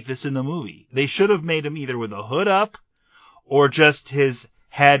look like this in the movie. They should have made him either with a hood up or just his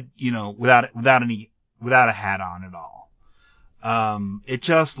head, without a hat on at all. It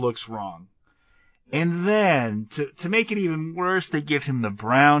just looks wrong. And then to make it even worse, they give him the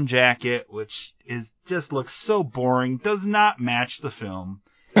brown jacket, which just looks so boring, does not match the film.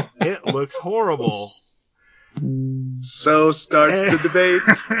 It looks horrible. So starts the debate.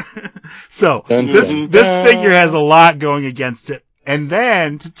 So this figure has a lot going against it. And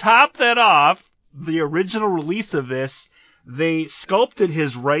then to top that off, the original release of this, they sculpted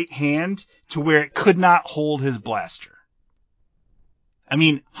his right hand to where it could not hold his blaster. I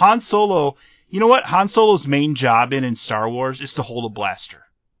mean, Han Solo, you know what? Han Solo's main job in Star Wars is to hold a blaster.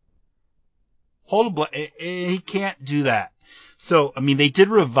 He can't do that. So, I mean, they did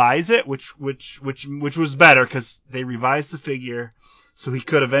revise it, which was better because they revised the figure so he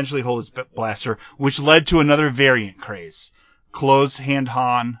could eventually hold his blaster, which led to another variant craze. Closed hand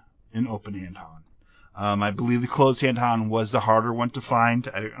Han and open hand Han. I believe the closed hand Han was the harder one to find.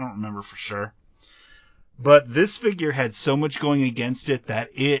 I don't remember for sure. But this figure had so much going against it that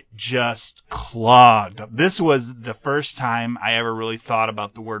it just clogged. This was the first time I ever really thought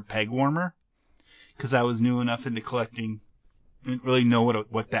about the word peg warmer, because I was new enough into collecting, didn't really know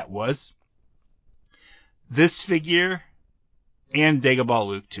what that was. This figure, and Dagobah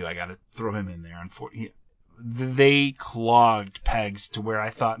Luke too, I gotta throw him in there. Unfortunately, they clogged pegs to where I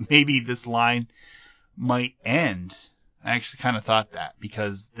thought maybe this line might end. I actually kind of thought that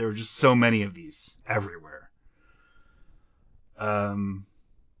because there were just so many of these everywhere.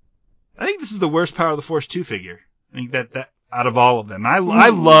 I think this is the worst Power of the Force 2 figure. I think that out of all of them. I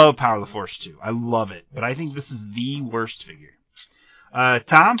love Power of the Force 2. I love it. But I think this is the worst figure.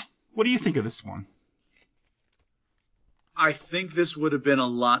 Tom, what do you think of this one? I think this would have been a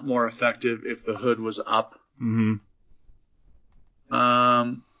lot more effective if the hood was up. Mm-hmm.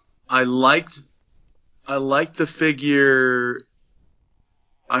 I liked the figure.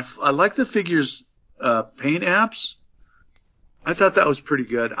 I like the figure's paint apps. I thought that was pretty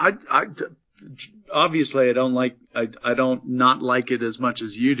good. Obviously I don't not like it as much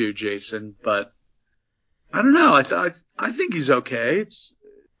as you do, Jason, but I don't know. I think he's okay.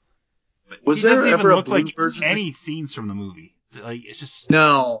 Was there ever a blue version? Any scenes from the movie? Like, it's just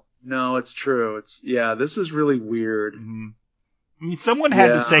No, it's true. This is really weird. Mm-hmm. I mean, someone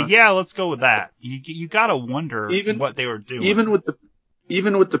had to say, "Yeah, let's go with that." You gotta wonder what they were doing. Even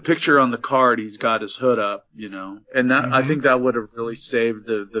with the picture on the card, he's got his hood up, and that I think that would have really saved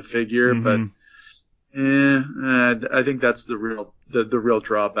the figure. Mm-hmm. But I think that's the real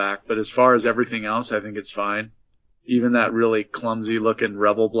drawback. But as far as everything else, I think it's fine. Even that really clumsy looking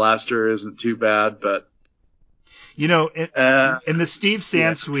Rebel Blaster isn't too bad, but in the Steve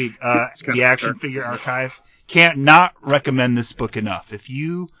Sansweet the Action Figure Archive, can't not recommend this book enough. If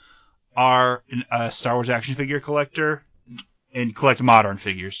you are a Star Wars action figure collector and collect modern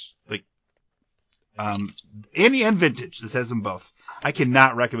figures, like any and vintage, this has them both. I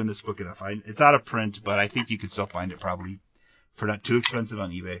cannot recommend this book enough. It's out of print, but I think you could still find it probably for not too expensive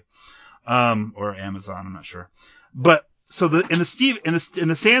on eBay or Amazon. I'm not sure. But so in the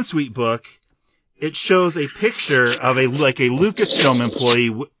Sansweet book, it shows a picture of a Lucasfilm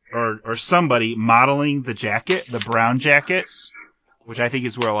employee or somebody modeling the jacket, the brown jacket, which I think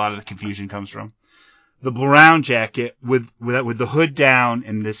is where a lot of the confusion comes from. The brown jacket with the hood down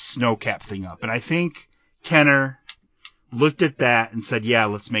and this snow cap thing up. And I think Kenner looked at that and said, "Yeah,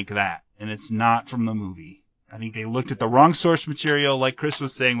 let's make that." And it's not from the movie. I think they looked at the wrong source material, like Chris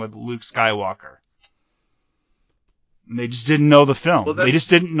was saying with Luke Skywalker. And they just didn't know the film. Well, they just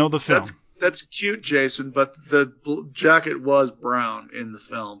didn't know the film. That's cute, Jason, but the jacket was brown in the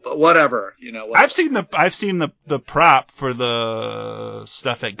film. But whatever, whatever. I've seen the prop for the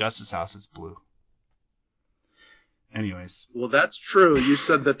stuff at Gus's house. It's blue. Anyways. Well, that's true. You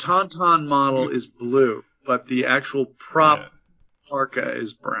said the Tauntaun model is blue, but the actual prop parka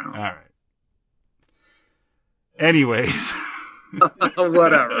is brown. All right. Anyways.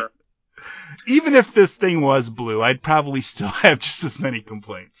 Whatever. Even if this thing was blue, I'd probably still have just as many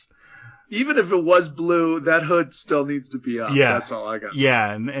complaints. Even if it was blue, that hood still needs to be up. Yeah. That's all I got.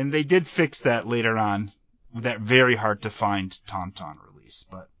 Yeah, and they did fix that later on with that very hard to find Tauntaun release,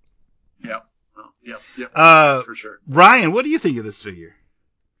 but. Yep. Yep. For sure. Ryan, what do you think of this figure?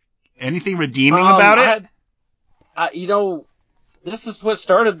 Anything redeeming about it? This is what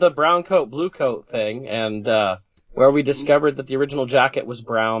started the brown coat, blue coat thing, and where we discovered that the original jacket was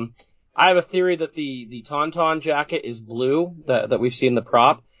brown. I have a theory that the Tauntaun jacket is blue, that we've seen the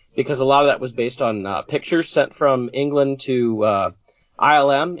prop, because a lot of that was based on pictures sent from England to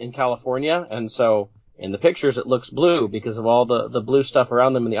ILM in California, and so in the pictures it looks blue because of all the blue stuff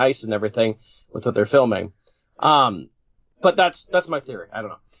around them and the ice and everything with what they're filming. But that's my theory. I don't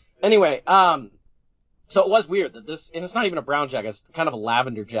know. Anyway, so it was weird that this, and it's not even a brown jacket, it's kind of a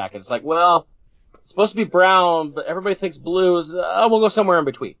lavender jacket. It's like, well, it's supposed to be brown, but everybody thinks blue is, we'll go somewhere in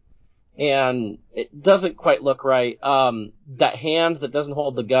between. And it doesn't quite look right. That hand that doesn't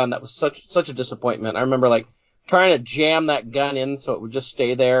hold the gun, that was such a disappointment. I remember trying to jam that gun in so it would just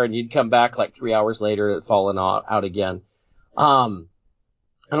stay there, and you'd come back 3 hours later, it had fallen out again. I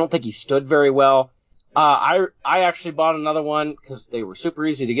don't think he stood very well. I actually bought another one because they were super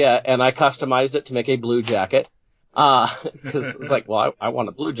easy to get, and I customized it to make a blue jacket. Because it's like, well, I want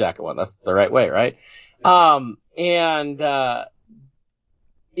a blue jacket one. That's the right way, right?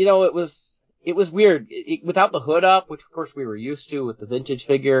 It was weird. Without the hood up, which of course we were used to with the vintage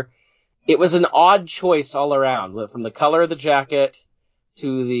figure, it was an odd choice all around. From the color of the jacket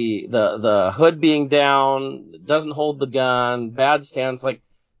to the hood being down, doesn't hold the gun, bad stance.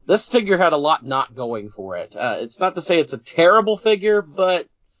 This figure had a lot not going for it. It's not to say it's a terrible figure, but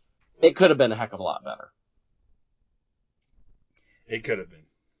it could have been a heck of a lot better. It could have been.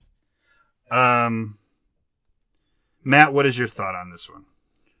 Matt, what is your thought on this one?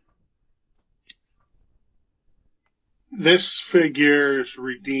 This figure's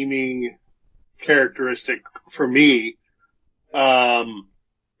redeeming characteristic for me,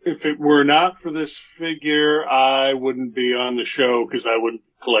 if it were not for this figure, I wouldn't be on the show because I wouldn't be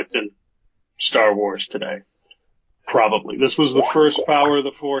collecting Star Wars today. Probably. This was the first Power of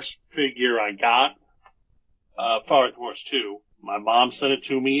the Force figure I got. Power of the Force 2, My mom sent it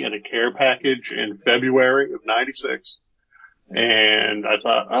to me in a care package in February of '96. And I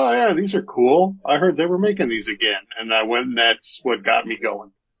thought, oh yeah, these are cool. I heard they were making these again. And I went and that's what got me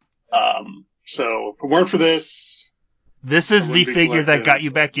going. So if it weren't for this. This is the figure that got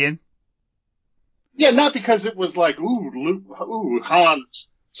you back in? Yeah, not because it was like, ooh, Luke, ooh, Han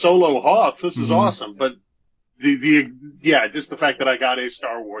Solo Hoth, this is awesome. But just the fact that I got a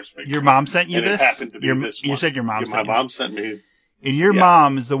Star Wars figure. Your mom sent you and this? It happened to be this one. You said your mom sent you. My mom sent me. And your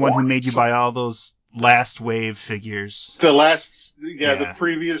mom is the one who made you buy all those last wave figures. The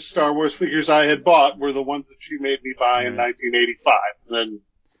previous Star Wars figures I had bought were the ones that she made me buy in 1985. And then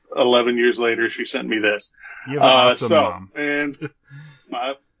 11 years later, she sent me this. You have an awesome mom. And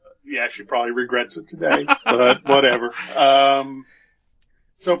she probably regrets it today, but whatever.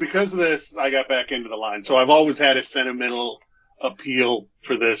 So because of this, I got back into the line. So I've always had a sentimental appeal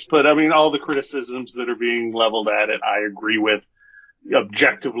for this. But I mean, all the criticisms that are being leveled at it, I agree with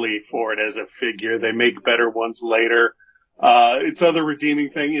objectively for it as a figure. They make better ones later. Its other redeeming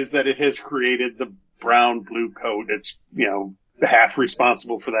thing is that it has created the brown blue coat. It's, half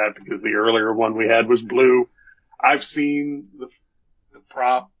responsible for that because the earlier one we had was blue. I've seen the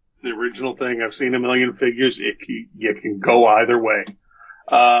prop, the original thing. I've seen a million figures. You can go either way.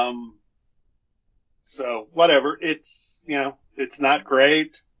 So whatever. It's, it's not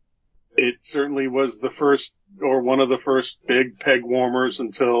great. It certainly was the first or one of the first big peg warmers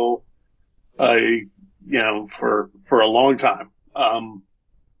until for a long time.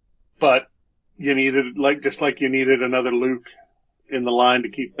 But you needed, just like you needed another Luke in the line to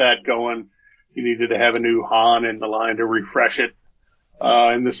keep that going, you needed to have a new Han in the line to refresh it.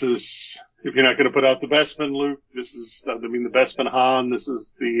 And this is, if you're not going to put out the Bespin Luke, this is, the Bespin Han, this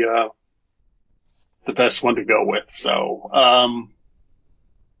is the best one to go with. So,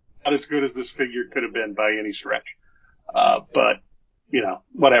 not as good as this figure could have been by any stretch. But,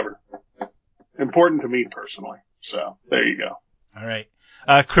 whatever. Important to me personally. So, there you go. All right.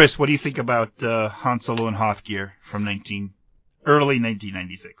 Chris, what do you think about Han Solo and Hoth gear from early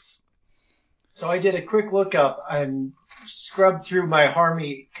 1996? So I did a quick lookup and scrubbed through my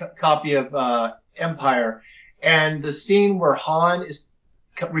Harmy copy of Empire, and the scene where Han is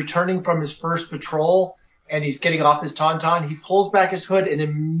returning from his first patrol and he's getting off his tauntaun, he pulls back his hood and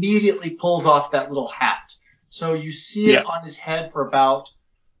immediately pulls off that little hat. So you see it on his head for about,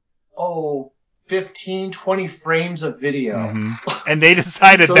 15, 20 frames of video. Mm-hmm. And they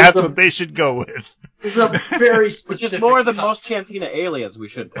decided that's what they should go with. This is a very specific... Which is more than most Cantina aliens, we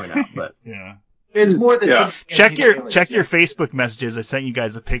should point out. But yeah. It's more than check your Facebook messages. I sent you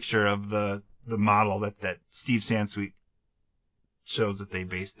guys a picture of the model that Steve Sansweet shows that they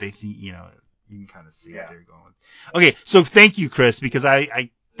think, you can kind of see what they're going with. Okay, so thank you, Chris, because I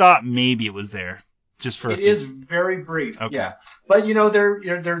thought maybe it was there. It is very brief, okay. Yeah. But,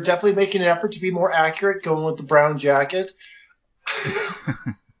 they're definitely making an effort to be more accurate, going with the brown jacket.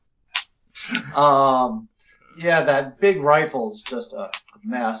 That big rifle's just a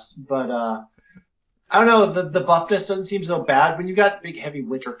mess. But, I don't know, the buffness doesn't seem so bad. When you got big, heavy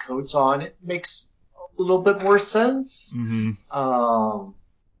winter coats on, it makes a little bit more sense. Mm-hmm.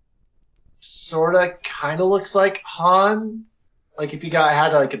 Sorta, kinda looks like Han. Like if you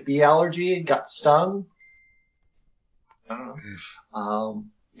had a bee allergy and got stung. I don't know.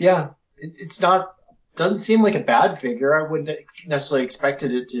 It's not, doesn't seem like a bad figure. I wouldn't necessarily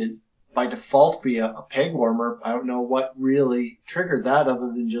expected it to by default be a peg warmer. I don't know what really triggered that other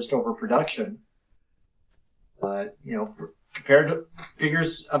than just overproduction. But, compared to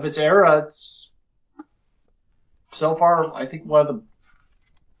figures of its era, it's so far, I think, one of the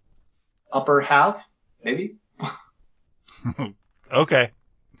upper half, maybe. Okay.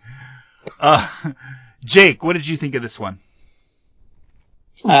 Jake, what did you think of this one?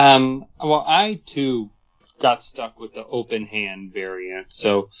 Well, I too got stuck with the open hand variant,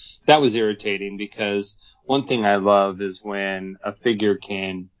 so that was irritating because one thing I love is when a figure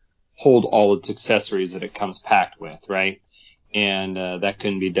can hold all its accessories that it comes packed with, right? And that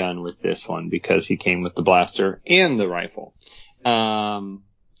couldn't be done with this one because he came with the blaster and the rifle.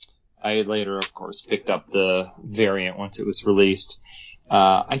 I later, of course, picked up the variant once it was released.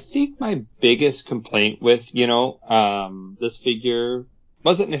 I think my biggest complaint with, this figure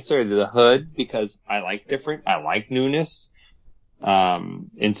wasn't necessarily the hood because I like newness.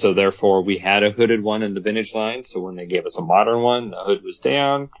 And so therefore we had a hooded one in the vintage line. So when they gave us a modern one, the hood was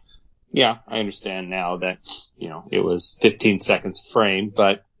down. Yeah, I understand now that, it was 15 seconds a frame,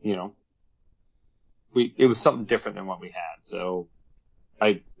 but, it was something different than what we had. So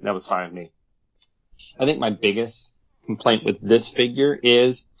that was fine with me. I think my biggest complaint with this figure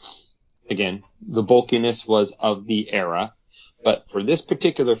is, again, the bulkiness was of the era, But for this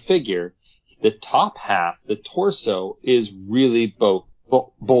particular figure, the top half, the torso, is really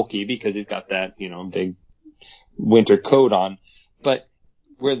bulky because he's got that, big winter coat on. But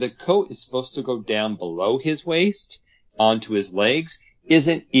where the coat is supposed to go down below his waist onto his legs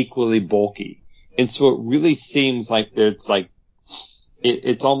isn't equally bulky. And so it really seems like there's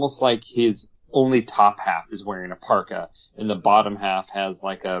it's almost like his only top half is wearing a parka and the bottom half has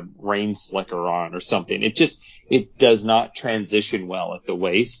like a rain slicker on or something. It does not transition well at the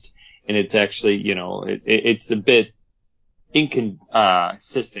waist. And it's actually, it's a bit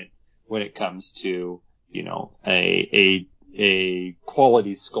inconsistent when it comes to, a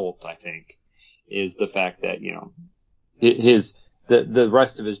quality sculpt, I think, is the fact that, the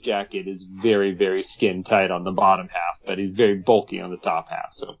rest of his jacket is very, very skin tight on the bottom half, but he's very bulky on the top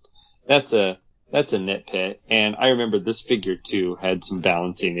half. So that's a nitpick. And I remember this figure too had some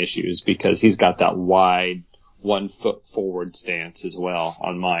balancing issues because he's got that wide 1 foot forward stance as well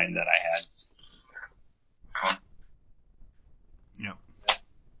on mine that I had. Yep.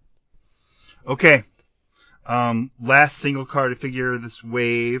 Okay. Last single card figure of this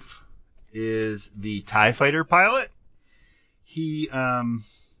wave is the TIE Fighter pilot. He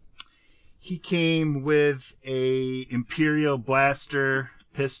came with a Imperial blaster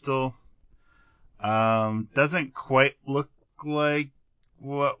pistol. Doesn't quite look like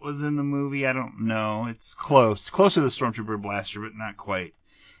what was in the movie. I don't know. It's close to the Stormtrooper blaster, but not quite.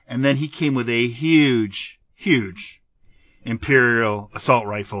 And then he came with a huge Imperial assault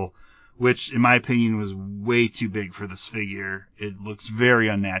rifle, which in my opinion was way too big for this figure. It looks very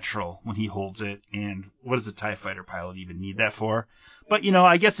unnatural when he holds it. And what does a TIE Fighter pilot even need that for? But,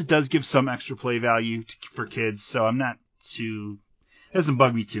 I guess it does give some extra play value for kids, so I'm not it doesn't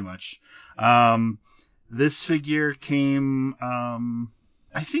bug me too much. This figure came,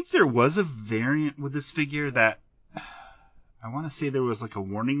 I think there was a variant with this figure that, I want to say there was like a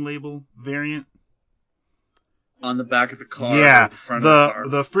warning label variant. On the back of the card. Yeah, the front of the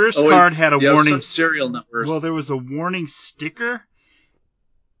card. The first card had a warning. Some serial numbers. Well, there was a warning sticker,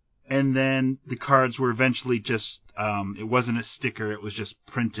 and then the cards were eventually just, it wasn't a sticker, it was just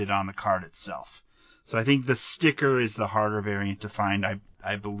printed on the card itself. So I think the sticker is the harder variant to find,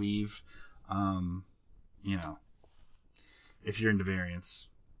 I believe. If you're into variants.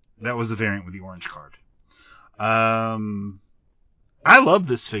 That was the variant with the orange card. I love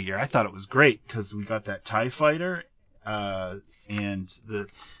this figure. I thought it was great because we got that TIE Fighter, and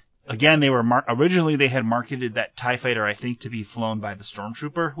again, they were originally they had marketed that TIE Fighter, I think, to be flown by the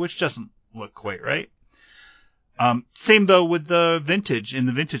Stormtrooper, which doesn't look quite right. Same though with the vintage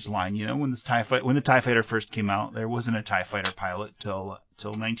line. When the TIE Fighter first came out, there wasn't a TIE Fighter pilot till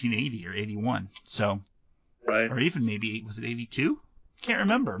 1980 or 81. So, right, or even maybe was it 82? Can't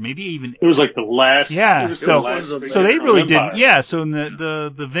remember. Maybe even it was like the last. Yeah. So they really did. Yeah. So in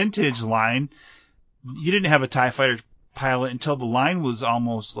the vintage line, you didn't have a TIE Fighter pilot until the line was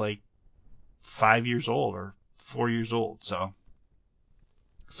almost like 5 years old or 4 years old. So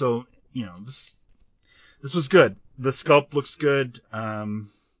this was good. The sculpt looks good.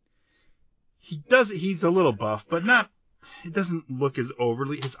 He's a little buff, but not. It doesn't look as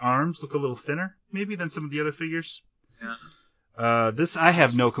overly. His arms look a little thinner, maybe, than some of the other figures. Yeah. This I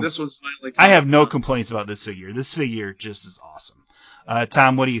have no. This was finally. I have no complaints about this figure. This figure just is awesome.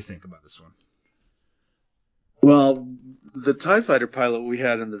 Tom, what do you think about this one? Well, the TIE Fighter pilot we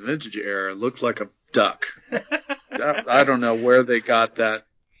had in the vintage era looked like a duck. I don't know where they got that.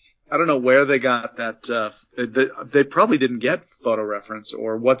 They probably didn't get photo reference,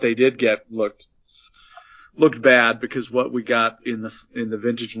 or what they did get looked bad, because what we got in the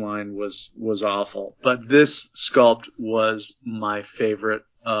vintage line was awful. But this sculpt was my favorite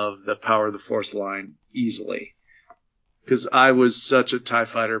of the Power of the Force line, easily, because I was such a TIE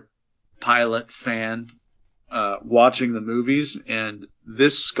Fighter pilot fan watching the movies, and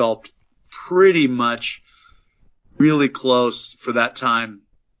this sculpt pretty much really close for that time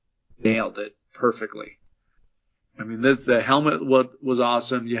nailed it perfectly. I mean, the helmet was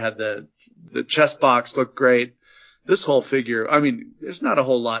awesome. You had the chest box looked great. This whole figure, I mean, there's not a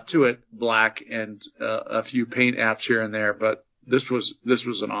whole lot to it, black and a few paint apps here and there, but this was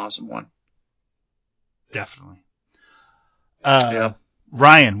an awesome one. Definitely. Yeah.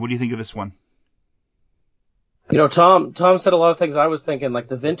 Ryan, what do you think of this one? Tom said a lot of things I was thinking. Like,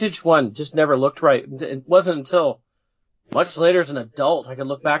 the vintage one just never looked right. It wasn't until much later as an adult I could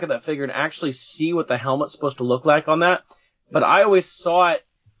look back at that figure and actually see what the helmet's supposed to look like on that. But I always saw it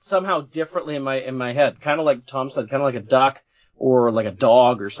somehow differently in my head. Kind of like Tom said, kind of like a duck or like a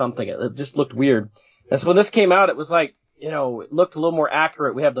dog or something. It just looked weird. And so when this came out, it was like, it looked a little more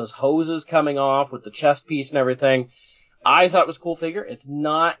accurate. We have those hoses coming off with the chest piece and everything. I thought it was a cool figure. It's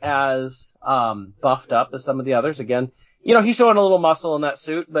not as buffed up as some of the others. Again, he's showing a little muscle in that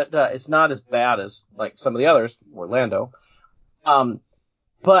suit, but it's not as bad as like some of the others, Orlando.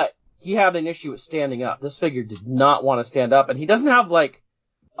 But he had an issue with standing up. This figure did not want to stand up, and he doesn't have like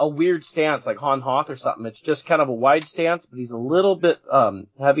a weird stance like Han Hoth or something. It's just kind of a wide stance, but he's a little bit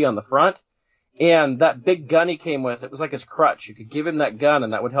heavy on the front. And that big gun he came with, it was like his crutch. You could give him that gun,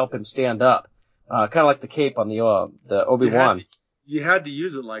 and that would help him stand up. Kind of like the cape on the Obi-Wan. You had to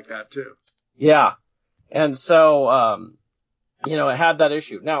use it like that, too. Yeah. And so, it had that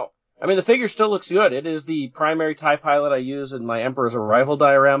issue. Now, I mean, the figure still looks good. It is the primary TIE pilot I use in my Emperor's Arrival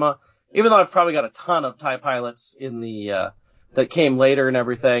diorama, even though I've probably got a ton of TIE pilots in the that came later and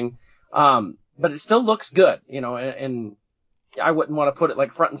everything. But it still looks good, and I wouldn't want to put it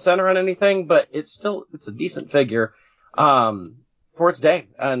like front and center on anything, but it's a decent figure for its day,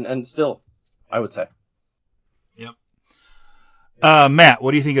 and still, I would say. Yep. Matt,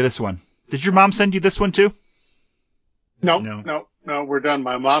 what do you think of this one? Did your mom send you this one too? No, we're done.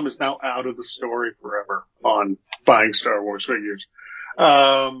 My mom is now out of the story forever on buying Star Wars figures.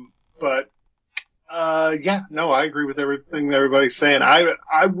 I agree with everything that everybody's saying.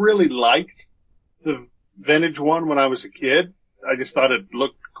 I really liked the vintage one when I was a kid. I just thought it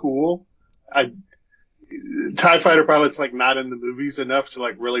looked cool. TIE Fighter pilot's like not in the movies enough to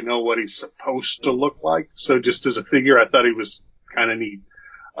like really know what he's supposed to look like. So just as a figure, I thought he was kind of neat.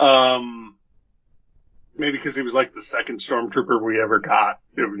 Maybe because he was like the second Stormtrooper we ever got.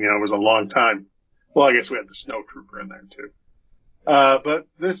 It was a long time. Well, I guess we had the Snowtrooper in there too. But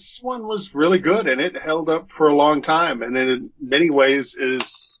this one was really good and it held up for a long time. And in many ways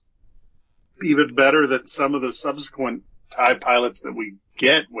is even better than some of the subsequent TIE pilots that we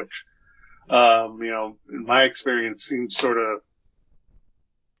get, which, in my experience seemed sort of,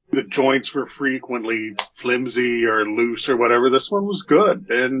 the joints were frequently flimsy or loose or whatever. This one was good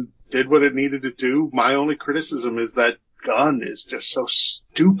and did what it needed to do. My only criticism is that gun is just so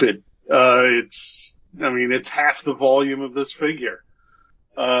stupid. It's half the volume of this figure.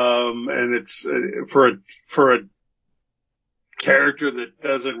 And it's, for a character that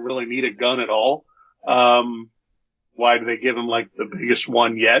doesn't really need a gun at all. Why do they give him like the biggest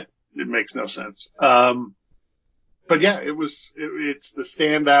one yet? It makes no sense. But yeah, it's the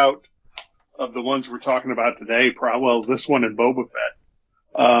standout of the ones we're talking about today. This one and Boba Fett.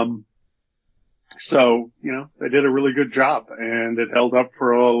 So, they did a really good job and it held up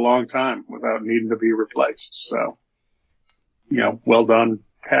for a long time without needing to be replaced. So, well done,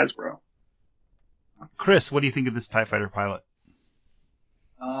 Hasbro. Chris, what do you think of this TIE Fighter pilot?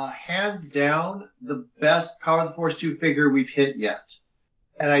 Hands down, the best Power of the Force 2 figure we've hit yet.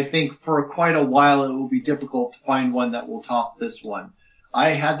 And I think for quite a while it will be difficult to find one that will top this one.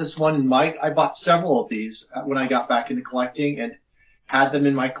 I had this one I bought several of these when I got back into collecting and had them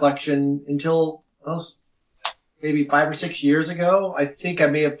in my collection until maybe 5 or 6 years ago. I think I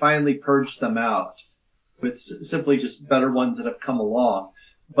may have finally purged them out with simply just better ones that have come along.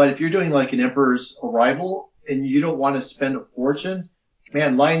 But if you're doing like an Emperor's Arrival and you don't want to spend a fortune,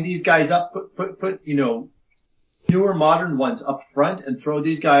 man, line these guys up, put newer modern ones up front and throw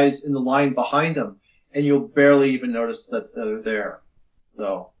these guys in the line behind them and you'll barely even notice that they're there.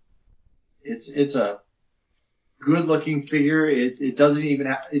 So it's a good looking figure. It doesn't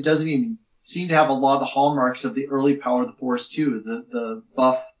even seem to have a lot of the hallmarks of the early Power of the Force too. The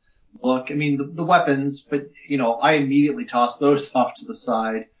buff look. I mean, the weapons, but I immediately toss those off to the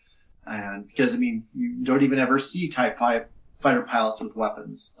side. And because you don't even ever see TIE fighter pilots with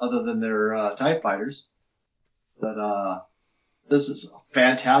weapons other than their TIE fighters. But this is a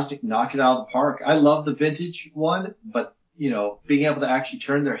fantastic, knock it out of the park. I love the vintage one, but being able to actually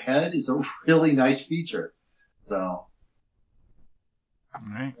turn their head is a really nice feature. So, all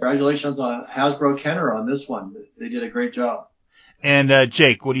right. Congratulations on Hasbro Kenner on this one. They did a great job. And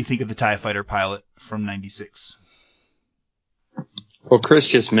Jake, what do you think of the TIE Fighter pilot from '96? Well, Chris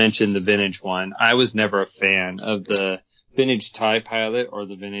just mentioned the vintage one. I was never a fan of the vintage TIE pilot or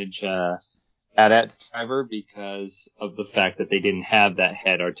the vintage AT-AT driver because of the fact that they didn't have that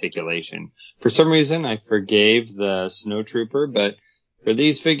head articulation. For some reason, I forgave the Snowtrooper, but for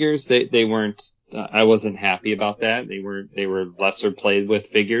these figures, they weren't. I wasn't happy about that. They were lesser played with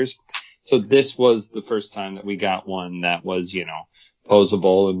figures. So this was the first time that we got one that was,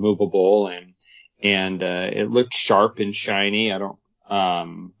 posable and movable and it looked sharp and shiny. I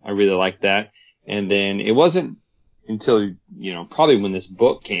really liked that. And then it wasn't until, probably when this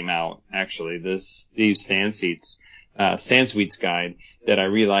book came out, actually, this Steve Sansweet's guide, that I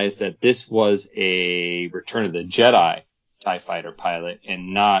realized that this was a Return of the Jedi TIE Fighter pilot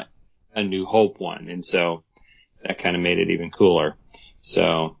and not a New Hope one. And so, that kind of made it even cooler.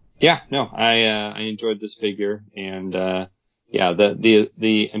 So yeah, no, I enjoyed this figure, and yeah,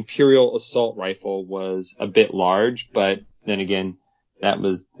 the Imperial assault rifle was a bit large, but then again,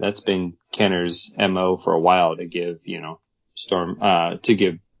 that's been Kenner's MO for a while to give, to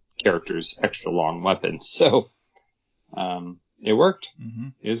give characters extra long weapons. So, it worked. Mm-hmm.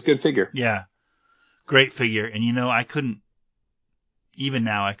 It was a good figure. Yeah. Great figure. And even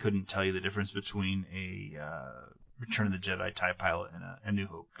now I couldn't tell you the difference between a Return of the Jedi TIE pilot and a New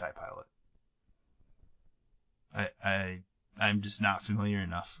Hope TIE pilot. I'm just not familiar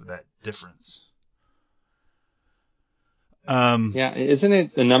enough with that difference. Yeah, isn't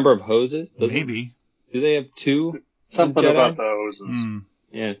it the number of hoses? Maybe. Do they have two? Something on Jedi? about those.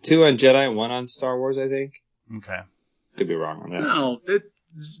 Yeah, 2 on Jedi, 1 on Star Wars, I think. Okay. Could be wrong on that. No,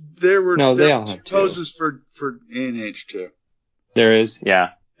 there were they all two have two. poses for A&H too. There is,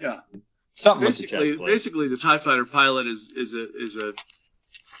 yeah. Yeah. Something with the chest plate. Basically, the TIE Fighter pilot is a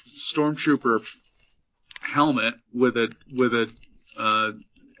stormtrooper helmet with a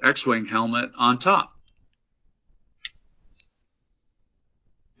X-wing helmet on top.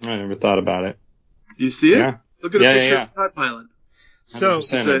 I never thought about it. You see it? Yeah. Look at a picture of the TIE pilot. So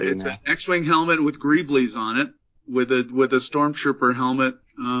it's an X-wing helmet with greeblies on it, with a stormtrooper helmet,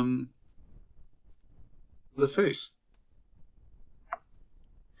 the face.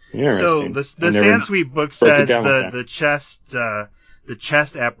 So the Sansweet book says the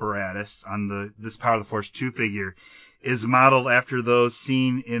chest apparatus on this Power of the Force 2 figure is modeled after those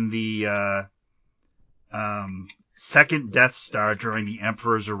seen in the second Death Star during the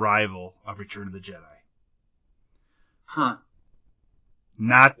Emperor's arrival of Return of the Jedi. Huh.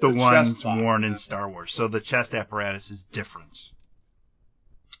 Not the ones chest box, worn in Star Wars. So the chest apparatus is different.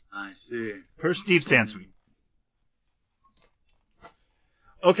 I see. Per Steve Sansweet.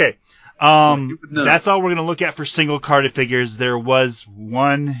 Okay. That's all we're going to look at for single carded figures. There was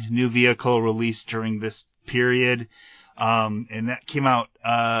one new vehicle released during this period, and that came out,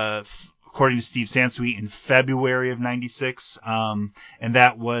 according to Steve Sansweet, in February of '96, and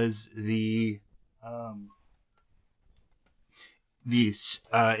that was the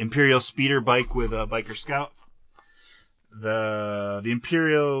Imperial speeder bike with a biker scout. The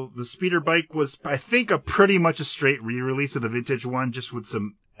speeder bike was, I think, pretty much a straight re-release of the vintage one, just with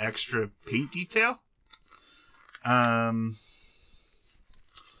some extra paint detail. I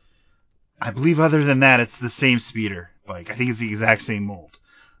believe other than that, it's the same speeder bike. I think it's the exact same mold,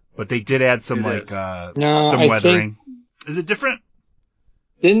 but they did add some some weathering. Is it different?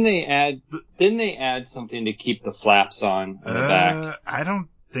 Didn't they add something to keep the flaps on the back? I don't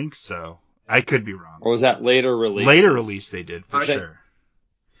think so. I could be wrong. Or was that later release? Later release they did, for sure.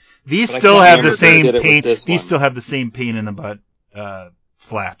 These But still have the same they did it with paint. this These one. still have the same paint in the butt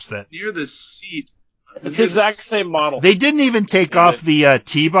flaps. That Near the seat. It's the exact same model. they didn't even take off the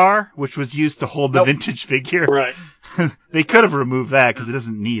T-bar, which was used to hold the Nope. vintage figure. Right. They could have removed that because it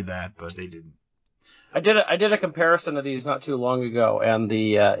doesn't need that, but they didn't. I did a comparison of these not too long ago, and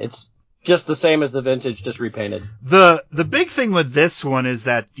it's just the same as the vintage, just repainted. The big thing with this one is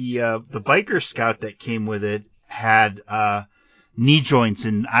that the biker scout that came with it had knee joints,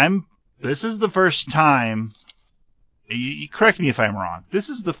 and this is the first time. You correct me if I'm wrong. This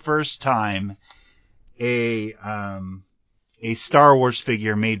is the first time a Star Wars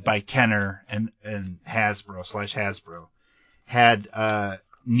figure made by Kenner and Hasbro had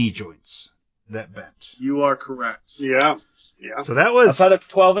knee joints that bent. You are correct. Yeah. So that was Outside of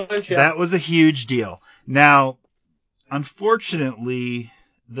 12-inch, yeah. that was a huge deal. Now, unfortunately,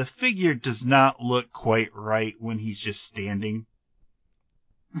 the figure does not look quite right when he's just standing.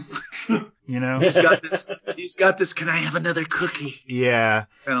 You know? He's got this, can I have another cookie? Yeah.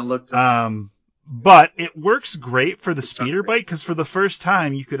 Kind of looked. But it works great for the speeder bike because for the first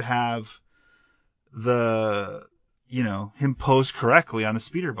time you could have him posed correctly on the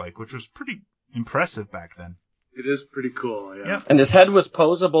speeder bike, which was pretty impressive back then. It is pretty cool, yeah. Yep. And his head was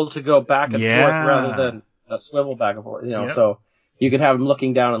posable to go back and Yeah. forth rather than swivel back and forth. Yep. So you could have him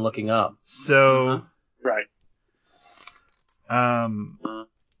looking down and looking up. So, Right.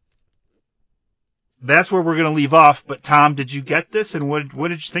 That's where we're going to leave off. But Tom, did you get this, and what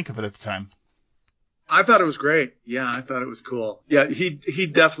did you think of it at the time? I thought it was great. Yeah, I thought it was cool. Yeah, he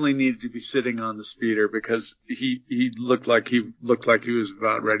definitely needed to be sitting on the speeder because he looked like he was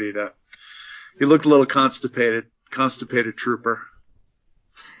about ready to. He looked a little constipated trooper.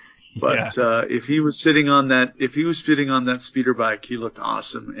 But if he was sitting on that speeder bike, he looked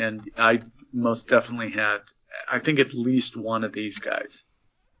awesome, and I most definitely had. I think at least one of these guys.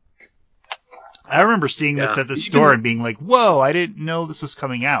 I remember seeing this at the store and being like, "Whoa! I didn't know this was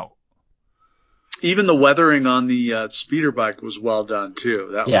coming out." Even the weathering on the speeder bike was well done too.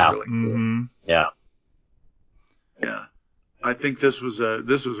 That was really cool. Mm-hmm. Yeah. Yeah. I think this was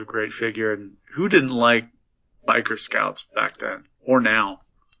a great figure, and who didn't like Biker Scouts back then or now?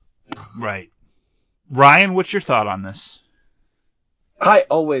 Right. Ryan, what's your thought on this? I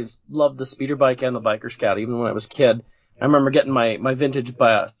always loved the speeder bike and the Biker Scout, even when I was a kid. I remember getting my vintage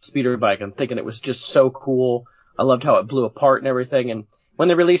speeder bike and thinking it was just so cool. I loved how it blew apart and everything. And when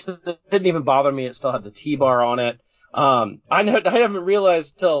they released it, it didn't even bother me. It still had the T-bar on it. I haven't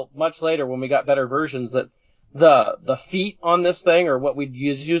realized till much later when we got better versions that the feet on this thing, or what we'd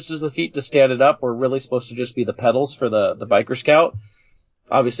used as the feet to stand it up, were really supposed to just be the pedals for the Biker Scout.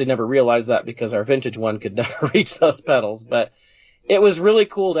 Obviously never realized that because our vintage one could never reach those pedals. But it was really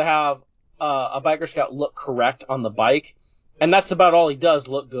cool to have a Biker Scout look correct on the bike. And that's about all he does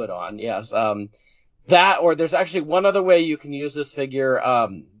look good on, yes. That, or there's actually one other way you can use this figure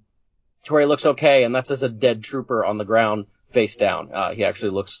to where he looks okay, and that's as a dead trooper on the ground, face down. He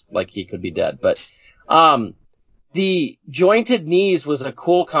actually looks like he could be dead. But the jointed knees was a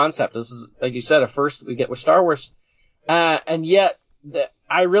cool concept. This is, like you said, a first we get with Star Wars. And yet,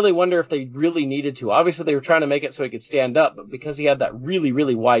 I really wonder if they really needed to. Obviously, they were trying to make it so he could stand up, but because he had that really,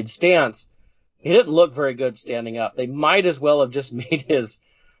 really wide stance, he didn't look very good standing up. They might as well have just made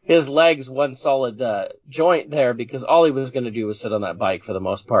his legs one solid joint there, because all he was going to do was sit on that bike for the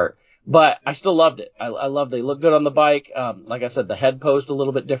most part. But I still loved it. I loved they looked good on the bike. Like I said, the head posed a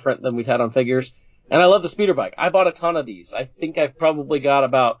little bit different than we'd had on figures. And I love the speeder bike. I bought a ton of these. I think I've probably got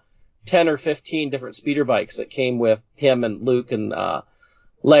about 10 or 15 different speeder bikes that came with him and Luke and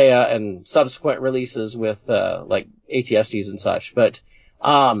Leia, and subsequent releases with like ATSTs and such. But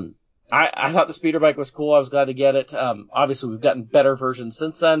I thought the speeder bike was cool. I was glad to get it. Obviously, we've gotten better versions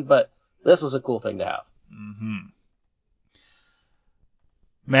since then, but this was a cool thing to have. Mm-hmm.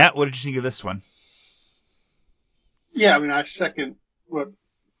 Matt, what did you think of this one? Yeah, I mean, I second what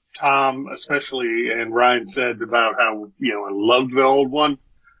Tom, especially, and Ryan said about how, I loved the old one.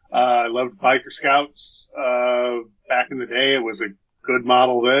 I loved Biker Scouts. Back in the day, it was a good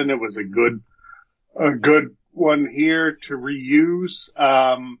model then. It was a good one here to reuse.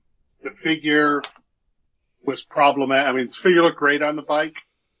 The figure was problematic. I mean, the figure looked great on the bike.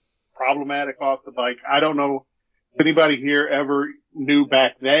 Problematic off the bike. I don't know if anybody here ever knew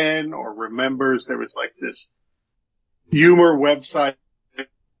back then or remembers there was like this humor website,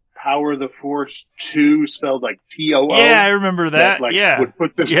 Power the Force 2, spelled like TOO. Yeah, I remember that. Would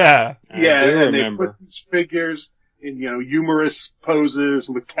put this. Yeah. Yeah, and remember. they put these figures in, humorous poses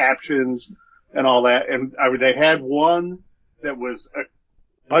with captions and all that. And they had one that was a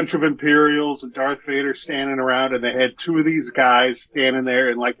bunch of Imperials and Darth Vader standing around, and they had two of these guys standing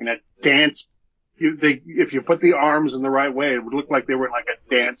there in like in a dance. If you put the arms in the right way, it would look like they were in like a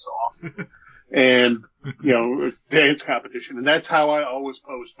dance off. And, a dance competition. And that's how I always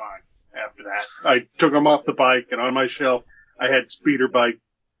posed mine after that. I took them off the bike, and on my shelf, I had speeder bike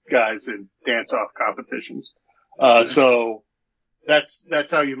guys in dance off competitions. So that's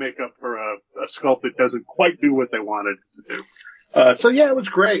how you make up for a sculpt that doesn't quite do what they wanted it to do. So yeah, it was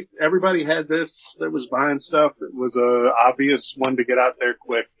great. Everybody had this that was buying stuff. It was a obvious one to get out there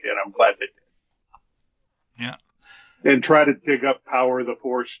quick, and I'm glad they did. Yeah. And try to dig up Power of the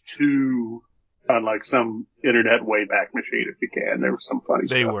Force 2 on like some internet Wayback Machine if you can. There was some funny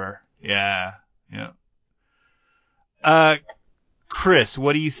stuff. They were. Yeah. Chris,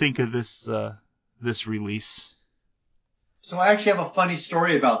 what do you think of this release? So I actually have a funny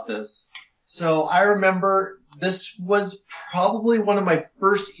story about this. So I remember this was probably one of my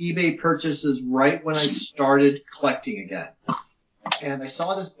first eBay purchases right when I started collecting again. And I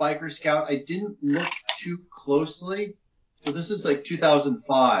saw this Biker Scout. I didn't look too closely. So this is like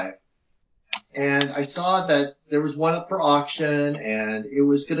 2005. And I saw that there was one up for auction, and it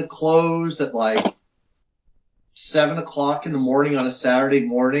was going to close at like 7 o'clock in the morning on a Saturday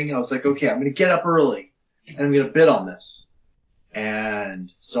morning. I was like, okay, I'm going to get up early, and I'm going to bid on this.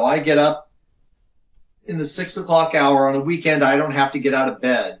 And so I get up in the 6 o'clock hour on a weekend. I don't have to get out of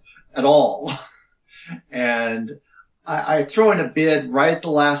bed at all. And I throw in a bid right at the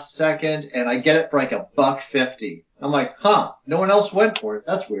last second, and I get it for like $1.50. I'm like, no one else went for it.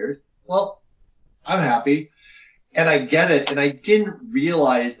 That's weird. Well, I'm happy. And I get it, and I didn't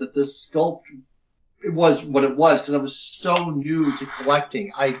realize that this sculpt, it was what it was, because I was so new to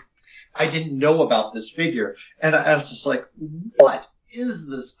collecting. I didn't know about this figure. And I was just like, what is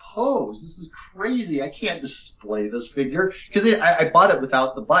this pose? This is crazy. I can't display this figure. Because I bought it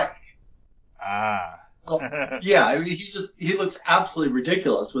without the bike. Yeah, I mean, he looks absolutely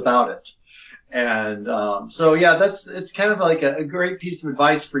ridiculous without it. And so yeah, it's kind of like a great piece of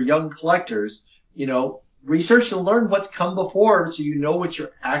advice for young collectors. research and learn what's come before so you know what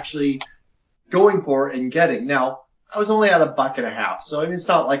you're actually going for and getting. Now, I was only at $1.50, so I mean, it's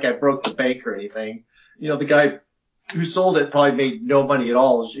not like I broke the bank or anything. The guy who sold it probably made no money at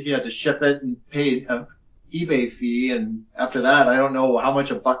all. He had to ship it and pay an eBay fee, and after that, I don't know how much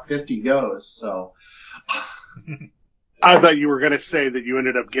 $1.50 goes. So, I thought you were going to say that you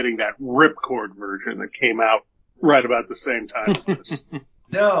ended up getting that ripcord version that came out right about the same time as this.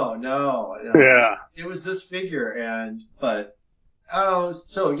 No. Yeah. It was this figure, but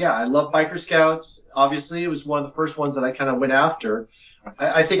so yeah, I love Biker Scouts. Obviously, it was one of the first ones that I kind of went after.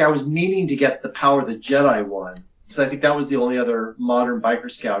 I think I was meaning to get the Power of the Jedi one, because I think that was the only other modern Biker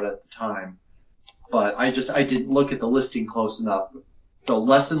Scout at the time. But I didn't look at the listing close enough. The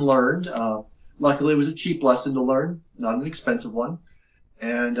lesson learned. Luckily, it was a cheap lesson to learn, not an expensive one.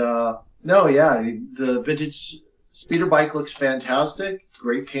 And the vintage speeder bike looks fantastic.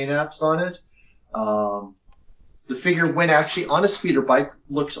 Great paint apps on it. The figure, when actually on a speeder bike,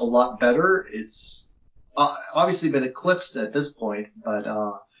 looks a lot better. It's obviously been eclipsed at this point, but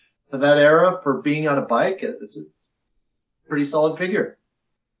for that era, for being on a bike, it's a pretty solid figure.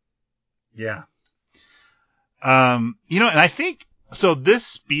 Yeah. And I think so. This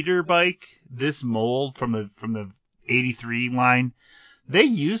speeder bike, this mold from the 83 line, they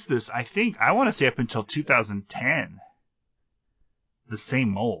used this. I want to say up until 2010. The same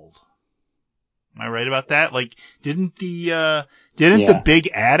mold. Am I right about that? Like, didn't the big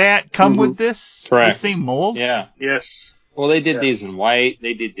AT-AT come with this? Correct. The same mold? Yeah. Yes. Well, they did these in white.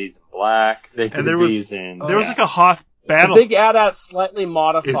 They did these in black. They did these in. There was like a Hoth battle. The big AT-AT slightly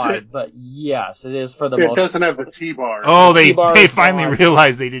modified, Is it? But yes, it is for the It most. doesn't have the T-bar. Oh, they T-bar finally gone.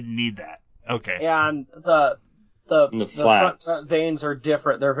 realized they didn't need that. Okay. And the flaps. front vanes are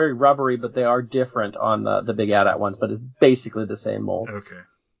different. They're very rubbery, but they are different on the big AT-AT ones. But it's basically the same mold. Okay.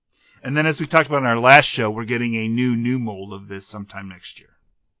 And then, as we talked about in our last show, we're getting a new mold of this sometime next year.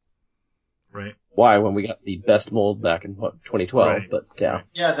 Right? Why? When we got the best mold back in 2012, Right. but yeah. Right.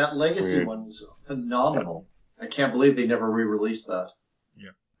 Yeah, that Legacy Weird. one was phenomenal. I can't believe they never re-released that.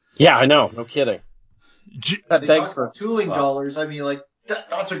 Yeah, I know. No kidding. That They begs talk for about tooling dollars. I mean, like,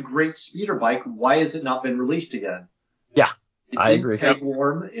 that's a great speeder bike. Why has it not been released again? Yeah, It I didn't agree. peg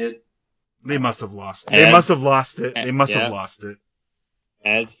warm. They must have lost it. And- They must have lost it. and- They must yeah. have lost it.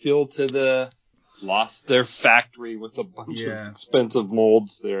 Adds fuel to lost their factory with a bunch Yeah. of expensive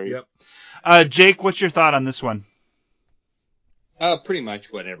molds there. Yep. Jake, what's your thought on this one? Pretty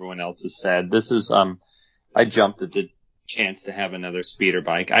much what everyone else has said. This is, I jumped at the chance to have another speeder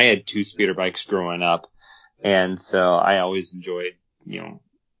bike. I had 2 speeder bikes growing up, and so I always enjoyed,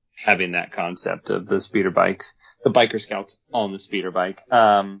 having that concept of the speeder bikes, the Biker Scouts on the speeder bike.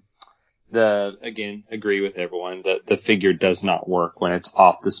 Again, agree with everyone that the figure does not work when it's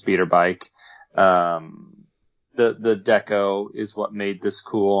off the speeder bike. The deco is what made this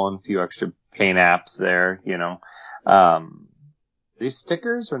cool, and a few extra paint apps there, These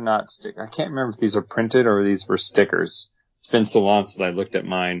stickers or not stickers? I can't remember if these are printed or these were stickers. It's been so long since I looked at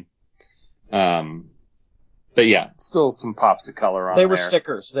mine. But yeah, still some pops of color on They there. were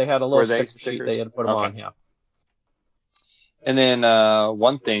stickers. They had a Were little they sticker sheet stickers? they had to put them Okay. on. Yeah. And then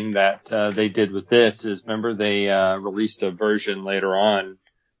one thing that they did with this is, remember, they released a version later on,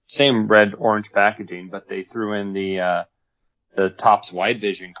 same red-orange packaging, but they threw in the Topps Wide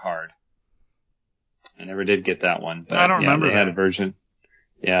Vision card. I never did get that one, but I don't remember they had that. a version.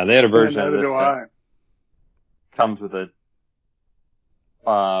 Yeah, they had a version of Neither this do that I. comes with a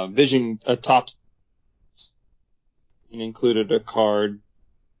Topps, and included a card.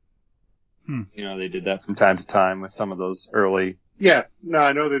 They did that from time to time with some of those early. Yeah, no,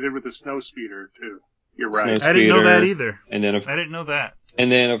 I know they did with the snow speeder too. You're right. Snow I didn't know that speeder. either. And then, I didn't know that. of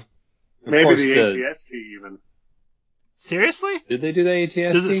Maybe course, the ATST even. Seriously? Did they do the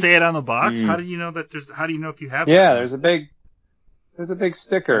ATST? Does it say it on the box? Mm. How do you know that how do you know if you have Yeah, that? there's a big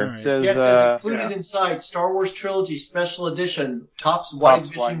sticker. All It right. says, Yeah, it says included yeah. inside Star Wars Trilogy Special Edition Topps Wide Topps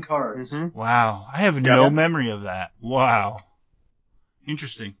Vision Wide. cards. Mhm. Wow. I have Yeah. no memory of that. Wow.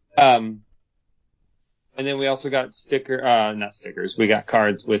 Interesting. And then we also got not stickers. We got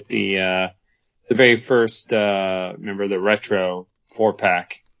cards with the very first, remember the retro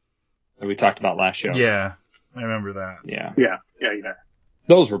 4-pack that we talked about last show? Yeah. I remember that. Yeah. Yeah.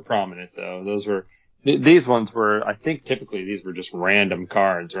 Those were prominent though. Those were, these ones were, I think typically these were just random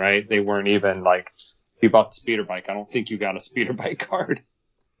cards, right? They weren't even like, if you bought the speeder bike, I don't think you got a speeder bike card.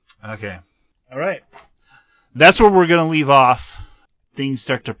 Okay. All right. That's where we're going to leave off. Things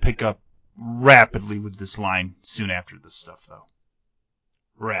start to pick up rapidly with this line soon after this stuff, though.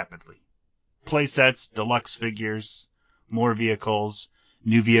 Rapidly. Playsets, deluxe figures, more vehicles,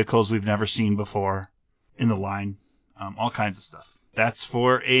 new vehicles we've never seen before in the line, all kinds of stuff. That's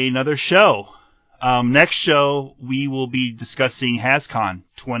for another show. Next show, we will be discussing HasCon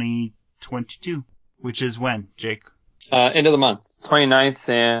 2022, which is when, Jake? End of the month, 29th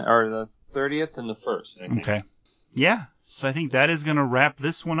or the 30th and the 1st, I think. Okay. Yeah, so I think that is going to wrap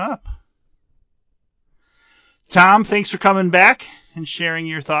this one up. Tom, thanks for coming back and sharing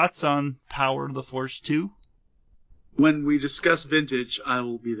your thoughts on Power of the Force 2. When we discuss vintage, I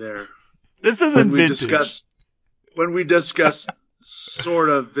will be there. This isn't vintage. When we discuss sort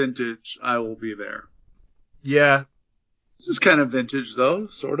of vintage, I will be there. Yeah. This is kind of vintage, though,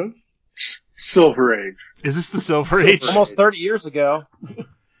 sort of. Silver Age. Is this the Silver Age? Almost 30 years ago.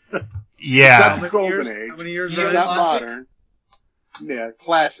 Yeah. Not the Golden Age. How many years? Yeah, It's not classic? modern. Yeah,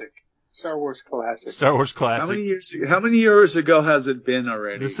 classic. Star Wars classic. Star Wars Classic. How many years ago has it been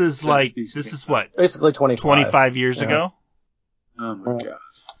already? This is since what? Basically 25. 25 years ago? Oh my god!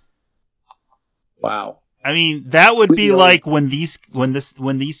 Wow. I mean, that would be like when these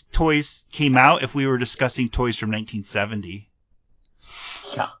toys came out if we were discussing toys from 1970.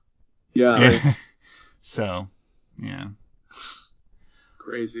 Yeah. So, yeah.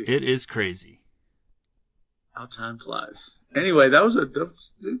 Crazy. It is crazy. How time flies. Anyway, that was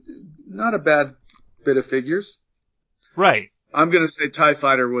not a bad bit of figures. Right. I'm gonna say TIE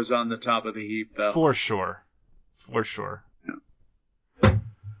Fighter was on the top of the heap, though. For sure. For sure. I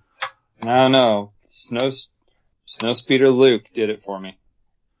don't know. Snowspeeder Luke did it for me.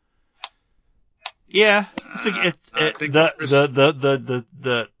 Yeah. I think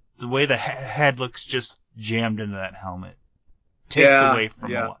The way the head looks just jammed into that helmet takes away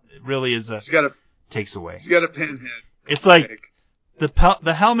from a lot. It really is takes away. He's got a pinhead. It's like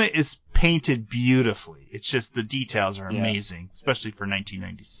the helmet is painted beautifully. It's just the details are amazing, especially for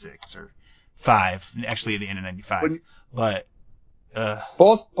 1996 or 5, actually at the end of 95. But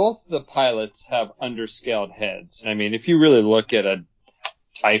both the pilots have underscaled heads. I mean, if you really look at a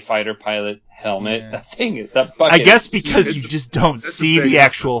TIE Fighter pilot helmet, that bucket. I guess because you just don't see the big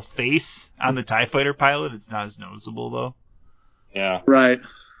actual face on the TIE Fighter pilot, it's not as noticeable though. Yeah. Right.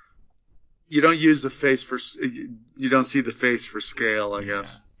 You don't use the face you don't see the face for scale, I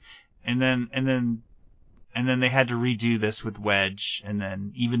guess. And then they had to redo this with Wedge, and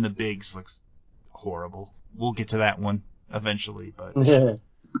then even the Biggs looks horrible. We'll get to that one eventually, but yeah,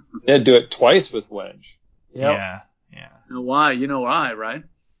 do it twice with Wedge. Yep. yeah. You know why? You know why, right?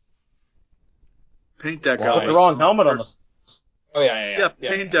 Paint deco. Put the wrong helmet on the. Oh yeah.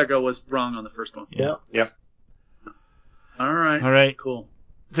 Paint deco was wrong on the first one. Yeah. Yep. All right. Cool.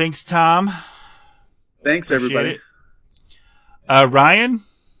 Thanks, Tom. Thanks, Appreciate everybody. it. Ryan?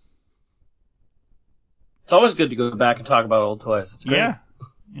 It's always good to go back and talk about old toys. It's great.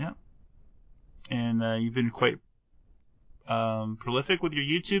 Yeah. And you've been quite prolific with your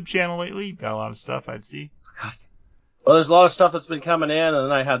YouTube channel lately. You've got a lot of stuff I'd see. Well, there's a lot of stuff that's been coming in, and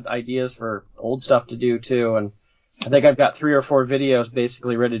then I had ideas for old stuff to do too. And I think I've got 3 or 4 videos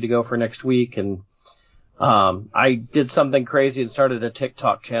basically ready to go for next week. And I did something crazy and started a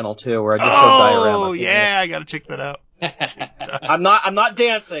TikTok channel too, where I just showed dioramas. Oh yeah, I gotta check that out. I'm not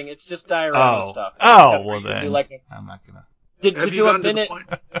dancing. It's just diorama stuff. Well then, I'm not gonna. To do a minute.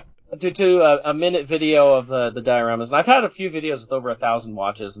 To do a minute video of the dioramas, and I've had a few videos with over 1,000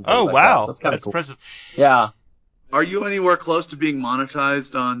 watches. And things like wow, that, so it's kind of that's cool. impressive. Yeah. Are you anywhere close to being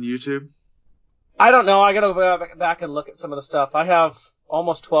monetized on YouTube? I don't know. I gotta go back and look at some of the stuff. I have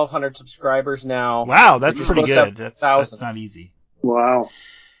almost 1,200 subscribers now. Wow, that's pretty good. That's 1,000. not easy. Wow.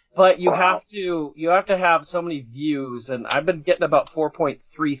 But you have to have so many views, and I've been getting about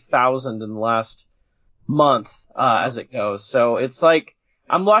 4.3 thousand in the last month as it goes. So it's like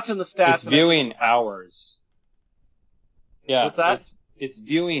I'm watching the stats. It's viewing hours. Yeah. What's that? It's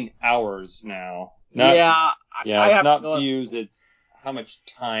viewing hours now. It's not views. It's how much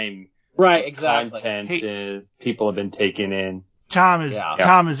time. Right. Exactly. Content is people have been taking in. Tom,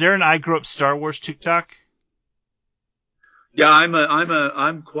 is there an I Grew Up Star Wars TikTok? Yeah,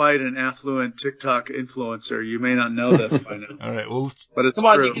 I'm quite an affluent TikTok influencer. You may not know this by now. All right, well, but it's come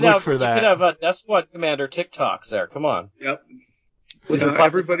on, true. you can have a Death Squad Commander TikToks there. Come on. Yep. With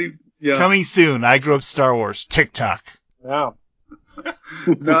everybody. Yeah. Coming soon. I Grew Up Star Wars TikTok. Wow.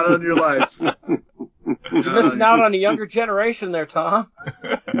 Not on your life. You're missing out on a younger generation there, Tom.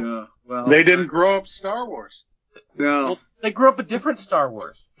 Yeah. Well, they didn't grow up Star Wars. No. Well, they grew up a different Star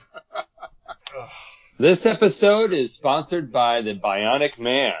Wars. This episode is sponsored by the Bionic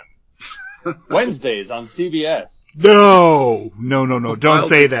Man. Wednesdays on CBS. No. Don't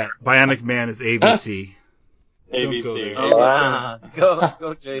say that. Bionic Man is ABC. ABC.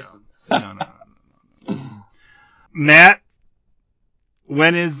 Go, Jason. No. Matt,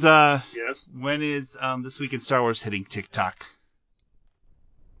 When is Yes. This Week in Star Wars hitting TikTok?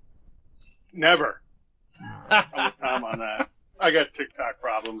 Never. I'm with Tom on that. I got TikTok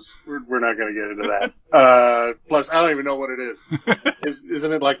problems. We're not going to get into that. Plus, I don't even know what it is.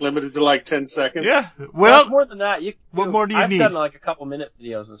 Isn't it like limited to like 10 seconds? Yeah. Well, Well, it's more than that. what more do you I've need? done like a couple minute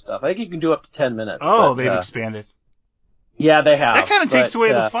videos and stuff. I think you can do up to 10 minutes. oh, but, they've expanded. Yeah, they have. That kind of takes but,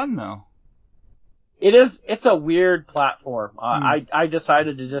 away the fun, though. It's a weird platform. I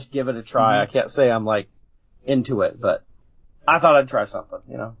decided to just give it a try. I can't say I'm like into it, but I thought I'd try something,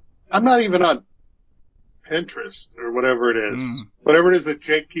 you know. I'm not even on Pinterest or whatever it is. Whatever it is that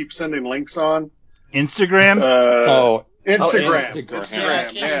Jake keeps sending links on. Instagram? Instagram. Instagram. Yeah, I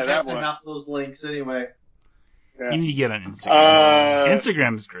can't Yeah, get that to one. half those links anyway. Yeah. You need to get on Instagram. Uh,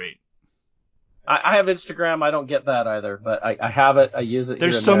 Instagram is great. I have Instagram. I don't get that either, but I have it. I use it.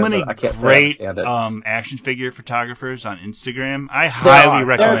 There's here so and there, many but I can't say I great understand it. action figure photographers on Instagram. I There highly are.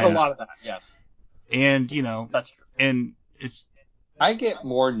 recommend. There's a lot of that. Yes, And, you know, that's true. and it's, I get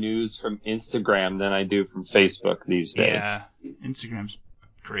more news from Instagram than I do from Facebook these days. yeah, Instagram's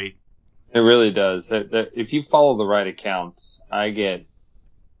great. It really does. If you follow the right accounts, I get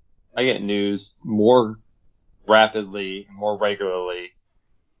news more rapidly, more regularly,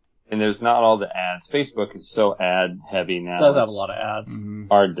 and there's not all the ads. Facebook is so ad heavy now. It does have a it's lot of ads.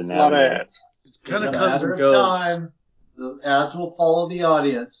 hard to a lot of navigate. ads. It kind of In a comes matter and of goes. time, the ads will follow the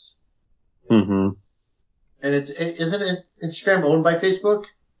audience. Mm-hmm. And isn't it Instagram owned by Facebook?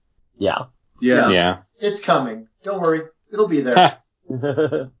 Yeah. Yeah. Yeah. It's coming. Don't worry. It'll be there.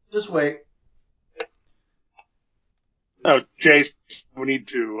 Just wait. Oh, Jace, we need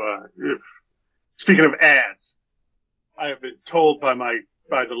to, speaking of ads, I have been told by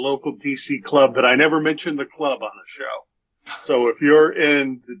the local DC club that I never mentioned the club on the show. So if you're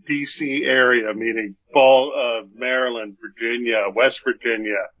in the DC area, meaning Maryland, Virginia, West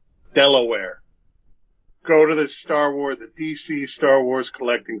Virginia, Delaware, go to the DC Star Wars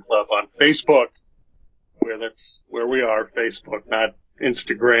Collecting Club on Facebook, that's where we are, Facebook, not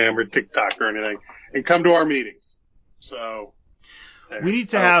Instagram or TikTok or anything, and come to our meetings. So We need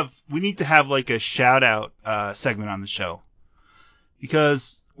to have like a shout out segment on the show,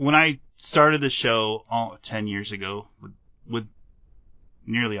 because when I started the show 10 years ago with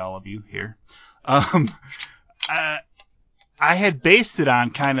nearly all of you here, I had based it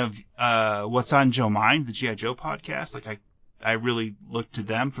on kind of What's on Joe Mind, the G.I. Joe podcast. Like I really looked to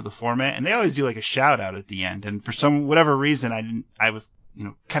them for the format, and they always do like a shout out at the end. And for whatever reason, I was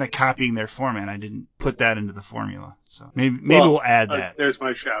kind of copying their format. I didn't put that into the formula. So maybe we'll add that. There's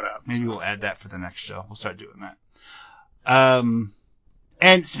my shout out. Maybe we'll add that for the next show. We'll start doing that.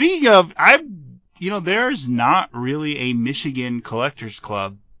 And speaking of, there's not really a Michigan Collectors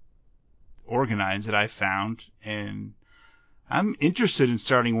Club organized that I found, and I'm interested in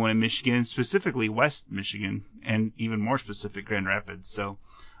starting one in Michigan, specifically West Michigan, and even more specific, Grand Rapids. So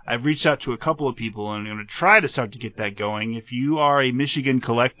I've reached out to a couple of people, and I'm going to try to start to get that going. If you are a Michigan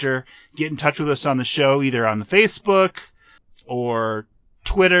collector, get in touch with us on the show, either on the Facebook or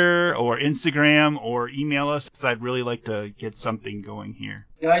Twitter or Instagram, or email us, because I'd really like to get something going here.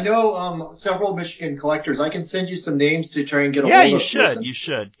 Yeah, I know several Michigan collectors. I can send you some names to try and get a Yeah, hold of. you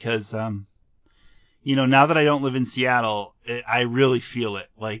should, because now that I don't live in Seattle, I really feel it.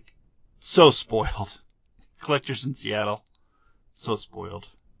 Like, so spoiled. Collectors in Seattle, so spoiled.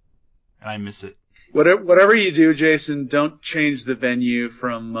 And I miss it. Whatever you do, Jason, don't change the venue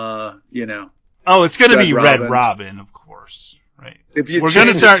from, Oh, it's going to be Red Robin, of course. Right. If you We're change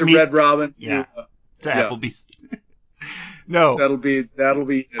gonna start it to Red Robin to Applebee's. No. That'll be.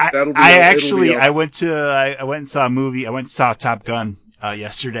 I went and saw a movie. I went and saw Top Gun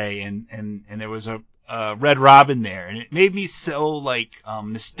yesterday, and there was a Red Robin there, and it made me so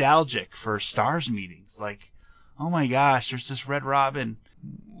nostalgic for Stars meetings. Like, oh my gosh, there's this Red Robin.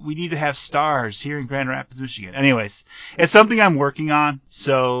 We need to have Stars here in Grand Rapids, Michigan. Anyways, it's something I'm working on.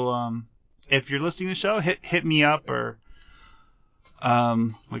 So if you're listening to the show, hit me up, or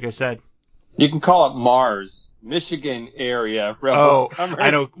like I said, you can call it Mars, Michigan area Rebel Scummers.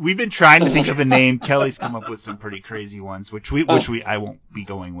 I know. We've been trying to think of a name. Kelly's come up with some pretty crazy ones, which I won't be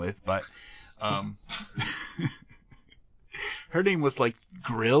going with, but her name was like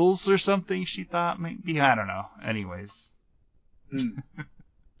Grills or something. She thought maybe, I don't know. Anyways,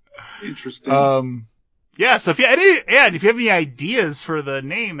 interesting. Yeah. So if you have any ideas for the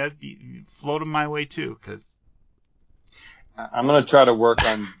name, that'd be float them my way too, because I'm gonna try to work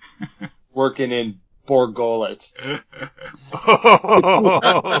on working in Borgolet.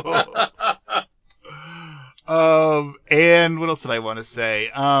 And what else did I want to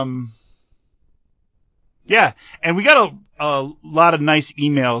say? Yeah, and we got a lot of nice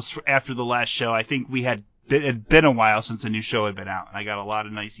emails after the last show. I think it had been a while since a new show had been out, and I got a lot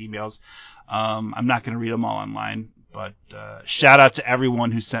of nice emails. I'm not going to read them all online, but shout out to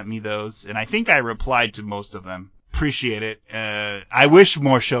everyone who sent me those, and I think I replied to most of them. Appreciate it. I wish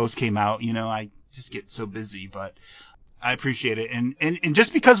more shows came out. I just get so busy, but I appreciate it. And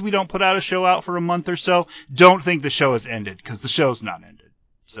just because we don't put out a show out for a month or so, don't think the show has ended, because the show's not ended.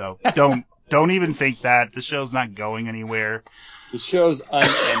 So don't even think that. The show's not going anywhere. The show's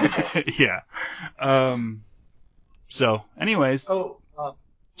unending. Yeah. So, anyways. Oh,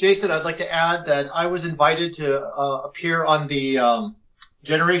 Jason, I'd like to add that I was invited to appear on the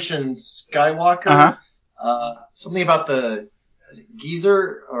Generation Skywalker. Something about the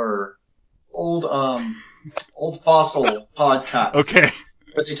geezer or old fossil podcast. Okay.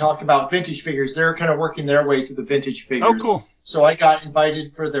 Where they talk about vintage figures. They're kind of working their way through the vintage figures. Oh, cool. So I got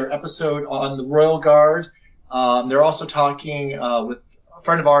invited for their episode on the Royal Guard. They're also talking with a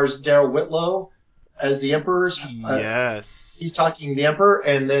friend of ours, Daryl Whitlow, as the Emperor's. Yes. He's talking the Emperor,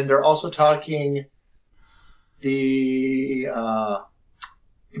 and then they're also talking the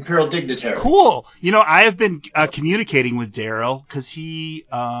Imperial Dignitary. Cool. I have been communicating with Daryl because he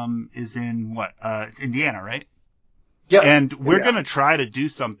is in Indiana, right? Yeah. And we're going to try to do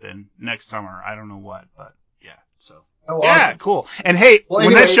something next summer. I don't know what, but yeah. So. Oh, yeah, awesome. cool. And hey, when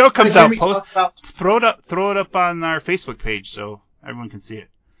anyway, that show comes out, throw it up on our Facebook page so everyone can see it.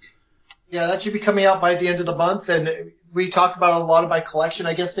 Yeah, that should be coming out by the end of the month, and we talked about a lot of my collection.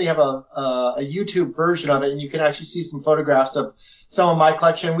 I guess they have a YouTube version of it, and you can actually see some photographs of some of my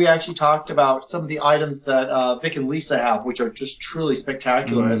collection. We actually talked about some of the items that Vic and Lisa have, which are just truly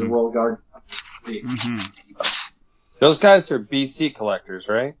spectacular as a Royal Guard. Mm-hmm. Those guys are BC collectors,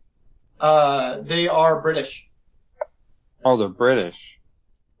 right? They are British. Oh, they're British.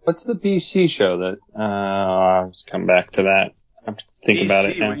 What's the BC show that? I'll just come back to that. I have to think BC, about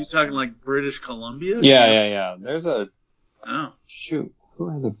it now. Were you talking like British Columbia? Yeah. There's a... Oh. Shoot. Who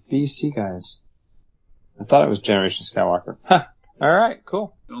are the BC guys? I thought it was Generation Skywalker. Huh. All right,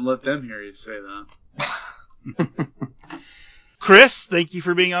 cool. Don't let them hear you say that. Chris, thank you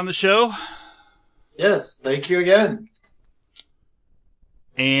for being on the show. Yes, thank you again.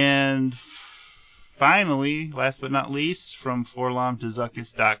 And finally, last but not least, from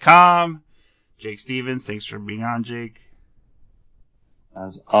forlomtozuckus.com, Jake Stevens. Thanks for being on, Jake.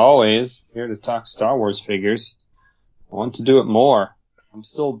 As always, here to talk Star Wars figures. I want to do it more. I'm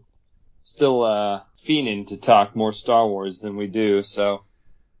still fiending to talk more Star Wars than we do, so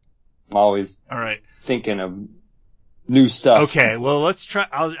I'm always thinking of new stuff. Okay, well, let's try.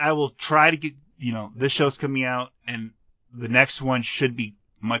 I will try to get, this show's coming out, and the next one should be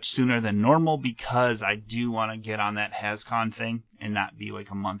much sooner than normal because I do want to get on that HasCon thing and not be like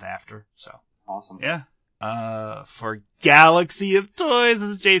a month after. So awesome. Yeah. For Galaxy of Toys, this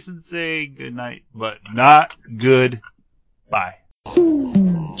is Jason saying good night, but not good. Bye.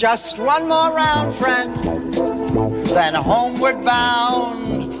 Just one more round, friend, then homeward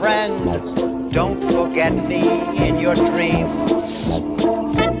bound, friend. Don't forget me in your dreams.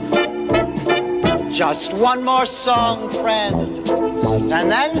 Just one more song, friend,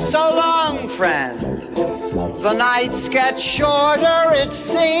 and then so long, friend. The nights get shorter, it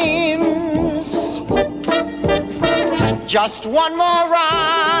seems. Just one more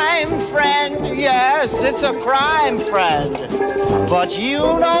rhyme, friend. Yes, it's a crime, friend. But you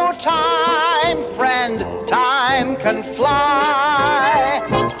know time, friend. Time can fly.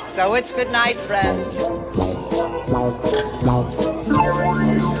 So it's good night, friend.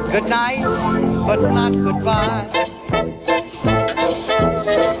 Good night, but not goodbye.